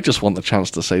money-wise. I just want the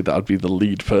chance to say that I'd be the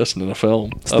lead person in a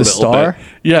film. It's the star? Bit.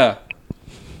 Yeah.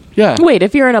 Yeah. Wait,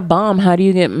 if you're in a bomb, how do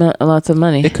you get lots of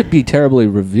money? It could be terribly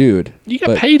reviewed. You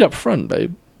get paid up front,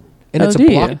 babe. And it's a do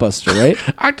you? blockbuster, right?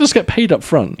 Actors get paid up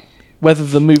front, whether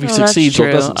the movie that's succeeds or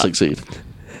true. doesn't succeed.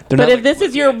 They're But not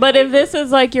if this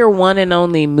is like your one and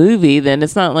only movie, then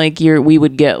it's not like we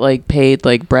would get like paid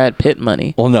like Brad Pitt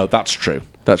money. Well, no, that's true.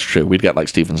 That's true. We'd get like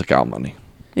Steven Seagal money.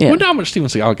 I Yeah. wonder how much Steven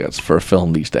Seagal gets for a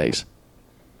film these days.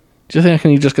 Do you think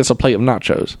he just gets a plate of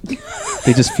nachos?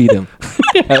 they just feed him.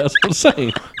 Yeah, that's what I'm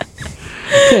saying.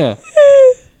 Yeah.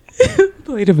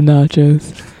 Plate of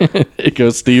nachos. Here you go,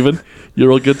 Steven.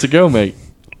 You're all good to go, mate.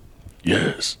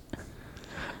 Yes.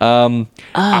 Do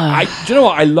you know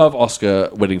what? I love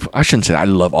Oscar-winning... I shouldn't say that. I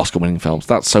love Oscar-winning films.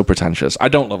 That's so pretentious. I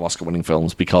don't love Oscar-winning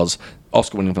films because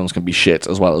Oscar-winning films can be shit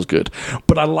as well as good.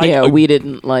 But I like... Yeah, we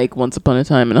didn't like Once Upon a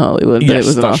Time in Hollywood, but Yes, it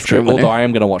was an that's Oscar true. winner. Although I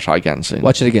am going to watch that again soon.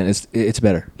 Watch it again. It's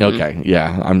better. Okay,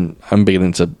 yeah, I'm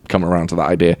beginning to come around to that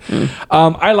idea.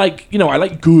 I like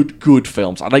good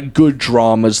films. I like good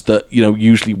dramas that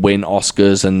usually win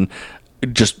Oscars and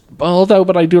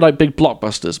but I do like big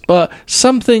blockbusters. But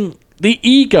the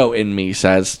ego in me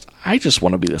says I just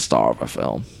want to be the star of a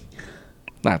film.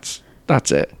 That's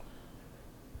it.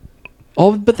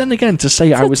 Oh, but then again, to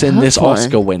say I was in this tough one.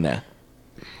 Oscar winner,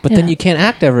 But then you can't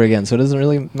act ever again, so it doesn't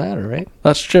really matter, right?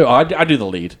 that's true. I do the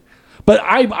lead. But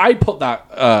I put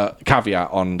that caveat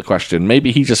on the question.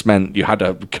 Maybe he just meant you had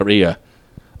a career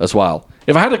as well.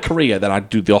 If I had a career, then I'd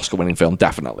do the Oscar-winning film,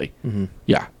 definitely. Mm-hmm.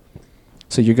 Yeah.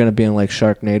 So you're going to be in like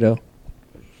Sharknado?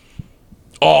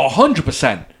 Oh,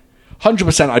 100%.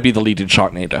 100% I'd be the lead in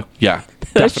Sharknado. Yeah,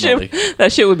 definitely.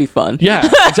 That shit would be fun. Yeah,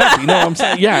 exactly. No, I'm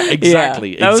saying, yeah,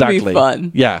 exactly. that would be exactly.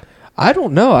 fun. Yeah. I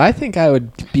don't know. I think I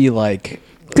would be like...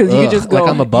 Because you could just go. Like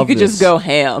I'm above you could this. just go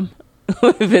ham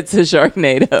if it's a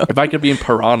Sharknado. If I could be in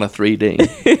Piranha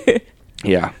 3D.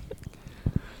 Yeah.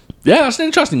 Yeah, that's an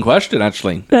interesting question,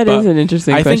 actually. That is an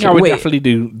interesting I think question. I would Wait, definitely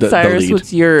do the Cyrus, lead.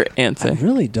 what's your I answer?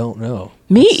 really don't know.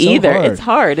 Me It's so either. hard. It's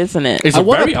hard, isn't it? It's a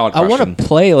very hard I question. want to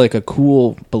play like a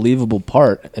cool, believable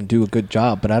part and do a good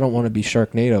job, but I don't want to be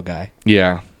Sharknado guy.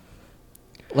 Yeah.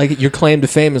 Like your claim to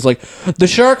fame is like the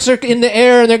sharks are in the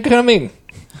air and they're coming.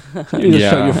 You just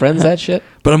show your friends that shit.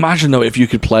 But imagine though if you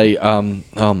could play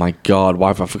oh my god, why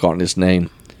have I forgotten his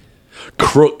name?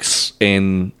 Crooks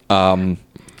in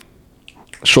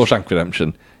Shawshank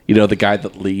Redemption. You know, the guy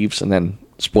that leaves and then,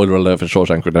 spoiler alert for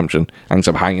Shawshank Redemption, ends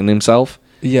up hanging himself.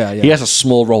 Yeah, yeah. He has a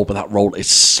small role, but that role is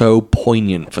so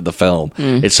poignant for the film.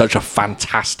 It's such a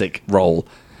fantastic role.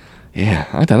 Yeah,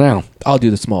 I don't know. I'll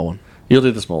do the small one. You'll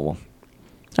do the small one.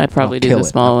 I'd probably I'll do kill the it.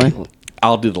 small I'll one. kill it.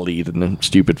 I'll do the lead in the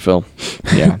stupid film.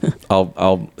 Yeah,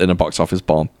 I'll in a box office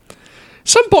bomb.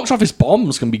 Some box office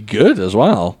bombs can be good as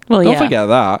well. Well, Don't yeah. forget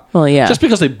that. Well, yeah. Just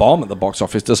because they bomb at the box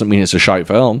office doesn't mean it's a shite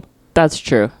film. That's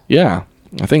true. Yeah,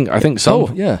 I think some.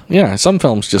 Oh, yeah. yeah. Some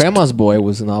films just. Grandma's Boy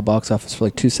was in the box office for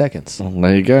like 2 seconds. Well,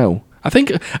 there you go. I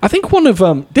think one of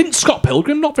didn't Scott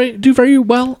Pilgrim do very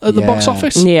well at the box Yeah.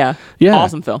 office? Yeah. Yeah.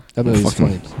 Awesome film. That movie's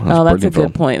funny. That's a brilliant good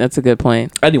film. point. That's a good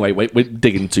point. Anyway, we're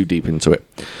digging too deep into it.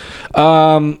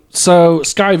 So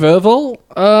Sky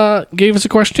Verval gave us a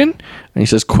question, and he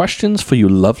says, "Questions for you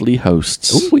lovely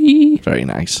hosts." Very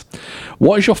nice.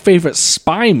 What is your favorite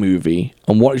spy movie,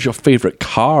 and what is your favorite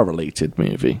car-related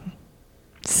movie?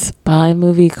 Spy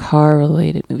movie, car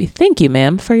related movie. Thank you,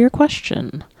 ma'am, for your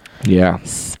question. Yeah,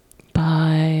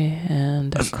 Spy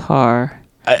and a car.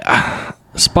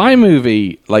 spy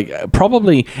movie. Like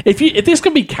probably if this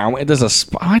can be counted as a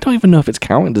spy, I don't even know if it's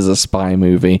counted as a spy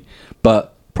movie,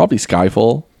 but probably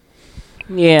Skyfall.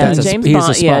 Yeah, He's a James spy.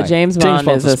 Bond. Yeah, James Bond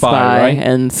Bond's is a a spy, spy, right?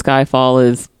 and Skyfall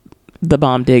is the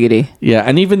bomb diggity. Yeah,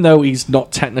 and even though he's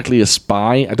not technically a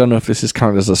spy, I don't know if this is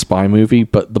counted as a spy movie,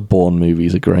 but the Bourne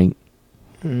movies are great.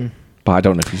 But I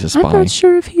don't know if he's a I'm spy. not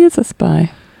sure if he is a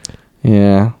spy,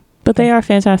 Yeah. but they are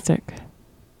fantastic.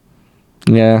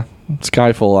 Yeah.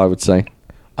 Skyfall, I would say.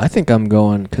 I think I'm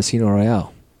going Casino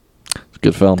Royale. It's a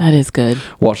good film. That is good.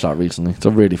 Watched that recently. It's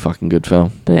a really fucking good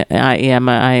film. But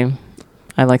I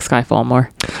like Skyfall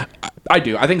more. I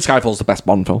do. I think Skyfall's the best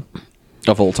Bond film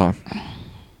of all time.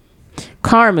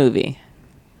 Car movie.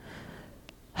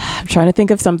 I'm trying to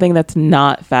think of something that's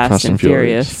not Fast and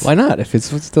Furious. Why not? If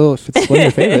it's one of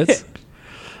your favorites.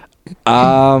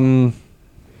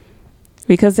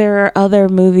 Because there are other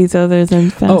movies other than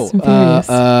Fast and Furious.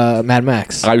 Mad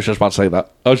Max. I was just about to say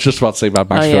that. I was just about to say Mad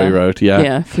Max Oh, Fury yeah. Road. Yeah.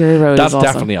 Yeah, Fury Road That's is awesome.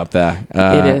 definitely up there.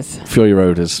 It is. Fury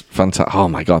Road is fantastic. Oh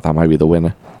my god, that might be the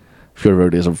winner. Fury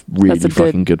Road is a really That's a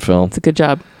fucking good film. It's a good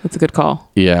job. It's a good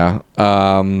call. Yeah.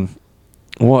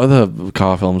 What other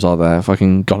car films are there?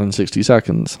 Fucking Gone in 60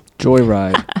 Seconds.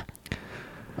 Joyride.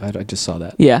 I just saw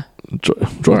that. Yeah.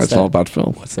 Joyride's that? not a bad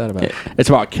film. What's that about? It's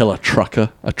about a killer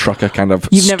trucker. A trucker kind of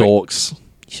You've never- stalks.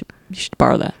 You should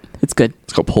borrow that. It's good.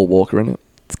 It's got Paul Walker in it.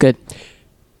 It's good.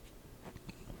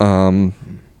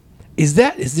 Is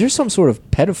there some sort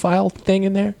of pedophile thing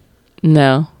in there?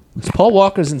 No. Paul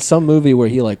Walker's in some movie where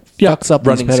he like fucks up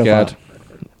Running his pedophile. Scared.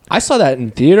 I saw that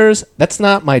in theaters. That's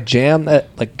not my jam. That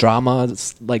like drama,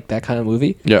 it's like that kind of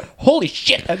movie. Yeah. Holy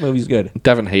shit, that movie's good.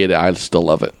 Devin hated it. I still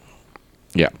love it.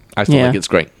 Yeah. I still Yeah. think it's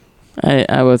great.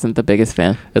 I wasn't the biggest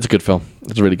fan. It's a good film.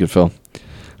 It's a really good film.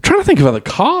 I'm trying to think of other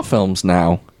car films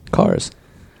now. Cars.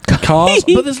 Cars,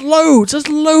 but there's loads. There's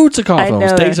loads of car I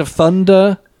films. know Days that. of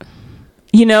Thunder.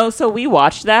 So we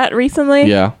watched that recently.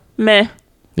 Yeah. Meh.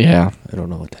 Yeah. I don't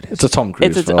know what that is. It's a Tom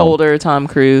Cruise It's film. older Tom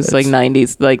Cruise, like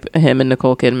 90s, like him and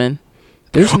Nicole Kidman.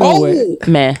 There's no way.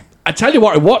 Meh. I tell you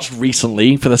what I watched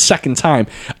recently for the second time.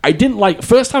 I didn't like...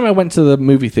 First time I went to the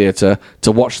movie theater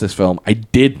to watch this film, I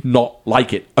did not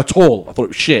like it at all. I thought it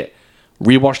was shit.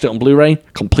 Rewatched it on Blu-ray,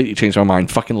 completely changed my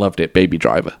mind. Fucking loved it. Baby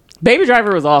Driver. Baby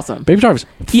Driver was awesome. Baby Driver's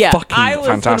Yeah, fucking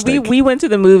fantastic. We went to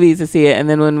the movies to see it, and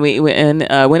then when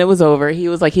when it was over, he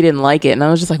was like he didn't like it, and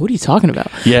I was just like, "What are you talking about?"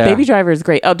 Yeah. Baby Driver is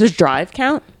great. Oh, does Drive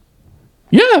count?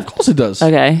 Yeah, of course it does.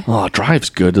 Okay, Oh,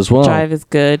 Drive's good as well. Drive is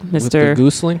good, With Mister. the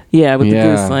Gooseling? Yeah, with Yeah.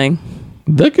 the goosling.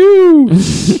 The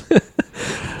goose.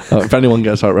 If anyone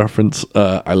gets that reference,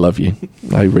 I love you.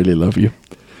 I really love you.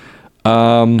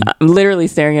 I'm literally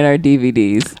staring at our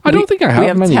DVDs. I don't think I have We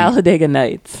have many. Talladega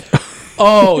Nights.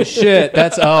 Oh shit!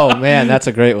 That's that's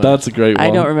a great one. That's a great one.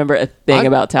 I don't remember a thing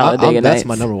about Talladega Nights. That's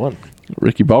my number one.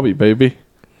 Ricky Bobby, baby.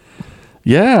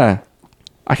 Yeah.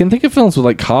 I can think of films with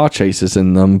like car chases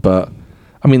in them, but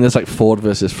I mean, there's like Ford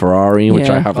versus Ferrari, which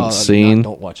Yeah. I haven't seen.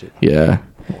 Don't watch it. Yeah.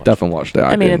 Definitely watched it.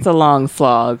 I mean, it's a long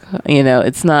slog.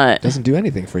 It's not. Doesn't do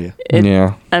anything for you.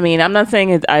 Yeah. I mean, I'm not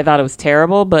saying I thought it was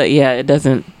terrible, but yeah, it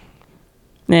doesn't.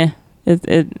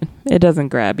 It doesn't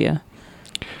grab you.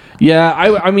 Yeah,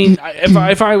 I mean,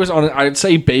 if I was on it, I'd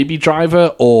say Baby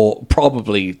Driver, or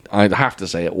probably I'd have to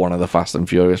say it one of the Fast and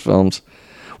Furious films.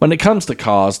 When it comes to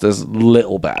cars, there's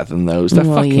little better than those. They're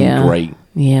fucking great.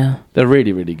 Yeah. They're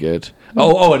really, really good.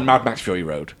 Oh, and Mad Max Fury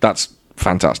Road. That's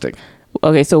fantastic.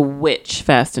 Okay, so which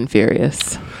Fast and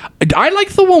Furious? I like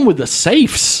the one with the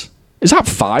safes. Is that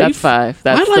 5? That's 5.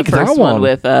 That's I like the first that one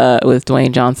with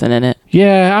Dwayne Johnson in it.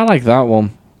 Yeah, I like that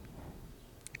one.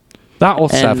 That or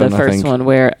And 7, the I first think. one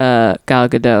where Gal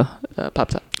Gadot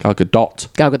pops up. Gal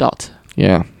Gadot. Gal Gadot.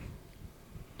 Yeah.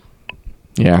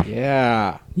 Yeah.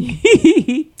 Yeah.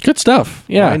 Good stuff.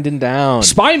 Yeah. Winding down.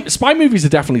 Spy movies are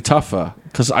definitely tougher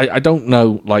because I don't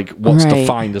know like what's Right.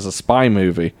 defined as a spy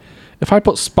movie. If I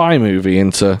put spy movie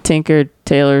into Tinker,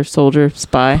 Tailor, Soldier,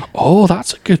 Spy.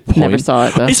 that's a good point. Never saw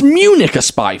it, though. Is Munich a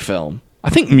spy film? I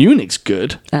think Munich's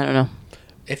good. I don't know.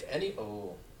 If any,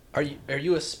 are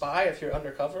you a spy if you're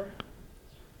undercover?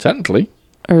 Technically,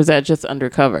 Or is that just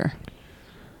Undercover?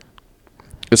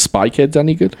 is Spy Kids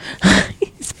any good?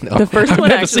 The first I've one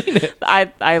never actually, seen it.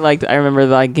 I remember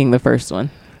liking the first one.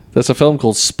 There's a film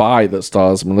called Spy that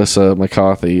stars Melissa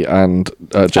McCarthy and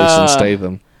Jason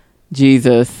Statham.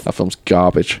 Jesus. That film's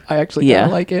garbage. I actually Yeah.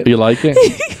 kinda like it. You like it?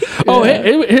 Oh,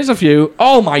 here's a few.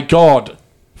 Oh my god,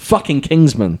 fucking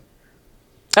Kingsman.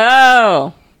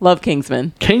 Oh, love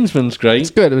Kingsman. Kingsman's great. It's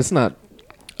good. But it's not.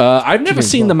 I've never James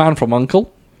seen Bond. The Man from U.N.C.L.E.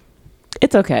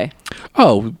 It's okay.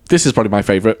 Oh, this is probably my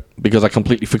favorite because I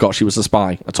completely forgot she was a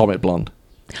spy, Atomic Blonde.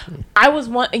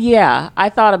 I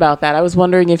thought about that. I was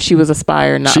wondering if she was a spy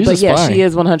or not. She's but a yeah, spy. she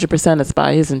is 100% a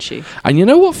spy, isn't she? And you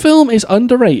know what film is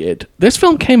underrated? This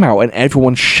film came out and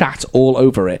everyone shat all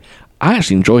over it. I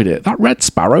actually enjoyed it. That Red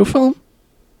Sparrow film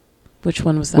Which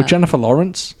one was that? with Jennifer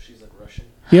Lawrence. She's like Russian.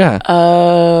 Yeah,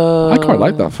 Oh. I quite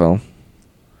like that film.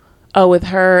 Oh, with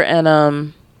her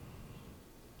and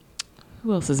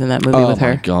who else is in that movie Oh with my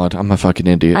her? god, I'm a fucking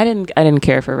idiot. I didn't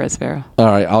care for Red Sparrow. All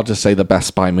right, I'll just say the best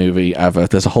spy movie ever.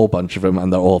 There's a whole bunch of them,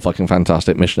 and they're all fucking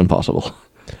fantastic. Mission Impossible.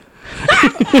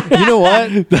 You know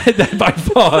what? They're by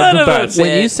far Son the of a best. bitch.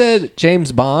 When you said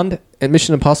James Bond and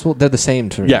Mission Impossible, they're the same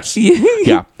to me. Yes.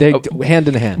 Yeah. They hand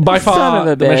in hand. By Son far, of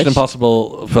a the Mission bitch.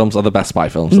 Impossible films are the best spy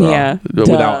films. There Yeah,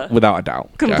 are. Without a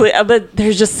doubt. Complete, but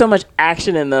there's just so much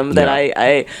action in them that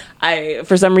I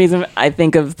for some reason I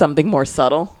think of something more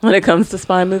subtle when it comes to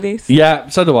spy movies. Yeah,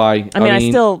 so do I. I mean, I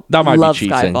still that might love be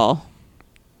cheating. Skyfall.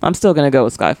 I'm still gonna go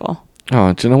with Skyfall.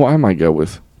 Oh, do you know what I might go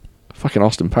with? Fucking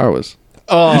Austin Powers.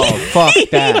 Oh, fuck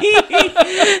that.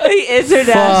 The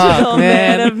international Fuck,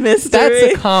 man. man. of mystery.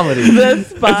 That's a comedy. The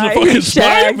spy. fucking He spy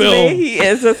shags film. me. He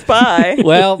is a spy.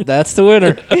 Well, that's the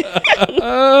winner.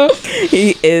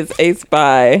 He is a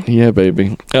spy. Yeah,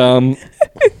 baby.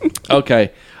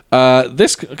 Okay.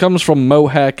 This comes from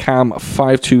Mohair Cam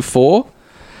 524.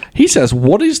 He says,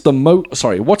 "What is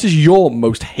your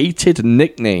most hated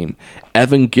nickname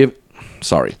ever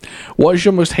What is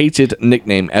your most hated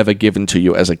nickname ever given to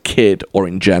you as a kid or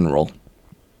in general?"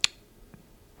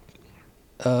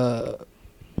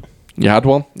 You had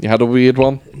one? You had a weird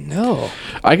one? No.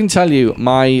 I can tell you,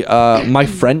 my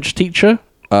French teacher,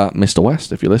 Mr.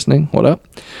 West, if you're listening, what up?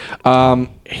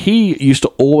 He used to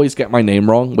always get my name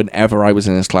wrong whenever I was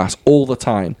in his class, all the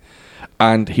time.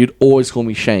 And he'd always call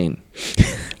me Shane.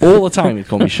 All the time he'd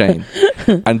call me Shane.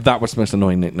 And that was the most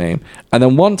annoying nickname. And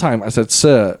then one time I said,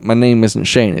 "Sir, my name isn't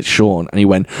Shane, it's Sean." And he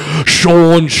went,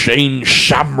 "Sean, Shane,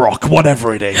 Shamrock,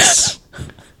 whatever it is."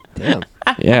 Damn.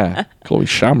 Yeah, call me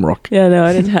Shamrock. Yeah, no,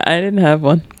 I didn't have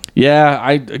one. Yeah,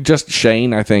 I just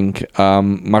Shane, I think.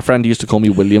 My friend used to call me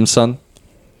Williamson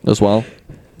as well.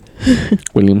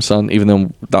 Williamson, even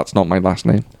though that's not my last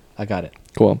name. I got it.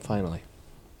 Go on. Finally.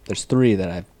 There's 3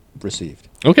 that I've received.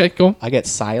 Okay, go on. I get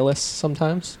Silas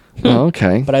sometimes, Oh,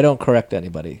 okay. but I don't correct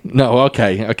anybody No,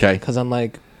 okay. because I'm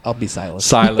like, I'll be Silas.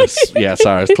 Silas. Yeah,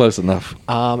 Cyrus, close enough.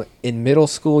 In middle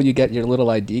school, you get your little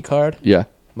ID card. Yeah.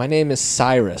 My name is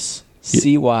Cyrus.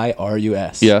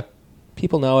 Cyrus. Yeah.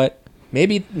 People know it.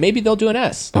 Maybe they'll do an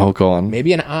S. Oh, go on.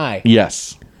 Maybe an I.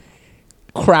 Yes.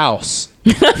 Kraus.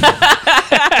 Do you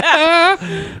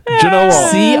know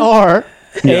what?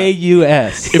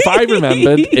 Kraus. If I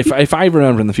remembered, if I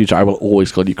remember in the future, I will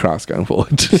always call you Kraus going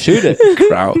forward. Shoot it.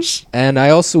 Kraus. And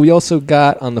we also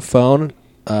got on the phone.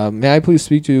 May I please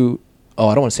speak to? Oh,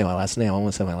 I don't want to say my last name. I want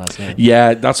to say my last name.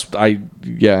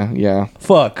 Yeah, yeah.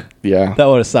 Fuck. Yeah. That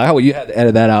would have sucked. You had to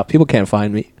edit that out. People can't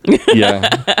find me. Yeah.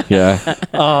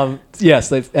 Yes,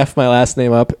 they F my last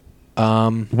name up.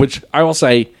 Which I will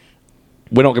say,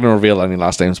 we're not going to reveal any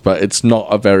last names, but it's not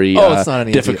a very it's not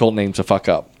an difficult name to fuck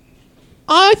up.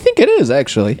 I think it is,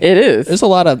 actually. It is. There's a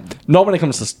lot of... Not when it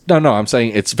comes to... No, I'm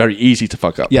saying it's very easy to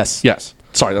fuck up. Yes.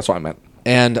 Sorry, that's what I meant.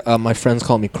 And my friends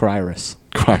call me Cryrus,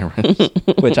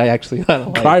 Cryrus. which I actually kind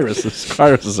of like.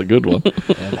 Cryrus is a good one.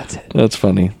 Yeah, that's it. That's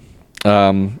funny.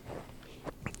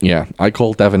 Yeah, I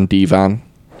call Devon Divan,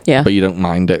 Yeah. but you don't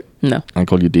mind it. No. I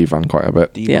call you Divan quite a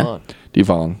bit. Devon.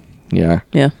 Divan, yeah.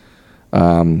 Yeah.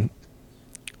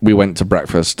 We went to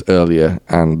breakfast earlier,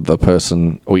 and the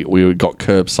person we got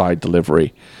curbside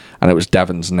delivery, and it was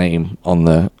Devon's name on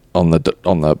the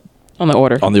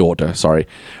order. Sorry,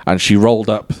 and she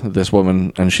rolled up, this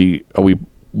woman, and we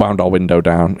wound our window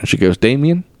down, and she goes,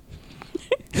 "Damien."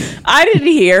 I didn't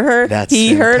hear her. That's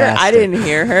he heard her. I fantastic. didn't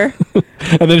hear her.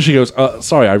 And then she goes,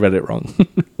 "Sorry, I read it wrong."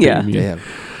 Yeah. Damien.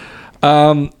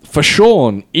 Yeah. For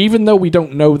Sean, even though we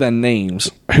don't know their names,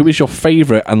 who is your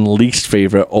favorite and least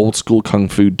favorite old school kung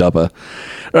fu dubber?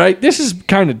 Right, this is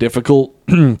kind of difficult.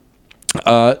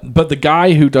 But the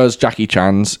guy who does Jackie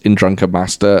Chan's in Drunken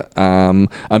Master, and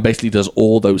basically does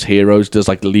all those heroes, does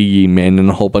like Lee Yi Min and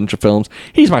a whole bunch of films,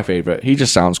 he's my favorite. He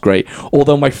just sounds great.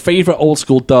 Although my favorite old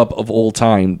school dub of all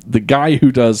time, the guy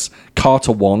who does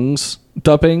Carter Wong's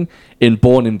dubbing in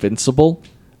Born Invincible,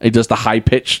 he does the high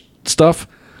pitched stuff.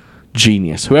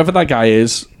 Genius. Whoever that guy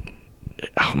is,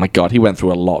 oh my god, he went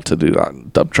through a lot to do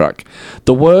that dub track.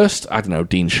 The worst, I don't know,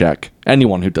 Dean Sheck.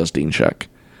 Anyone who does Dean Sheck.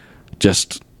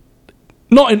 Just,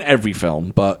 not in every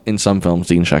film, but in some films,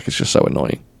 Dean Sheck is just so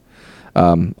annoying.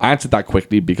 I answered that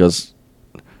quickly because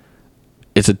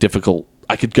it's a difficult,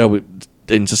 I could go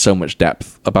into so much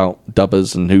depth about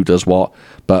dubbers and who does what,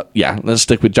 but yeah, let's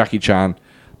stick with Jackie Chan.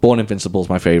 Born Invincible is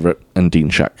my favorite, and Dean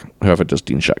Sheck, whoever does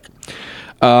Dean Sheck.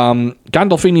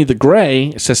 Gandolfini the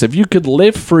Grey says, if you could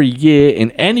live for a year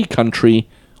in any country,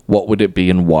 what would it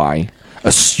be and why?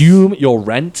 Assume your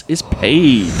rent is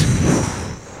paid.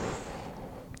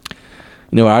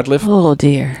 You know where I'd live? Oh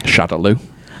dear. Shadaloo.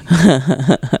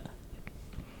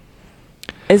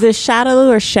 Is it Shadaloo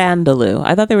or Shandaloo?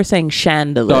 I thought they were saying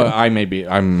Shandaloo. No, I may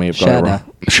have got it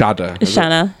wrong. Shada.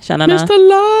 Shana. Mr.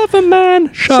 Lava Man.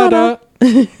 Shada.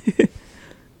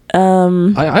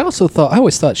 I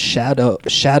always thought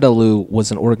Shadaloo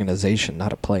was an organization,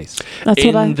 not a place. That's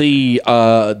what In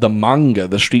the manga,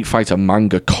 the Street Fighter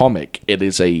manga comic, it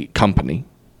is a company.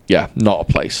 Yeah, not a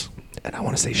place. And I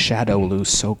want to say Shadowloo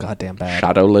so goddamn bad.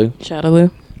 Shadowloo.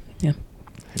 Shadaloo. Yeah.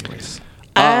 Anyways.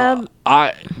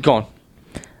 Go on.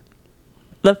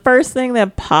 The first thing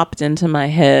that popped into my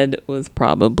head was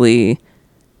probably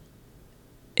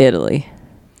Italy.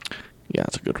 Yeah,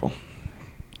 that's a good one.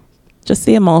 Just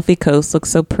the Amalfi Coast looks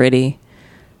so pretty.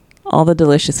 All the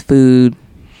delicious food,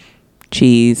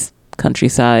 cheese,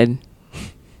 countryside.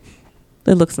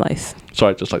 It looks nice.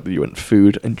 Sorry, just like that you went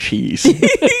food and cheese.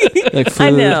 Like food, I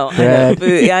know. bread.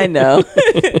 Yeah, I know.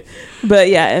 But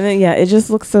yeah, and then it just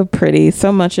looks so pretty.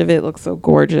 So much of it looks so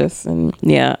gorgeous, and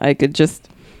yeah, I could just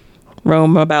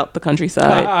roam about the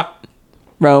countryside.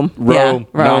 Rome. Yeah, Rome.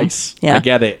 Rome. Nice. Yeah. I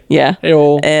get it. Yeah.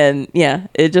 Hey-o. And yeah,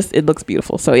 it looks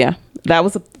beautiful. So yeah, that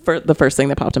was the first thing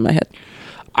that popped in my head.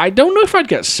 I don't know if I'd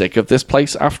get sick of this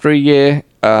place after a year.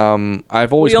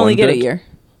 I've always We only get a wondered- year.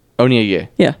 Only a year.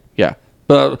 Yeah. Yeah.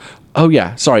 But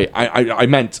sorry. I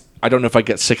meant I don't know if I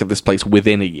get sick of this place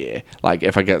within a year. Like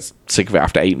if I get sick of it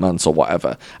after 8 months or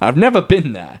whatever. I've never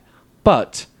been there.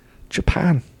 But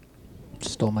Japan.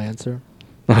 Stole my answer.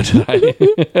 Did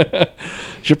I?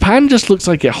 Japan just looks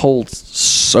like it holds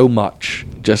so much.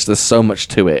 Just there's so much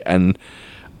to it, and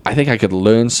I think I could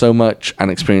learn so much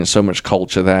and experience so much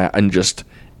culture there, and just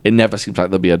it never seems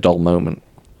like there'll be a dull moment.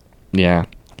 Yeah,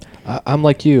 I'm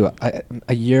like you.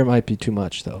 A year might be too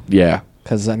much, though. yeah,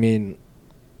 Because, I mean,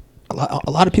 a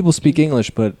lot of people speak English,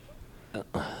 but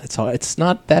it's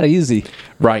not that easy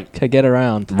right, to get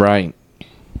around. right,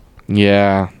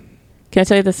 yeah, Can I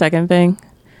tell you the second thing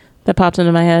that popped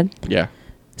into my head? yeah,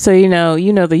 So you know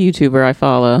the YouTuber I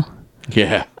follow,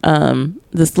 yeah.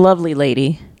 this lovely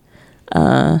lady.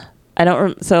 I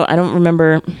don't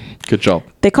remember. Good job.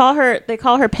 They call her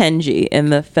Penji in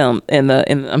the film in her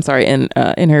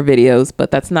videos,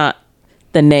 but that's not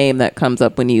the name that comes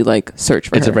up when you like search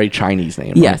for It's her. a very Chinese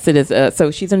name. Yes, it is.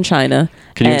 So she's in China.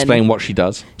 Can you and explain what she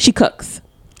does? She cooks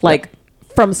like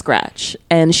from scratch,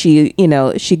 and she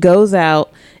goes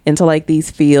out into like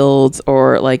these fields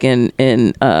or like in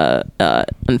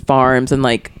farms and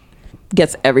like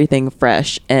gets everything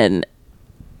fresh, and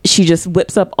she just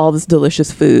whips up all this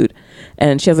delicious food.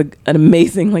 And she has an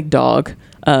amazing like dog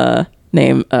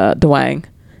named Dwang,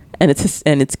 and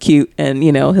it's cute, and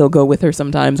he'll go with her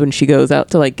sometimes when she goes out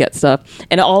to like get stuff,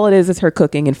 and all it is her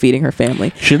cooking and feeding her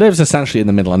family. She lives essentially in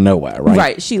the middle of nowhere, right?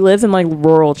 Right. She lives in like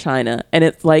rural China, and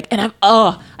it's like, and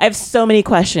I have so many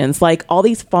questions, like all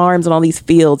these farms and all these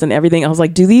fields and everything. I was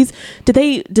like, do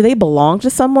they belong to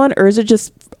someone, or is it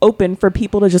just open for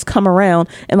people to just come around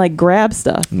and like grab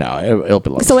stuff? No, it'll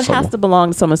belong. So to it someone. has to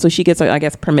belong to someone. So she gets, I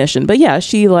guess, permission. But yeah,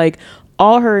 she like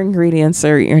all her ingredients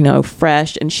are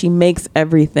fresh, and she makes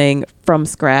everything from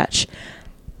scratch,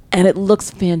 and it looks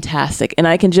fantastic. And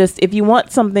I can just, if you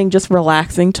want something just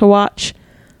relaxing to watch,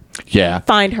 Yeah.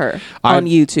 find her on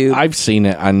YouTube. I've seen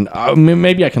it, and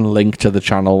maybe I can link to the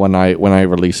channel when I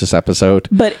release this episode.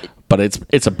 But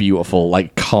it's a beautiful,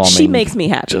 like, calming. she makes me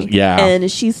happy. Yeah.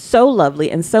 And she's so lovely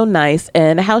and so nice,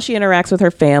 and how she interacts with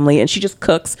her family, and she just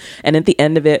cooks, and at the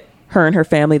end of it, her and her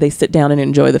family, they sit down and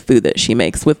enjoy the food that she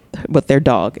makes with their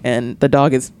dog, and the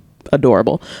dog is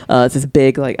adorable. It's this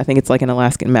big, like, I think it's like an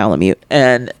Alaskan Malamute,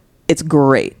 and it's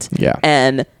great. Yeah.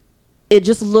 And it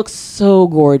just looks so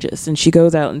gorgeous, and she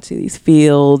goes out into these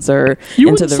fields or You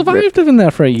into wouldn't the survive living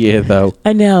there for a year, though.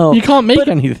 I know. You can't make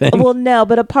anything. Well, no,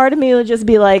 but a part of me would just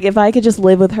be like, if I could just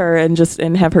live with her and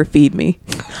have her feed me.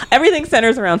 Everything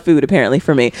centers around food, apparently,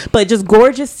 for me. But just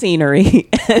gorgeous scenery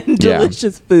and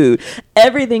delicious food.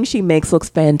 Everything she makes looks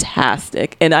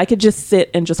fantastic, and I could just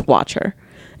sit and just watch her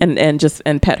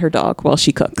and pet her dog while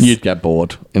she cooks. You'd get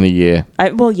bored in a year.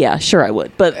 Yeah, sure I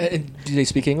would. But Do they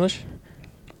speak English?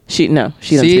 she doesn't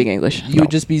speak English. You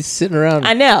would just be sitting around.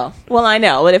 I know. Well, I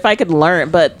know. But if I could learn,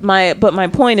 but my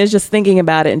point is just thinking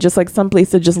about it, and just like some place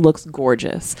that just looks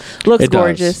gorgeous. Looks It does.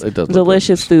 gorgeous. It does look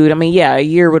delicious gorgeous. food. I mean, yeah, a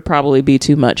year would probably be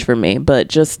too much for me, but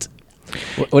just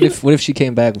What if she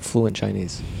came back fluent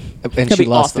Chinese, and That'd she be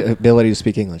lost awesome. the ability to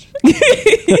speak English?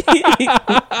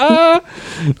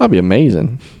 That'd be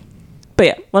amazing. but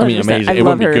yeah, 100%. I mean, amazing. I It love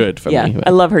wouldn't be her. good for me, Yeah, but-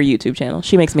 I love her YouTube channel.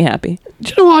 She makes me happy. Do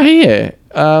you know what I hear?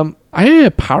 I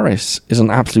hear Paris is an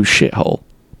absolute shithole.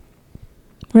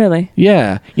 Really?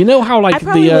 Yeah. You know how, I like,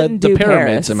 probably wouldn't the do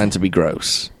pyramids Paris. are meant to be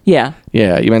gross? Yeah.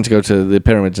 Yeah, you're meant to go to the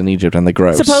pyramids in Egypt and they're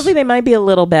gross. Supposedly they might be a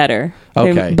little better.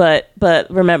 Okay. But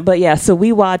remember, but yeah. So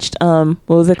we watched what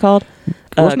was it called?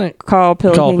 Wasn't it Carl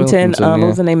Pilkington? Pilkington, What was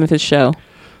yeah. the name of his show?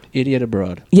 Idiot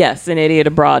abroad. Yes, An Idiot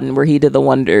Abroad, and where he did the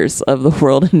wonders of the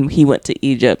world, and he went to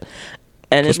Egypt,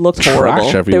 and Just it looked trash horrible.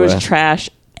 There everywhere. was trash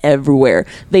everywhere.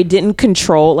 They didn't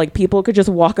control, like, people could just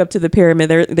walk up to the pyramid.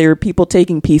 There were people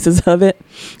taking pieces of it.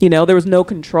 There was no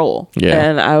control. Yeah.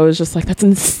 And I was just like, that's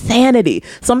insanity.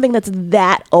 Something that's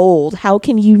that old. How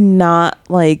can you not,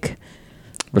 like,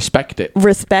 Respect it.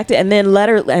 respect it, and then let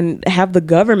her and have the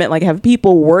government, like, have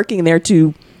people working there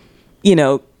to,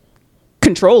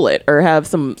 control it or have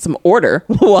some order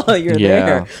while you're Yeah.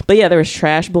 there. But yeah, there was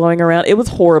trash blowing around. It was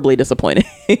horribly disappointing.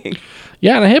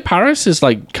 Yeah, and I hear Paris is,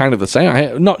 like, kind of the same. I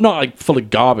hear, not full of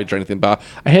garbage or anything, but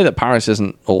I hear that Paris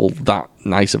isn't all that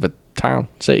nice of a town,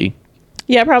 city.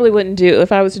 Yeah, I probably wouldn't do.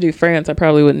 If I was to do France, I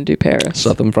probably wouldn't do Paris.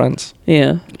 Southern France.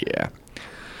 Yeah.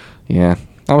 Yeah.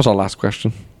 That was our last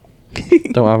question.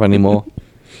 Don't have any more.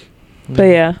 But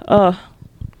yeah,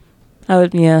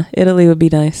 Italy would be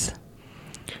nice.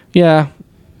 Yeah.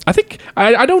 I think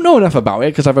I don't know enough about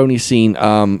it because I've only seen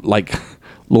like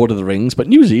Lord of the Rings, but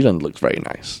New Zealand looks very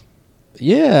nice.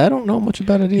 Yeah, I don't know much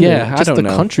about it either. Yeah, I just don't the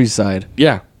know. countryside.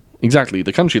 Yeah, exactly.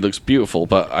 The country looks beautiful,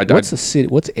 but What's a city?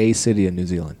 What's a city in New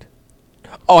Zealand?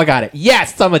 Oh, I got it.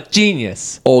 Yes, I'm a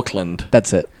genius. Auckland.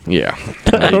 That's it. Yeah.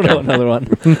 I don't know another one.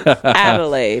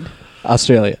 Adelaide.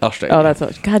 Australia. Australia. Oh, that's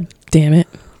what. God damn it.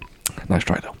 Nice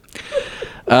try though.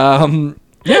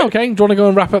 Yeah, okay. Do you want to go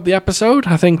and wrap up the episode?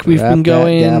 I think we've Wrap been that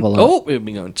going. gavel up. Oh, we've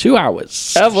been going 2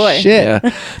 hours. Oh boy. Shit. Yeah.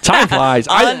 Time flies.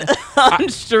 On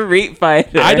Street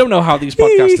Fighter. I don't know how these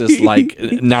podcasters like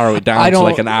narrow it down to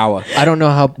like an hour. I don't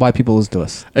know why people listen to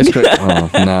us. It's great. Oh,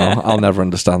 no, I'll never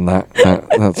understand that.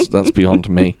 That's beyond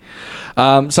me.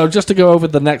 So just to go over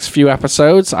the next few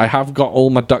episodes, I have got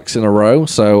all my ducks in a row,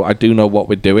 so I do know what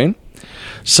we're doing.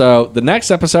 So the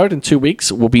next episode in 2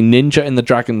 weeks will be Ninja in the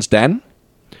Dragon's Den.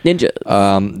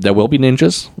 Ninjas. There will be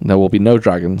ninjas. There will be no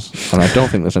dragons, and I don't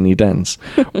think there's any dens.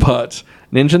 But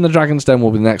Ninja in the Dragon's Den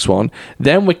will be the next one.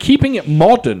 Then we're keeping it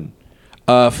modern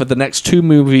for the next 2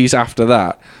 movies after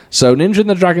that. So Ninja in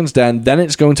the Dragon's Den. Then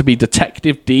it's going to be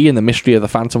Detective D and the Mystery of the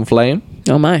Phantom Flame.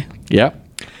 Oh my. Yeah.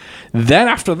 Then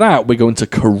after that, we're going to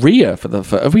Korea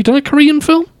have we done a Korean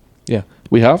film? Yeah.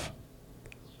 We have.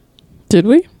 Did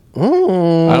we?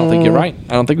 I don't think you're right.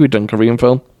 I don't think we've done Korean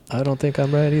film. I don't think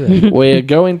I'm right either. We're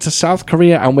going to South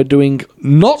Korea and we're doing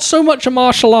not so much a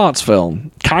martial arts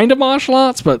film. Kind of martial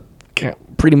arts, but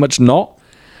pretty much not.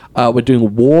 We're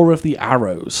doing War of the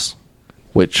Arrows,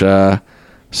 which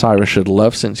Cyrus should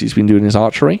love since he's been doing his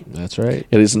archery. That's right.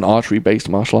 It is an archery-based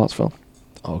martial arts film.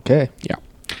 Okay. Yeah.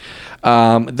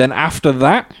 Then after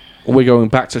that, we're going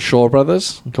back to Shaw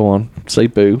Brothers. Go on, say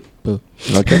boo. Boo.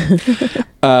 Okay.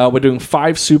 We're doing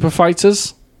 5 Super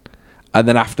Fighters. And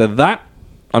then after that,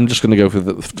 I'm just going to go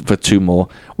for 2 more.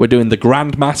 We're doing the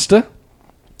Grandmaster.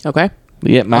 Okay.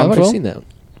 The Ip Man I've already film. seen that.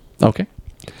 Okay.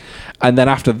 And then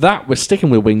after that, we're sticking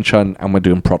with Wing Chun and we're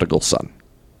doing Prodigal Son.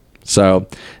 So,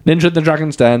 Ninja in the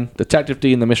Dragon's Den, Detective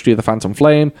D and the Mystery of the Phantom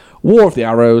Flame, War of the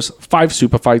Arrows, 5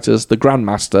 Super Fighters, The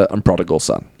Grandmaster, and Prodigal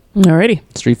Son. Alrighty.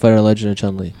 Street Fighter Legend of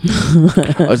Chun-Li.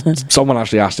 Someone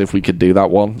actually asked if we could do that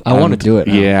one. I want to and do it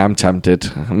now. Yeah, I'm tempted.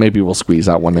 Maybe we'll squeeze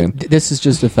that one in. This is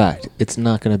just a fact. It's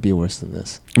not going to be worse than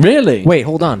this. Really? Wait,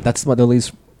 hold on. That's the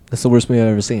worst movie I've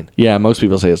ever seen. Yeah, most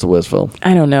people say it's the worst film.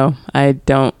 I don't know. I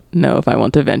don't know if I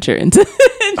want to venture into.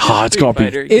 Oh, it's got to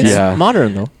Fighter be. again. It's Yeah.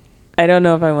 modern, though. I don't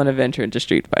know if I want to venture into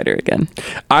Street Fighter again.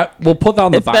 We'll put that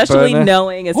on the back burner. Especially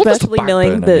What does the back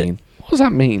knowing burner that mean? What does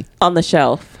that mean? on the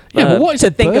shelf. Yeah, but what is to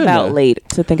a think burner? about later?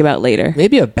 To think about later.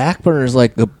 Maybe a back burner is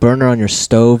like a burner on your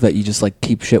stove that you just like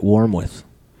keep shit warm with.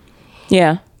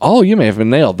 Yeah. Oh, you may have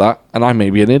nailed that, and I may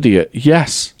be an idiot.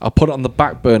 Yes, I'll put it on the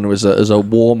back burner as a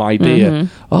warm idea.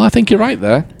 Mm-hmm. Oh, I think you're right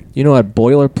there. You know what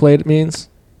boilerplate means?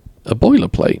 A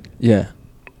boilerplate. Yeah.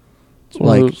 It's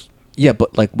one of Like, those- yeah,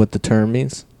 but like what the term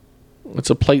means? it's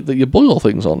a plate that you boil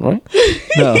things on, right?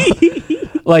 No.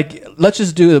 Like, let's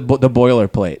just do the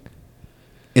boilerplate.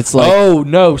 It's like, Oh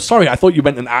no, sorry. I thought you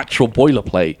meant an actual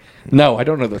boilerplate. No, I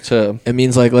don't know the term. it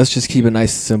means like, let's just keep it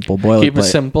nice and simple. Boilerplate. Keep it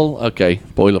simple. Okay,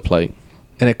 boilerplate.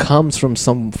 And it comes from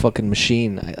some fucking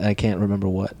machine. I can't remember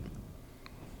what.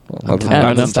 Well, that I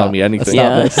don't doesn't tell me anything.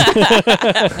 Let's stop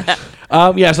Yeah.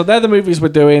 this. Yeah, so they're the movies we're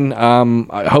doing.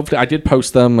 Hopefully, I did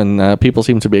post them, and people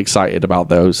seem to be excited about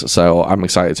those. So I'm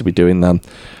excited to be doing them.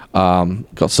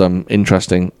 Got some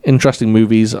interesting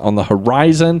movies on the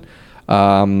horizon.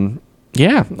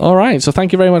 Yeah, all right. So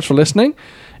thank you very much for listening.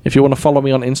 If you want to follow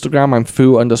me on Instagram, I'm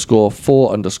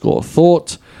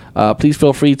foo_for_thought. Please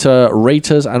feel free to rate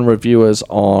us and review us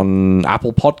on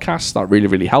Apple Podcasts. That really,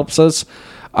 really helps us.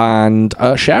 And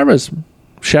share us.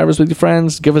 Share us with your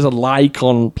friends. Give us a like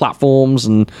on platforms.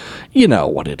 And you know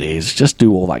what it is. Just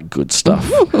do all that good stuff.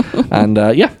 And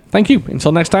yeah, thank you.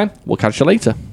 Until next time, we'll catch you later.